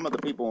up, some of the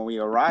people when we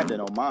arrived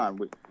in Oman,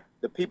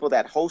 the people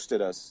that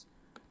hosted us,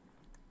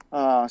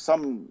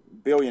 some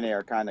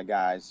billionaire kind of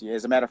guys.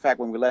 As a matter of fact,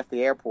 when we left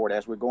the airport,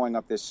 as we're going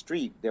up this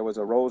street, there was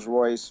a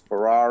Rolls-Royce,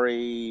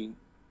 Ferrari,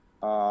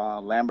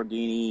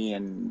 Lamborghini,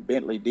 and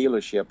Bentley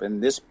dealership,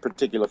 and this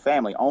particular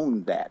family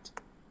owned that.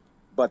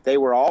 But they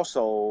were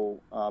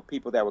also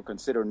people that were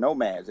considered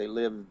nomads.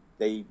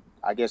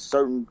 I guess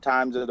certain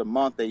times of the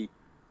month, they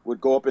would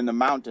go up in the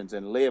mountains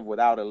and live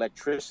without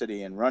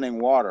electricity and running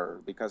water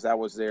because that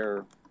was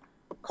their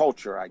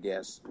culture, I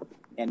guess.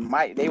 And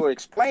they were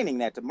explaining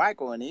that to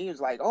Michael, and he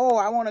was like, "Oh,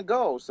 I want to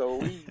go."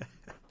 So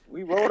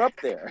we rode up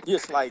there,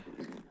 just like,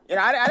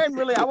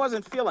 I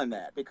wasn't feeling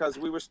that because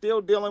we were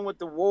still dealing with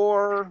the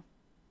war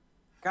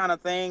kind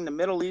of thing, the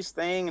Middle East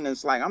thing, and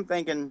it's like I'm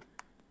thinking,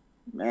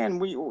 man,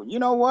 you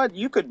know what?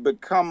 You could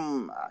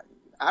become.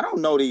 I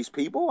don't know these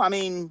people. I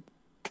mean,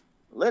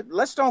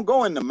 let's don't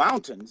go in the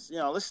mountains.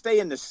 Let's stay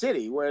in the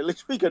city where at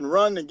least we can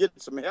run and get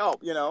some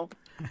help.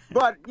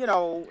 But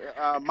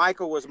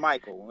Michael was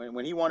Michael, and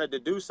when he wanted to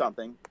do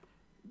something,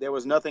 there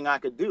was nothing I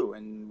could do,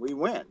 and we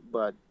went.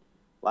 But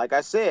like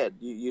I said,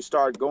 you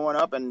start going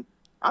up, and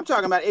I'm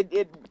talking about it.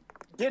 It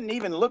didn't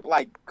even look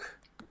like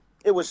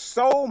it was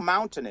so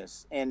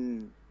mountainous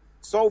and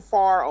so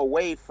far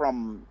away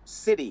from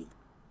city,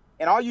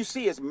 and all you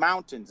see is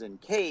mountains and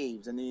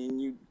caves, and then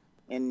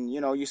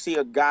you see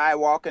a guy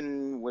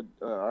walking with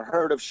a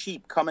herd of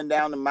sheep coming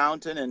down the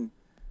mountain, and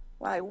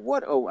like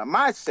what? Oh,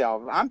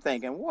 myself, I'm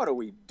thinking, what are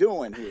we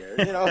doing here?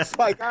 It's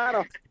like I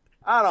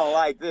don't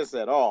like this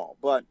at all.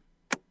 But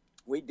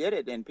we did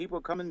it, and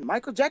people coming,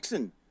 Michael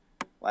Jackson,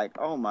 like,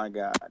 oh my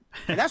God,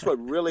 and that's what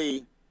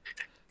really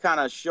kind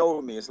of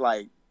showed me. It's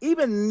like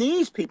even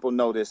these people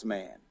know this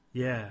man.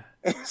 Yeah.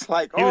 It's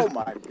like,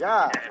 my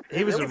God.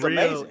 He was a real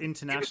amazing.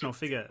 International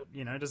figure.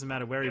 It doesn't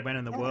matter where he went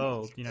in the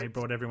world. He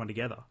brought everyone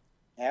together.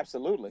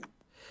 Absolutely.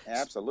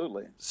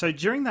 So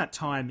during that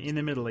time in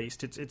the Middle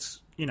East,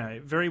 it's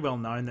very well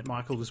known that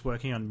Michael was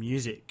working on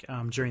music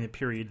during the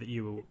period that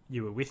you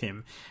were with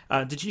him.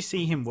 Did you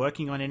see him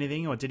working on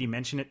anything, or did he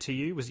mention it to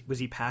you? Was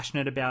he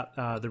passionate about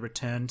the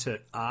return to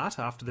art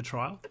after the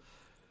trial?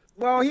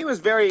 Well, he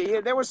was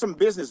there were some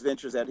business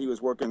ventures that he was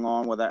working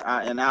on with,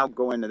 and I'll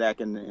go into that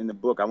in the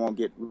book. I won't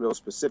get real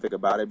specific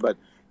about it, but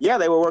yeah,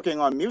 they were working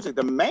on music.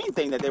 The main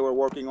thing that they were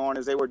working on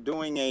is they were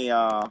doing it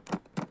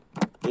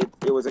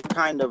was a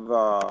kind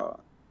of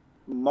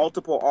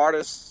multiple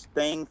artists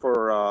thing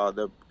for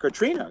the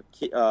Katrina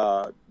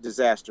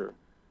disaster,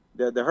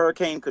 the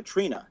Hurricane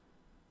Katrina.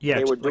 Yeah,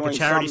 they were like doing a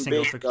charity some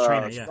single big, for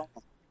Katrina. Yeah,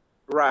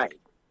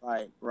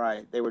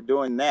 right. They were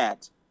doing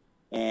that.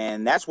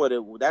 And that's what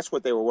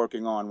they were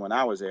working on when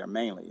I was there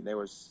mainly. There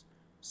was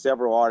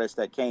several artists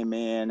that came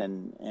in,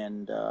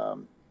 and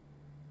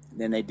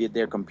then they did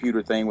their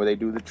computer thing where they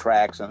do the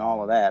tracks and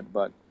all of that.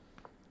 But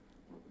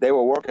they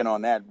were working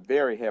on that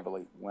very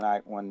heavily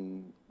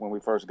when we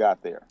first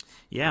got there.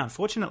 Yeah,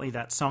 unfortunately,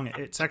 that song,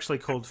 it's actually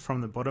called "From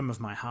the Bottom of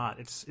My Heart."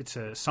 It's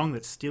a song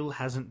that still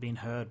hasn't been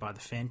heard by the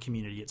fan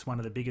community. It's one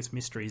of the biggest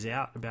mysteries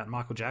out about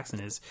Michael Jackson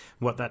is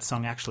what that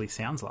song actually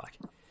sounds like.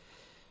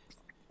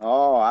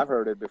 Oh, I've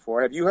heard it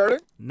before. Have you heard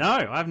it?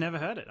 No, I've never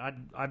heard it.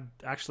 I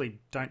actually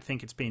don't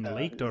think it's been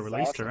leaked or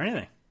released or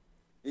anything.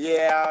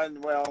 Yeah,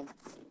 well,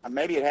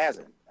 maybe it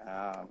hasn't.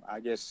 I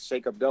guess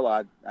Sheikh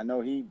Abdullah, I know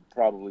he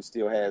probably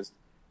still has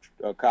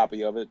a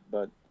copy of it,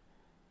 but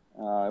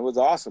it was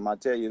awesome, I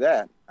tell you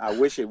that. I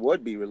wish it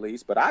would be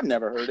released, but I've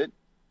never heard it.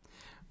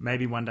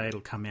 Maybe one day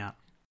it'll come out.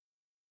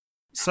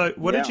 So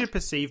what did you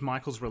perceive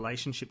Michael's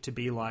relationship to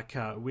be like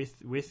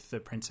with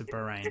the Prince of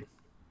Bahrain?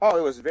 Oh,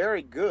 it was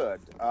very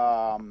good.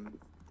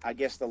 I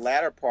guess the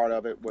latter part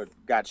of it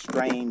got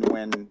strained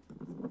when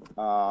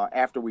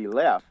after we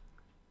left,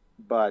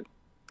 but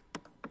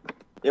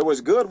it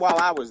was good while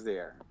I was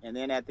there. And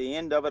then at the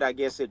end of it, I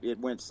guess it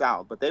went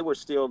south. But they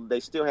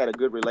still had a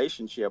good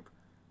relationship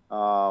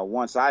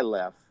once I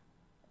left,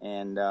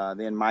 and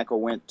then Michael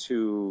went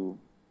to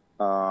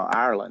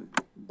Ireland.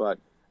 But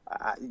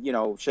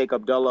Sheikh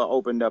Abdullah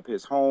opened up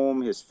his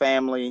home, his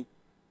family.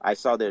 I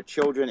saw their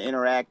children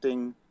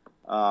interacting.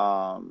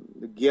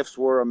 The gifts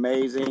were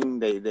amazing.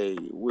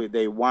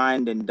 They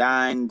wined and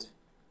dined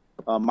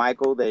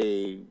Michael.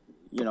 They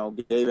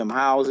gave him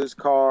houses,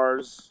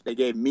 cars. They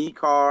gave me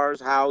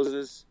cars,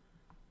 houses.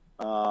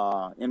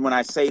 And when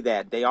I say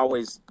that, I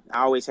always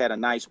had a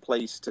nice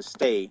place to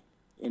stay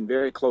in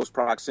very close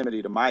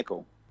proximity to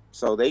Michael.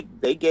 So they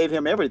gave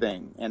him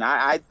everything. And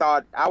I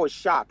thought, I was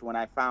shocked when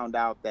I found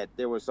out that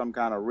there was some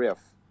kind of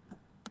rift.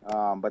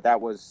 But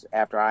that was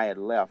after I had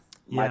left.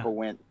 Yeah. Michael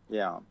went,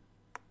 yeah.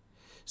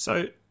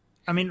 So,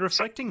 I mean,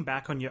 reflecting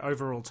back on your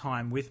overall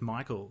time with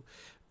Michael,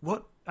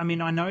 I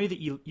know that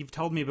you've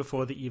told me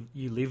before that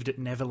you lived at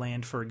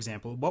Neverland, for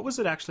example. What was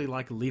it actually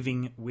like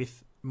living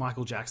with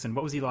Michael Jackson?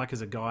 What was he like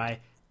as a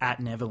guy at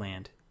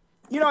Neverland?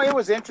 It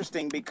was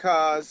interesting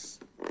because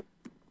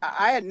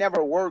I had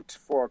never worked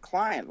for a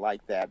client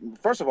like that.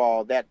 First of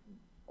all, of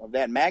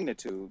that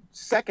magnitude.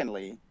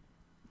 Secondly,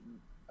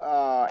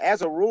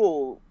 as a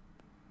rule,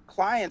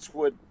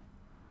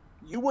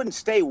 you wouldn't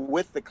stay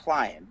with the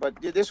client, but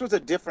this was a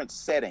different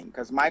setting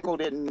because Michael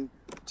didn't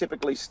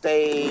typically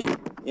stay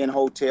in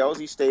hotels.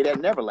 He stayed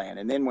at Neverland.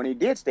 And then when he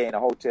did stay in a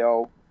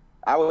hotel,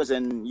 I was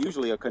in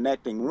usually a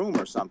connecting room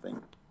or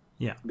something.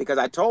 Yeah. Because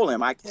I told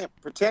him, I can't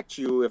protect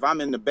you if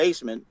I'm in the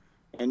basement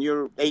and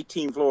you're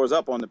 18 floors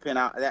up on the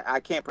penthouse. I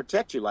can't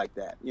protect you like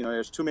that.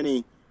 There's too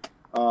many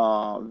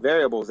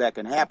variables that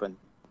can happen.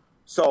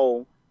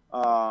 So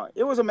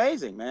it was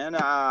amazing, man.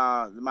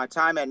 My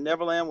time at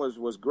Neverland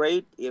was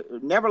great.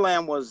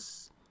 Neverland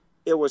was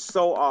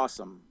so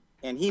awesome.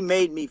 And he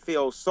made me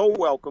feel so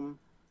welcome.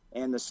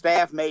 And the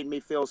staff made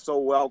me feel so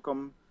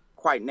welcome.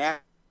 Quite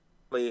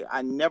naturally,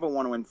 I never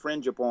want to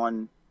infringe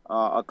upon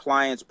a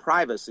client's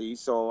privacy.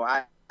 So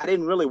I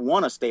didn't really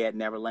want to stay at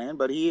Neverland,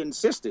 but he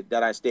insisted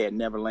that I stay at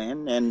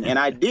Neverland. And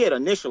I did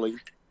initially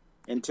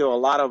until a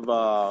lot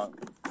of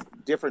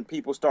different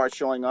people start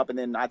showing up, and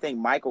then I think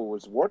Michael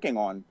was working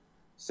on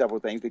several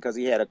things because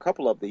he had a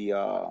couple of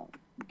the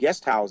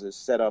guest houses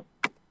set up,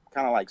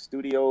 kind of like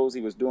studios.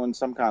 He was doing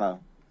some kind of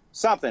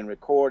something,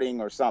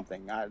 recording or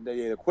something.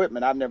 The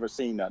equipment, I've never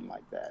seen nothing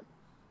like that.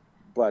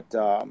 But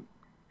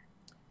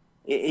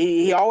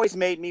he always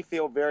made me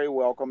feel very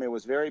welcome. It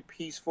was very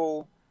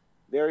peaceful,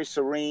 very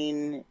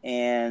serene,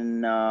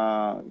 and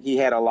he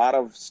had a lot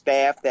of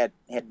staff that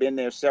had been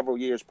there several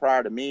years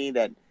prior to me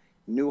that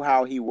knew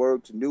how he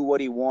worked, knew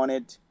what he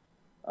wanted,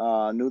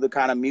 knew the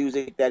kind of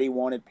music that he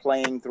wanted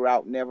playing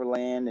throughout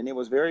Neverland, and it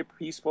was very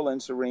peaceful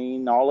and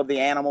serene. All of the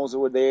animals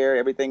were there.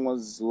 Everything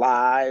was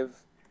live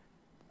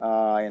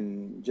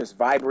and just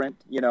vibrant,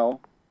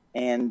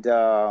 and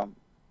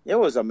it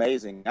was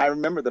amazing. I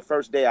remember the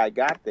first day I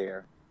got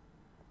there,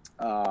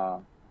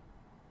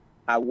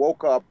 I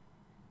woke up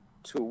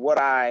to what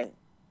I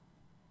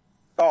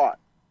thought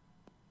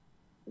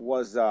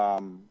was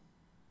an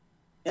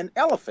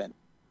elephant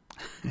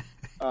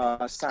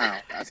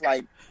sound. I was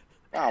like,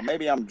 wow,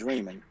 maybe I'm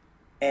dreaming.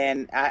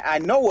 And I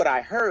know what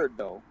I heard,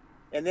 though.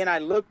 And then I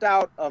looked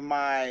out of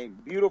my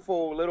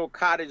beautiful little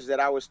cottage that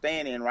I was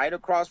staying in right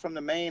across from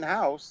the main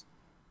house,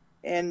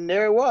 and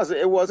there it was.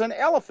 It was an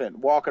elephant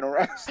walking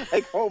around. It's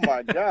like, oh,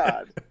 my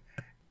God.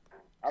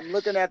 I'm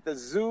looking at the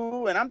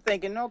zoo, and I'm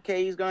thinking,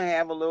 okay, he's going to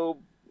have a little,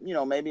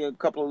 maybe a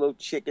couple of little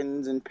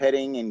chickens and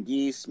petting and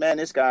geese. Man,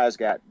 this guy's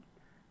got,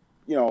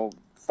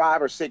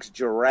 5 or 6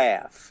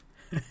 giraffe.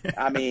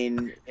 I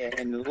mean,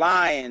 and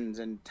lions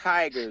and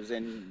tigers,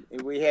 and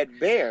we had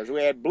bears.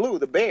 We had Blue,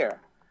 the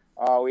bear.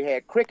 We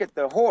had Cricket,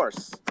 the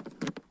horse,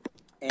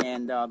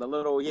 and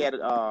he had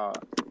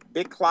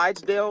big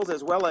Clydesdales,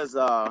 as well as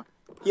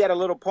he had a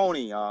little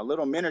pony, a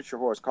little miniature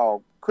horse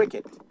called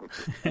Cricket,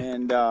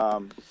 and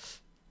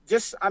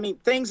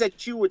things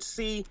that you would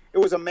see. It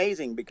was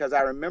amazing because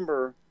I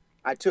remember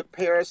I took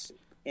Paris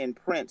and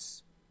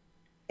Prince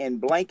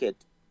and Blanket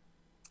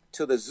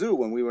to the zoo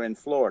when we were in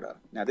Florida.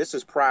 Now, this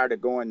is prior to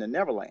going to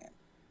Neverland.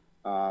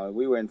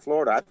 We were in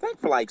Florida, I think,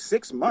 for like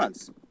 6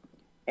 months.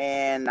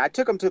 And I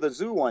took them to the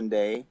zoo one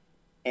day,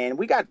 and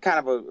we got kind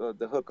of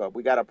the hookup.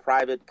 We got a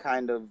private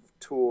kind of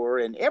tour.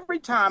 And every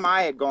time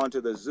I had gone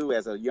to the zoo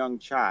as a young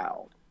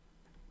child,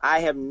 I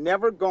have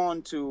never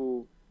gone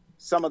to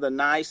some of the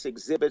nice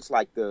exhibits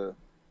like the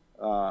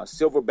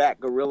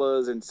silverback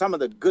gorillas and some of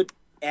the good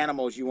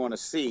animals you want to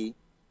see.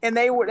 And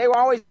they were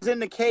always in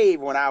the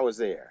cave when I was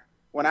there.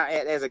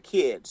 As a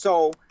kid.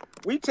 So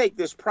we take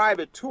this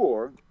private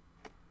tour,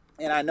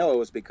 and I know it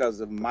was because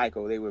of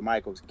Michael. They were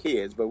Michael's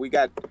kids, but we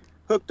got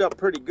hooked up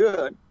pretty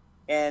good,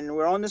 and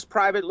we're on this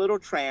private little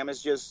tram.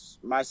 It's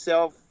just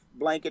myself,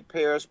 Blanket,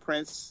 Paris,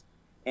 Prince,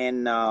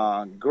 and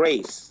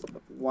Grace,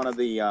 one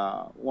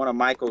of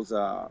Michael's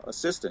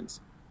assistants.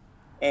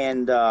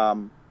 And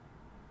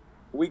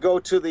we go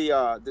to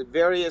the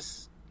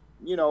various,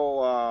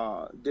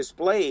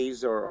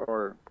 displays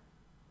or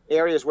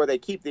areas where they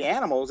keep the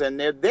animals, and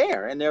they're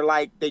there, and they're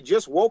like, they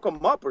just woke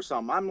them up or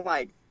something. I'm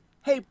like,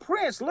 hey,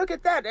 Prince, look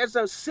at that. There's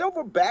a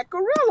silverback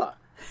gorilla.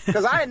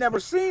 Because I had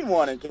never seen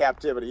one in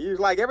captivity. He was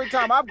like, every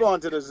time I've gone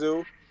to the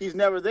zoo, he's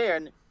never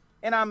there.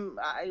 And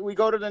we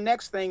go to the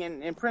next thing,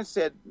 and Prince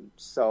said,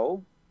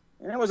 so?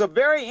 And it was a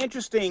very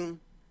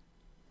interesting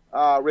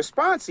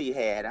response he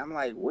had. I'm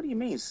like, what do you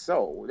mean,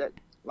 so?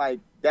 That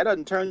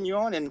doesn't turn you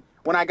on? And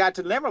when I got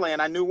to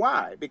Neverland, I knew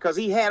why. Because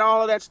he had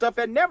all of that stuff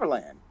at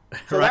Neverland.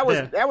 So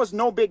right that was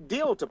no big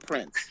deal to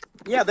Prince.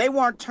 Yeah, they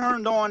weren't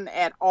turned on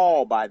at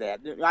all by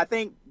that. I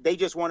think they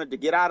just wanted to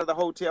get out of the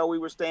hotel we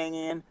were staying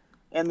in,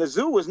 and the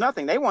zoo was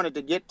nothing. They wanted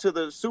to get to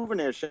the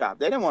souvenir shop.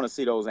 They didn't want to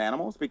see those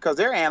animals because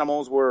their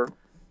animals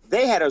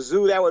they had a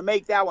zoo that would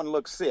make that one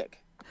look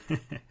sick,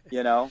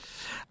 Yeah,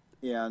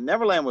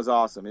 Neverland was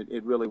awesome.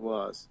 It really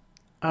was.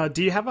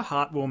 Do you have a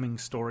heartwarming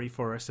story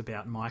for us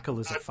about Michael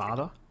as a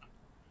father?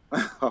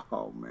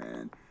 Oh,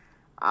 man.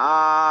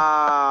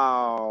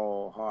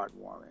 Oh,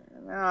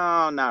 heartwarming.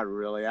 No, not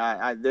really.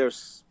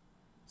 There's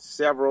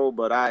several,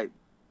 but it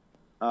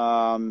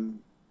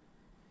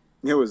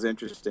was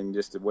interesting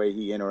just the way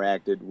he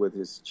interacted with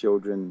his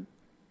children.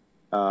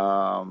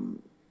 Not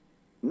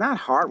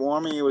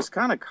heartwarming. It was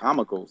kind of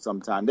comical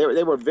sometimes.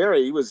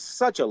 He was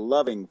such a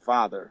loving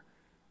father.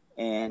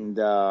 And,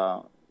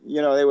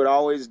 they would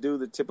always do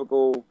the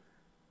typical,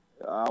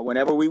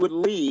 whenever we would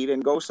leave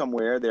and go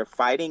somewhere, they're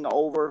fighting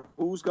over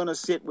who's going to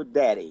sit with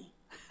daddy.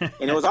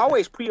 And it was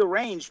always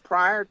prearranged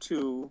prior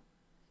to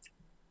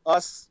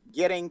us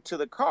getting to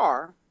the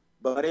car,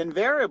 but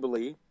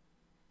invariably,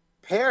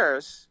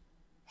 Paris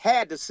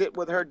had to sit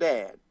with her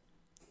dad.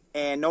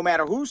 And no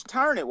matter whose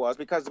turn it was,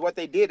 because what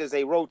they did is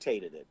they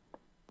rotated it.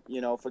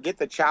 Forget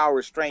the child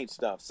restraint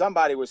stuff.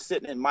 Somebody was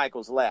sitting in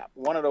Michael's lap,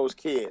 one of those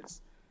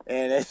kids.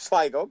 And it's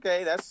like,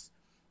 okay,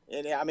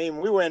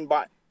 we were in,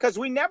 because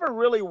we never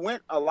really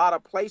went a lot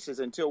of places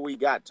until we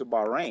got to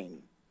Bahrain.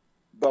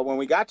 But when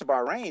we got to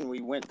Bahrain, we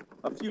went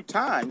a few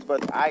times.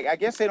 But I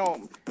guess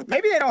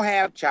maybe they don't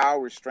have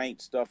child restraint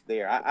stuff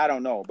there. I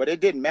don't know. But it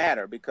didn't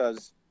matter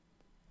because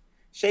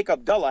Sheikh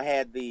Abdullah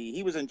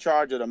he was in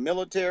charge of the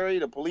military,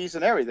 the police,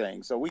 and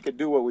everything, so we could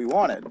do what we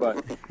wanted.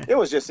 But it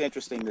was just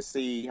interesting to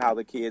see how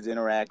the kids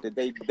interacted.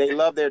 They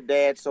loved their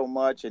dad so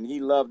much, and he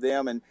loved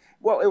them. And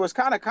well, it was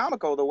kind of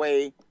comical the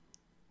way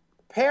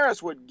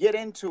Paris would get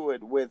into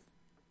it with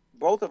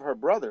both of her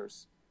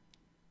brothers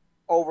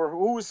over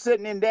who was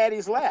sitting in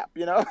Daddy's lap,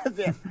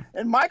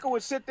 and Michael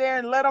would sit there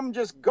and let them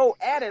just go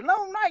at it. No,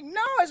 I'm like,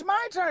 no, it's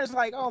my turn. It's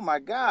like, oh my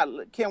God,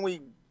 can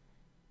we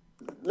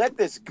let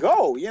this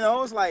go?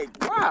 It's like,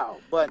 wow.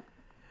 But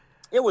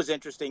it was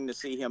interesting to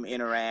see him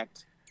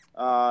interact.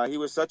 He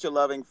was such a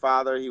loving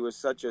father. He was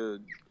such a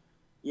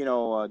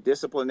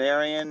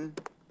disciplinarian.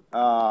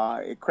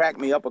 It cracked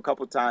me up a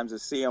couple times to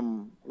see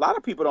him. A lot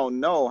of people don't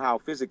know how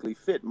physically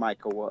fit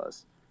Michael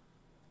was.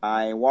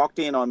 I walked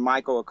in on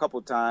Michael a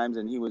couple times,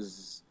 and he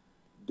was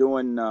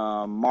doing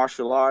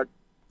martial art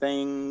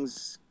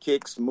things,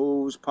 kicks,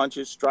 moves,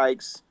 punches,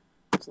 strikes.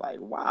 It's like,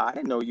 wow, I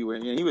didn't know you were.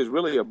 He was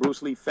really a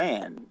Bruce Lee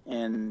fan,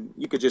 and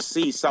you could just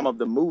see some of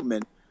the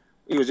movement.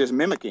 He was just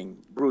mimicking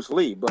Bruce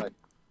Lee, but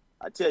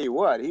I tell you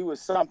what, he was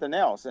something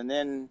else. And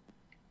then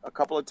a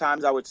couple of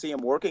times I would see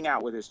him working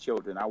out with his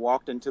children. I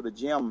walked into the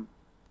gym.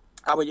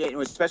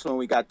 Especially when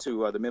we got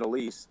to the Middle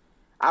East,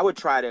 I would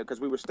try to, because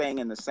we were staying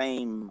in the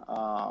same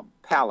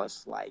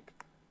palace,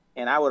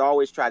 and I would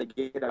always try to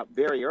get up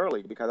very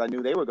early because I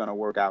knew they were going to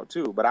work out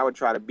too. But I would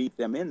try to beat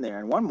them in there.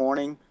 And one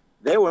morning,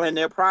 they were in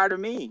there prior to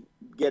me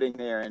getting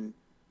there, and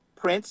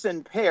Prince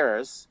and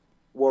Paris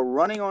were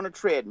running on a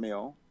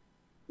treadmill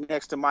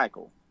next to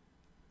Michael.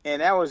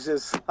 And that was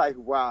just like,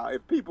 wow,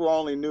 if people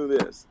only knew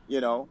this,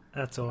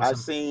 That's awesome. I've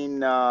seen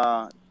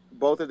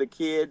both of the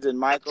kids and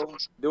Michael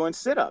doing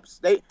sit-ups.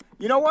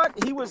 You know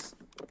what? He was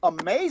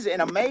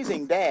an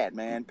amazing dad,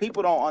 man.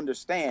 People don't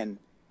understand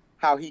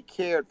how he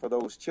cared for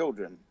those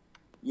children.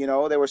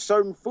 There were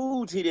certain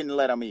foods he didn't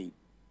let them eat.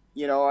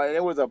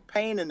 It was a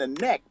pain in the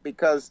neck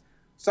because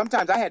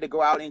sometimes I had to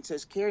go out and say,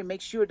 Kerry,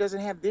 make sure it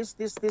doesn't have this,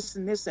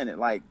 and this in it.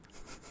 Like,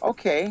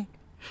 okay.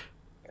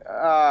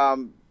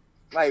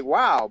 Like,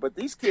 wow, but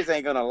these kids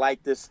ain't going to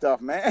like this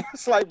stuff, man.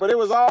 It's like, but it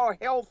was all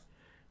health,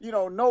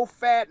 no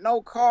fat,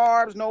 no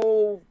carbs,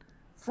 no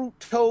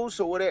fructose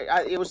or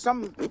whatever. It was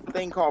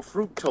something called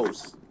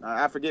fructose.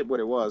 I forget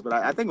what it was, but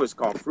I think it was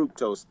called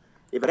fructose.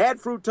 If it had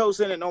fructose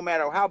in it, no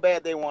matter how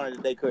bad they wanted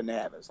it, they couldn't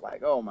have it. It's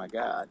like, oh my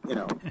God,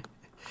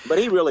 But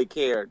he really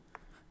cared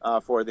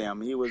for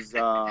them. He was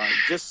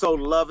just so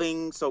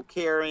loving, so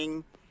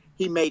caring.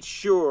 He made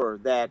sure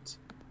that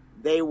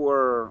they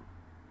were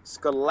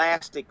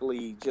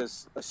scholastically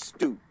just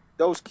astute.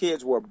 Those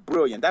kids were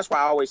brilliant. That's why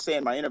I always say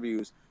in my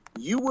interviews,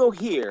 you will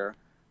hear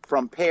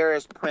from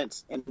Paris,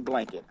 Prince, and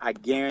Blanket. I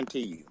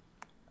guarantee you.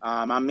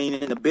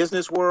 In the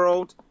business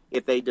world,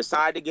 if they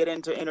decide to get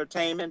into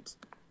entertainment,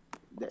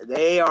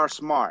 they are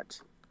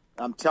smart.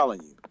 I'm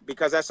telling you.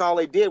 Because that's all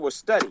they did was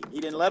study. He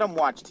didn't let them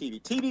watch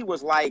TV. TV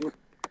was like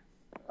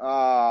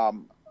a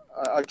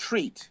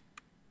treat,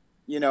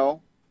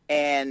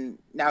 And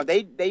now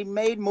they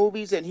made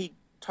movies, and he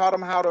taught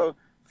them how to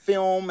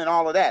film and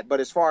all of that. But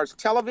as far as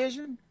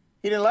television,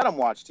 he didn't let them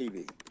watch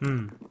TV.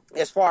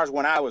 As far as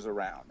when I was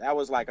around, that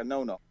was like a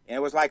no-no. And it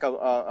was like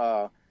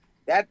that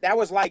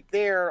was like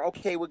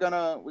okay, we're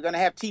gonna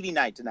have TV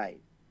night tonight.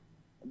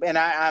 And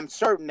I'm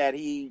certain that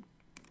he,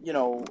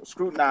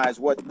 scrutinized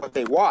what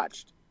they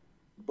watched.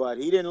 But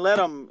he didn't let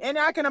them, and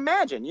I can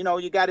imagine,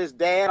 you got his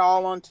dad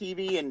all on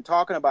TV and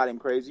talking about him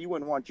crazy. You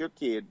wouldn't want your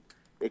kid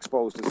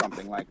exposed to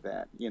something like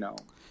that,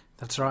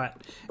 That's right.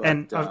 But,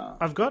 and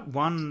I've got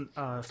one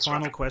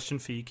final question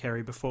for you,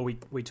 Kerry, before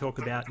we talk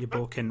about your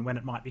book and when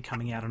it might be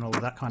coming out and all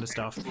of that kind of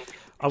stuff.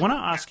 I want to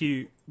ask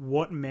you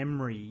what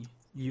memory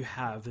you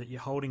have that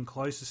you're holding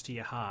closest to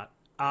your heart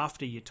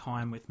after your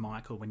time with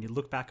Michael. When you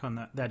look back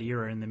on that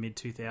era in the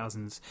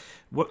mid-2000s,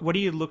 what do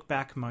you look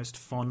back most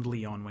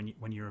fondly on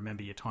when you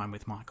remember your time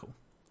with Michael?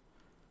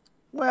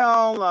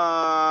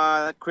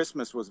 Well,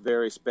 Christmas was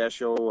very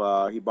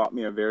special. He bought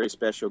me a very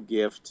special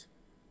gift.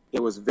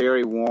 It was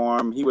very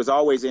warm. He was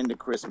always into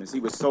Christmas. He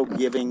was so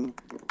giving.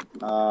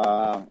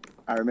 I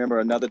remember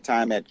another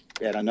time at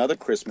another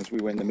Christmas, we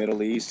were in the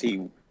Middle East.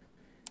 He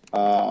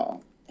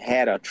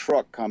had a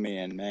truck come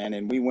in, man,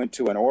 and we went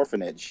to an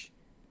orphanage.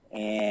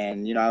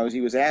 And,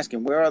 he was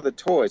asking, where are the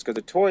toys? Because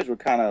the toys were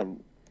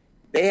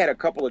they had a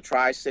couple of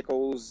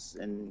tricycles,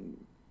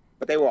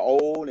 but they were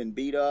old and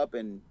beat up.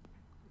 And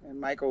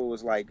Michael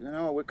was like,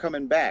 no, we're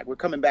coming back. We're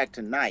coming back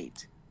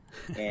tonight.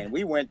 And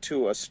we went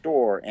to a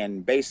store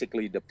and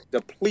basically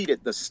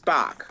depleted the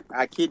stock.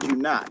 I kid you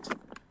not.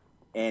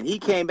 And he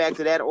came back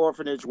to that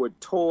orphanage with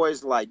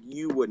toys like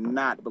you would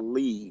not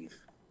believe.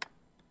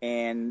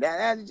 And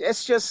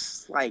it's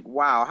just like,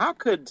 wow, how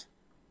could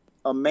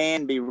a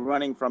man be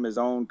running from his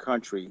own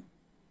country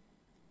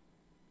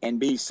and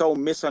be so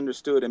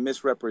misunderstood and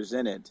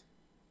misrepresented?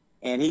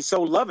 And he's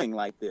so loving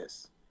like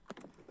this,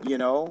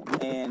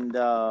 And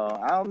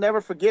I'll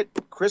never forget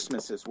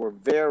Christmases were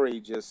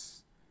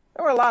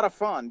they were a lot of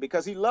fun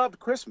because he loved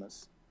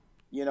Christmas.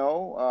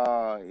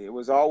 It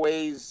was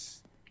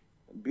always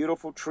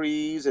beautiful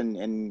trees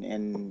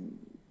and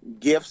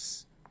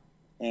gifts.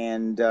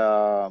 and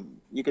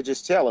you could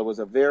just tell it was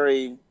a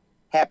very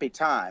happy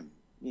time,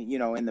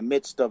 in the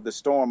midst of the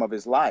storm of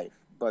his life.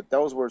 But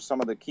those were some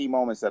of the key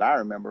moments that I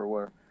remember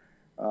were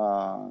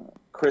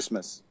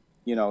Christmas,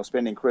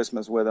 spending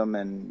Christmas with him,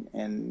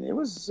 and it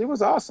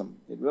was awesome.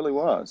 It really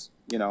was.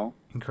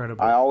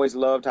 Incredible. I always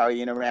loved how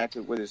he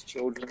interacted with his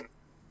children.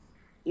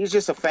 He was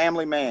just a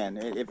family man.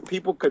 If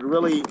people could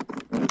really,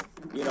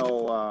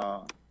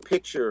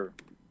 picture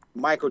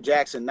Michael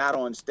Jackson not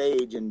on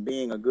stage and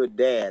being a good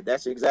dad,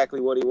 that's exactly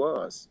what he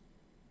was.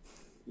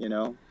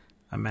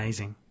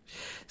 Amazing.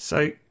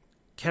 So,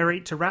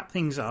 Kerry, to wrap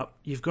things up,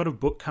 you've got a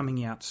book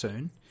coming out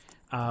soon.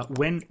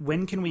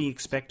 When can we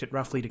expect it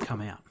roughly to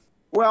come out?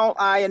 Well,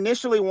 I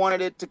initially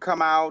wanted it to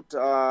come out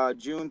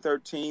June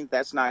 13th.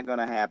 That's not going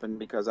to happen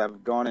because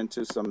I've gone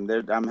into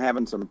I'm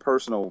having some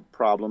personal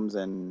problems,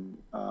 and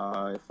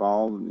if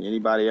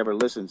anybody ever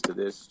listens to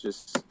this,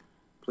 just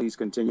please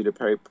continue to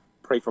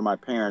pray for my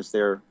parents.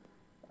 They're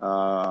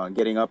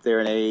getting up there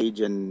in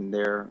age, and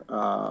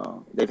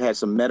they've had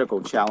some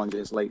medical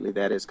challenges lately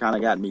that has kind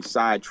of gotten me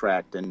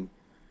sidetracked, and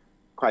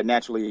quite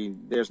naturally,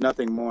 there's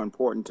nothing more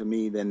important to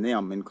me than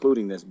them,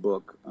 including this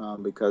book,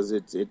 because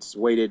it's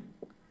waited.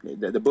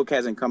 The book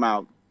hasn't come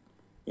out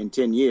in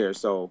 10 years,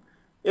 so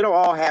it'll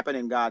all happen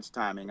in God's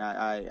timing.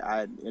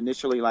 I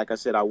initially, like I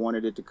said, I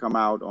wanted it to come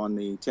out on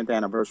the 10th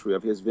anniversary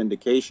of his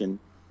vindication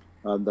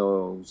of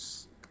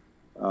those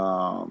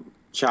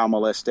child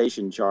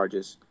molestation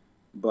charges,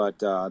 but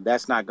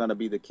that's not going to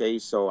be the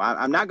case. So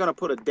I'm not going to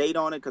put a date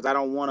on it because I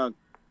don't want to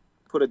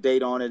put a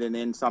date on it and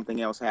then something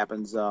else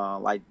happens.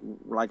 Like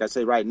I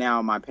say, right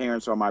now, my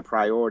parents are my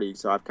priority,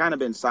 so I've kind of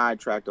been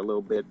sidetracked a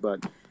little bit,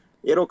 but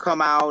it'll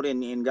come out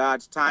in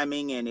God's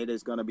timing, and it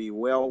is going to be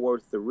well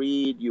worth the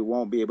read. You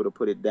won't be able to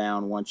put it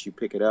down once you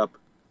pick it up,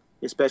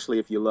 especially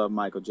if you love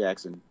Michael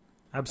Jackson.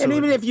 Absolutely.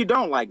 And even if you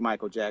don't like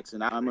Michael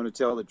Jackson, I'm going to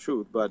tell the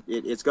truth, but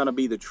it's going to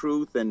be the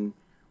truth, and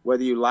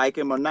whether you like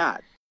him or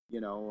not,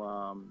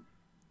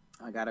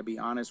 I got to be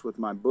honest with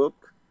my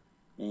book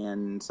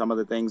and some of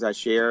the things I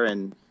share.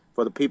 And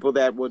for the people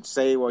that would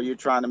say, well, you're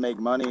trying to make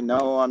money,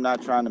 no, I'm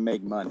not trying to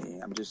make money.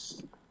 I'm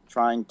just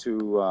trying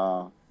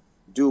to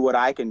do what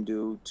I can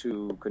do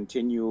to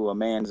continue a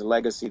man's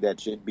legacy that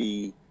should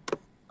be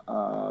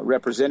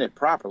represented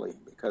properly,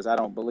 because I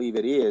don't believe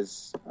it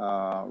is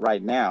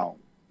right now,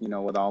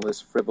 with all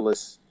this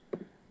frivolous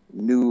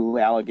new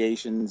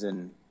allegations.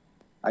 And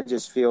I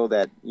just feel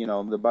that,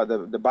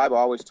 the Bible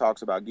always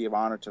talks about give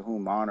honor to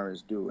whom honor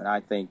is due. And I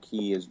think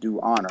he is due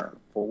honor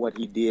for what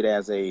he did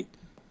as a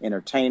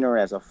entertainer,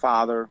 as a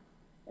father,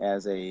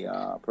 as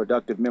a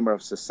productive member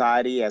of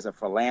society, as a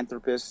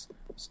philanthropist.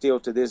 Still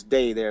to this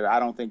day, I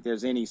don't think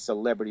there's any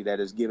celebrity that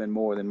has given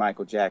more than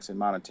Michael Jackson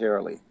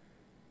monetarily.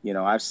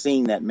 I've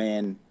seen that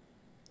man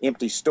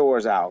empty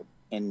stores out,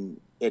 and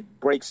it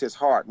breaks his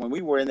heart. When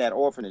we were in that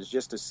orphanage,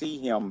 just to see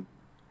him,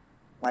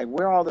 like,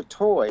 where are all the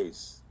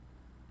toys?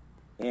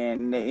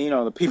 And,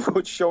 the people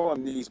would show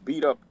him these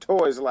beat-up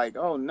toys like,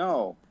 oh,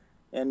 no.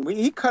 And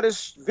he cut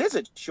his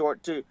visit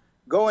short to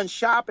go and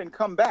shop and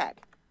come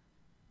back.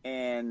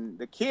 And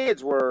the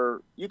kids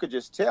were, you could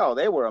just tell,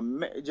 they were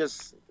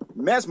just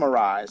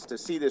mesmerized to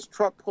see this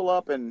truck pull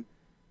up, and,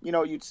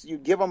 you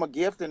give them a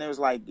gift, and it was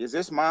like, is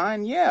this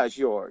mine? Yeah, it's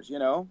yours,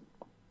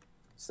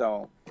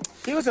 So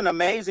he was an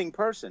amazing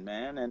person,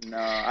 man, and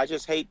I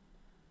just hate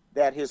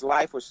that his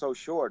life was so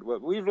short.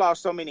 We've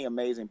lost so many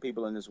amazing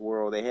people in this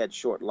world. They had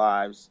short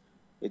lives,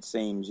 it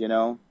seems,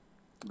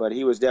 but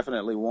he was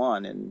definitely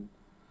one. And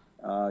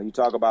you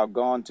talk about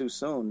gone too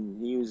soon.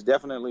 He was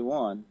definitely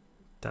one.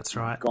 That's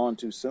right. Gone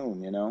too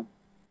soon,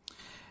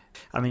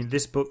 I mean,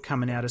 this book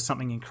coming out is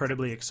something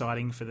incredibly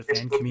exciting for the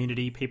fan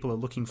community. People are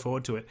looking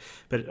forward to it.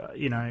 But,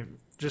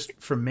 just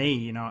from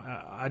me,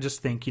 I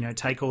just think,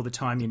 take all the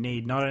time you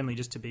need, not only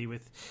just to be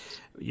with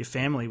your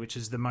family, which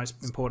is the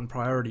most important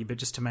priority, but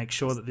just to make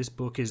sure that this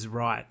book is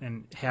right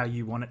and how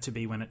you want it to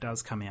be when it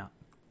does come out.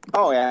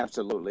 Oh, yeah,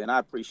 absolutely. And I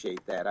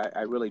appreciate that.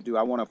 I really do.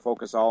 I want to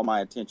focus all my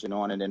attention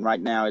on it. And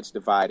right now it's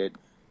divided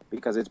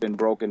because it's been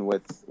broken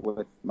with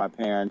my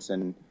parents,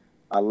 and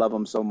I love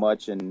them so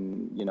much.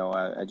 And,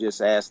 I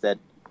just ask that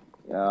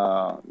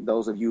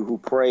those of you who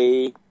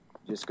pray,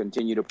 just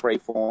continue to pray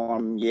for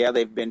them. Yeah,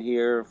 they've been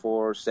here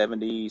for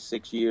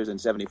 76 years and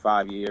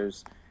 75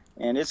 years.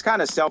 And it's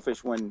kind of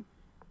selfish when,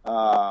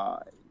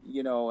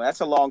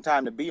 that's a long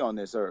time to be on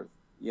this earth,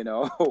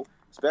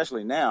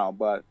 especially now.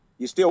 But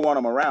you still want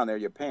them around. They're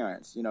your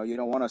parents. You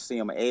don't want to see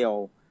them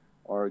ail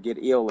or get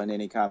ill in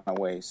any kind of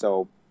way.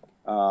 So,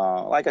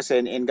 like I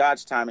said, in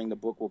God's timing, the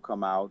book will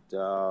come out.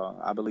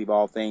 I believe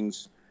all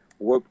things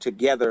work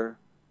together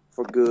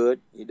for good.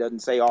 It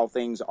doesn't say all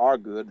things are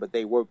good, but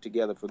they work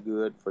together for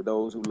good for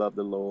those who love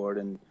the Lord.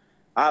 And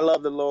I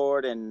love the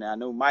Lord, and I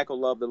know Michael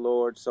loved the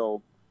Lord.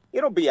 So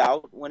it'll be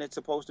out when it's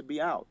supposed to be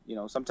out.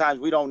 Sometimes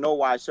we don't know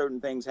why certain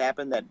things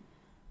happen, that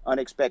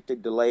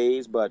unexpected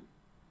delays. But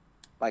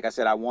like I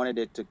said, I wanted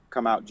it to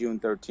come out June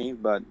 13th,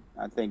 but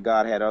I think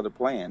God had other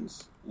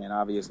plans, and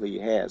obviously he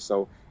has.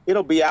 So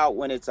it'll be out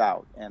when it's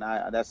out, and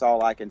that's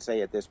all I can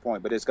say at this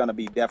point. But it's going to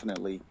be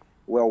definitely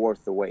well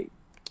worth the wait.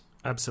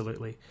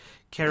 Absolutely.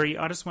 Kerry,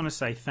 I just want to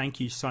say thank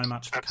you so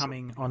much for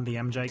coming on the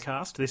MJ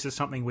Cast. This is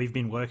something we've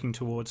been working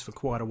towards for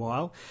quite a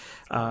while.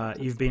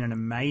 You've been an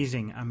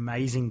amazing,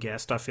 amazing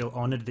guest. I feel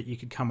honoured that you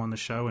could come on the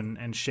show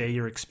and share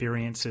your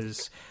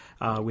experiences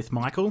with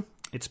Michael.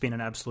 It's been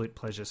an absolute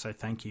pleasure, so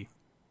thank you.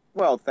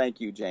 Well, thank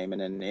you,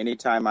 Jamin. And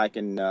anytime I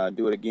can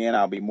do it again,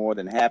 I'll be more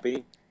than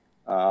happy.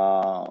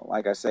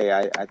 Like I say,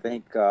 I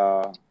think,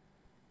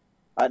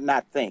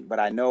 not think, but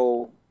I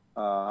know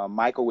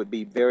Michael would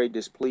be very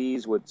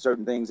displeased with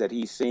certain things that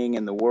he's seeing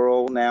in the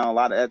world now.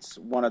 That's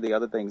one of the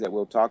other things that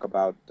we'll talk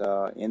about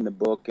in the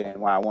book, and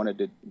why I wanted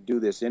to do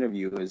this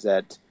interview is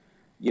that,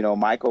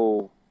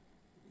 Michael,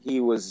 he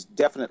was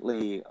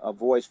definitely a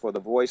voice for the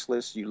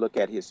voiceless. You look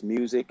at his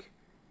music,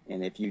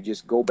 and if you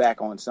just go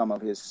back on some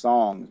of his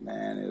songs,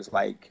 man, it was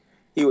like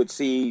he would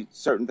see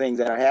certain things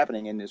that are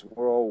happening in this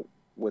world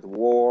with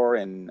war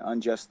and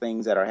unjust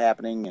things that are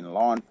happening in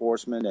law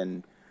enforcement,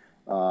 and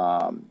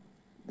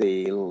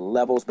the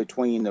levels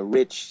between the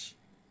rich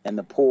and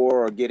the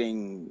poor are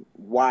getting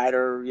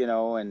wider,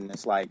 and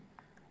it's like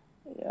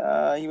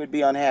he would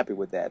be unhappy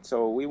with that.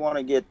 So we want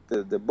to get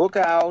the book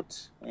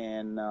out,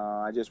 and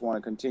I just want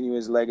to continue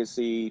his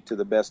legacy to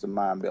the best of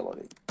my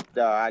ability.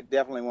 I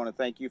definitely want to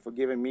thank you for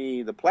giving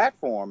me the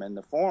platform and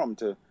the forum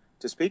to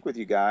speak with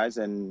you guys.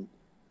 And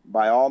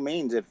by all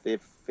means,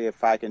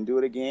 if I can do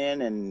it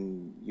again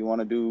and you want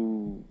to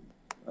do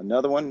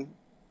another one,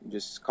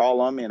 just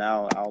call on me and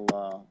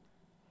I'll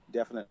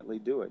definitely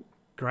do it.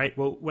 Great.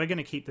 Well, we're going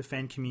to keep the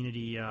fan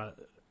community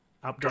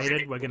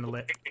updated. We're going to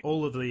let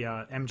all of the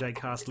MJ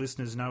Cast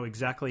listeners know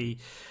exactly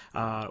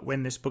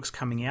when this book's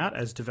coming out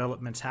as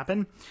developments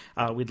happen.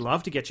 We'd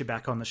love to get you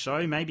back on the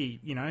show.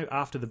 Maybe,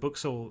 after the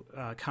book's all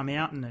come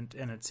out and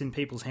it's in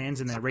people's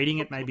hands and they're reading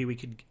it, maybe we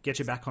could get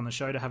you back on the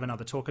show to have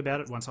another talk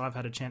about it once I've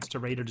had a chance to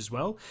read it as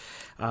well.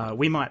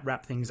 We might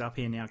wrap things up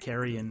here now,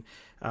 Kerry, and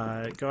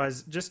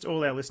guys, just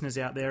all our listeners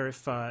out there,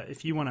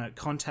 if you want to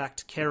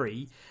contact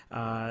Kerry,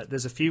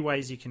 there's a few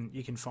ways you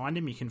can find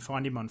him. You can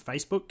find him on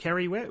Facebook.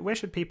 Kerry, where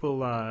should people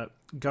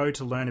go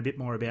to learn a bit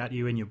more about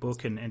you and your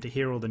book and to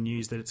hear all the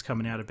news that it's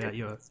coming out about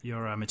your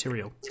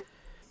material?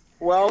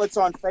 Well, it's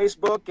on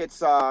Facebook.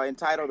 It's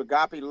entitled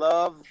Agape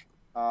Love.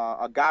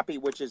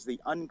 Agape, which is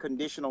the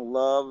unconditional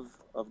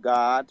love of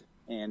God.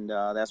 And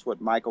that's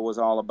what Michael was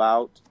all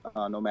about.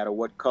 No matter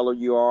what color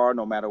you are,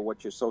 no matter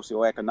what your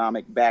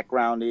socioeconomic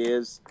background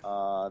is,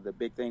 the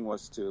big thing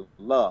was to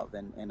love.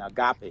 And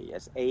agape,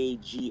 that's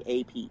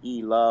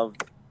AGAPE, love,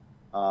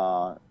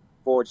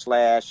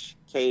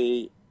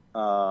 /K.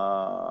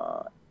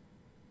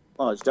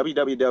 It's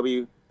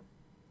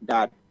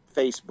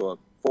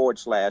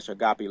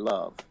www.facebook.com/agape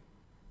love.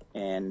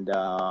 And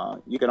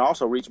you can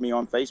also reach me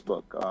on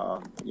Facebook.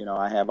 I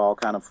have all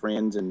kind of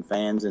friends and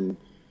fans, and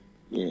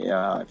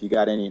if you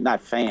got any,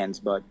 not fans,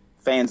 but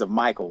fans of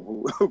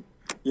Michael who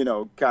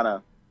kind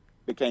of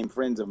became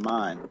friends of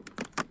mine.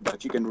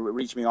 But you can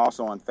reach me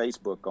also on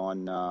Facebook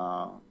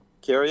on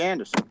Kerry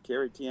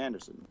T.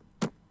 Anderson.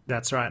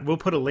 That's right. We'll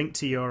put a link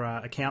to your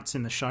accounts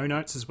in the show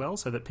notes as well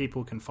so that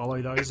people can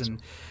follow those and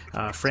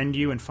friend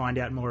you and find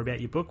out more about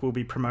your book. We'll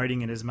be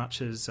promoting it as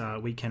much as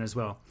we can as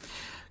well.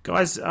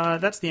 Guys,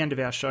 that's the end of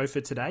our show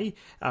for today.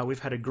 We've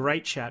had a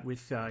great chat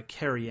with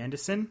Kerry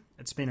Anderson.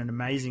 It's been an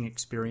amazing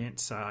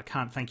experience. I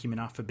can't thank him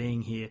enough for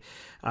being here.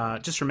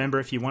 Just remember,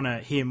 if you want to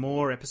hear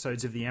more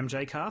episodes of the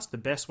MJ Cast, the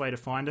best way to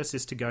find us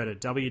is to go to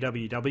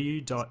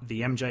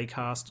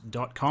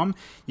www.themjcast.com.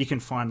 You can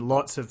find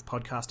lots of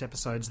podcast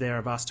episodes there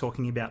of us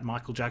talking about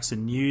Michael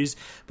Jackson news,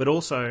 but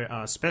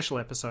also special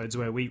episodes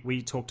where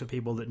we talk to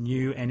people that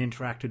knew and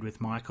interacted with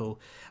Michael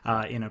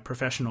in a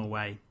professional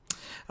way.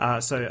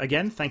 So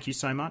again, thank you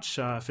so much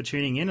for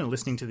tuning in and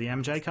listening to the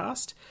MJ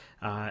Cast,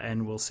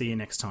 and we'll see you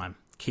next time.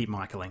 Keep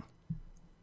Michaeling.